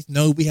wavering faith.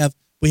 No, we have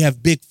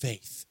big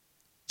faith,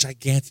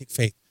 gigantic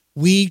faith.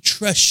 We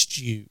trust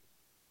you.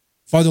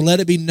 Father, let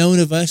it be known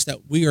of us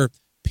that we are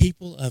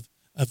people of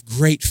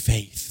great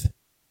faith.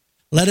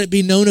 Let it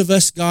be known of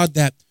us, God,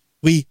 that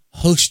we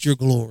host your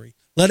glory.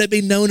 Let it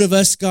be known of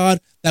us, God,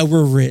 that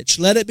we're rich.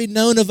 Let it be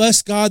known of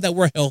us, God, that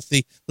we're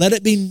healthy. Let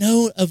it be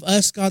known of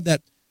us, God,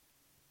 that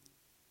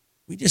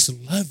we just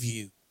love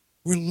you.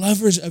 We're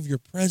lovers of your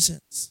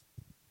presence.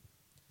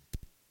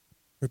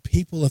 We're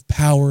people of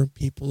power,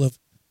 people of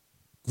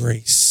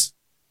grace.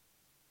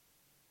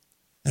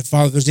 And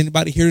Father, if there's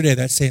anybody here today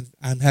that's saying,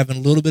 I'm having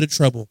a little bit of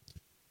trouble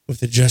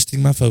with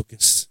adjusting my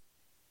focus,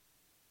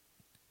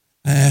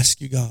 I ask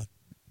you, God,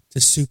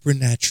 to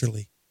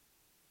supernaturally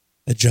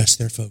adjust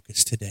their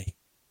focus today.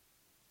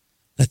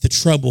 Let the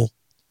trouble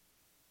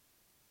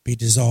be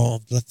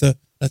dissolved. Let the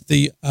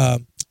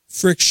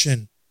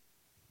friction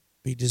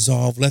be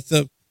dissolved. Let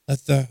the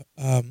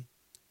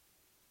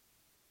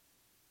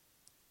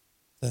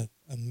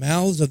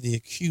mouths of the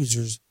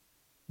accusers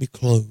be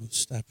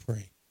closed, I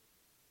pray.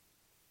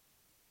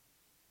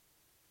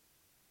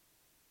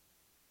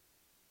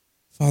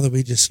 Father,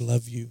 we just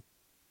love you.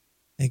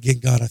 And again,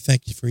 God, I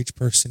thank you for each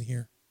person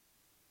here.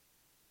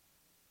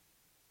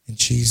 In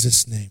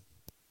Jesus' name,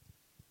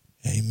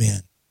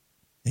 amen.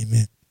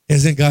 Amen.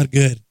 Isn't God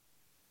good?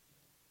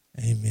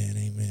 Amen,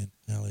 amen.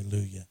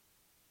 Hallelujah.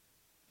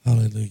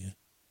 Hallelujah.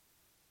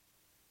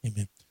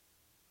 Amen.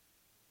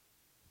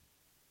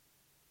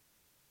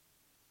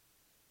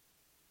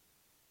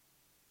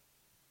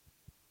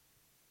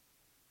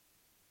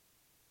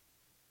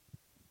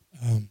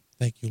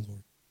 Thank you,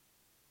 Lord.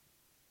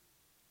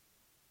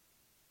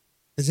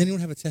 Does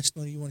anyone have a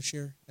testimony you want to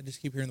share? I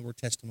just keep hearing the word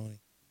testimony.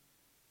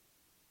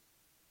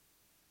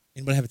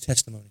 Anybody have a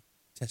testimony?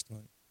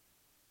 Testimony.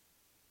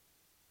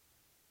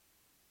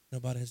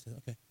 Nobody has to.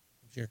 Okay,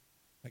 sure.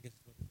 I guess.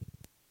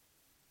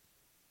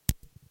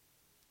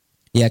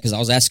 Yeah, because I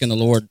was asking the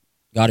Lord,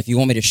 God, if you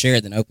want me to share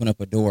it, then open up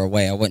a door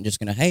away. I wasn't just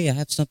going to, hey, I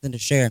have something to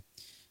share.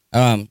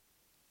 I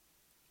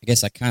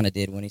guess I kind of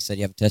did when he said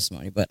you have a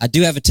testimony. But I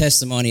do have a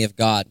testimony of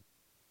God.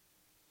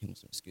 He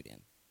wants me to scoot in.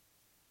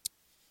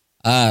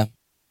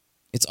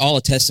 It's all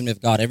a testament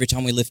of God. Every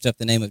time we lift up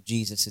the name of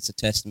Jesus, it's a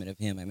testament of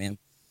him. Amen.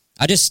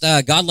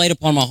 God laid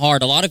upon my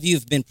heart. A lot of you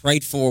have been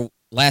prayed for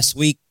last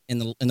week, in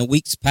the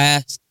weeks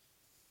past.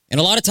 And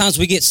a lot of times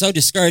we get so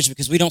discouraged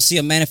because we don't see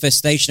a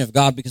manifestation of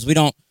God, because we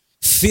don't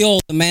feel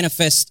the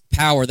manifest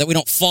power, that we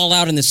don't fall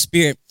out in the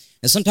Spirit.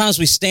 And sometimes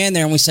we stand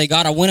there and we say,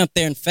 God, I went up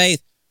there in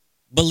faith,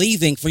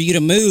 believing for you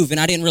to move, and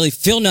I didn't really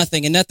feel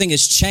nothing, and nothing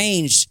has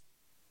changed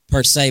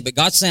per se. But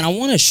God's saying, I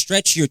want to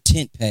stretch your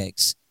tent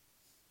pegs.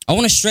 I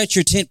want to stretch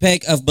your tent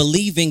peg of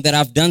believing that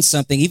I've done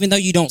something, even though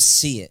you don't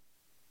see it.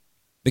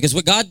 Because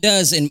what God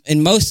does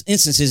in most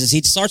instances is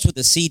he starts with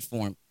a seed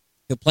form.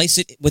 He'll place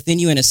it within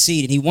you in a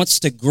seed, and he wants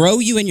to grow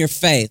you in your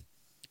faith.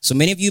 So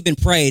many of you have been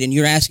prayed, and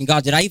you're asking,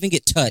 God, did I even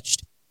get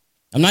touched?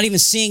 I'm not even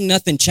seeing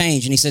nothing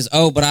change. And he says,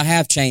 oh, but I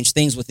have changed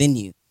things within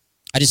you.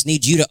 I just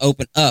need you to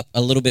open up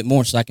a little bit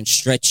more so I can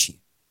stretch you.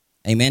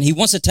 Amen. He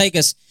wants to take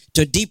us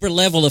to a deeper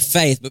level of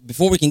faith, but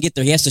before we can get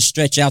there, he has to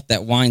stretch out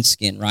that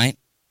wineskin, right?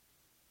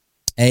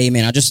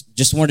 Amen. I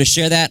just wanted to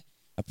share that.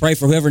 I pray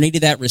for whoever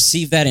needed that,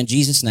 receive that in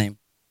Jesus' name.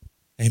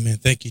 Amen.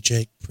 Thank you,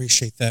 Jake.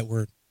 Appreciate that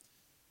word.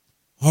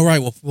 All right.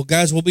 Well,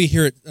 guys, we'll be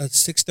here at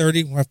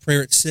 6:30. We'll have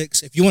prayer at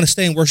 6. If you want to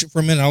stay and worship for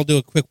a minute, I'll do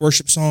a quick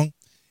worship song.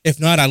 If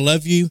not, I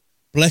love you.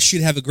 Bless you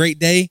to have a great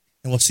day,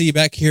 and we'll see you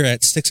back here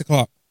at 6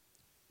 o'clock.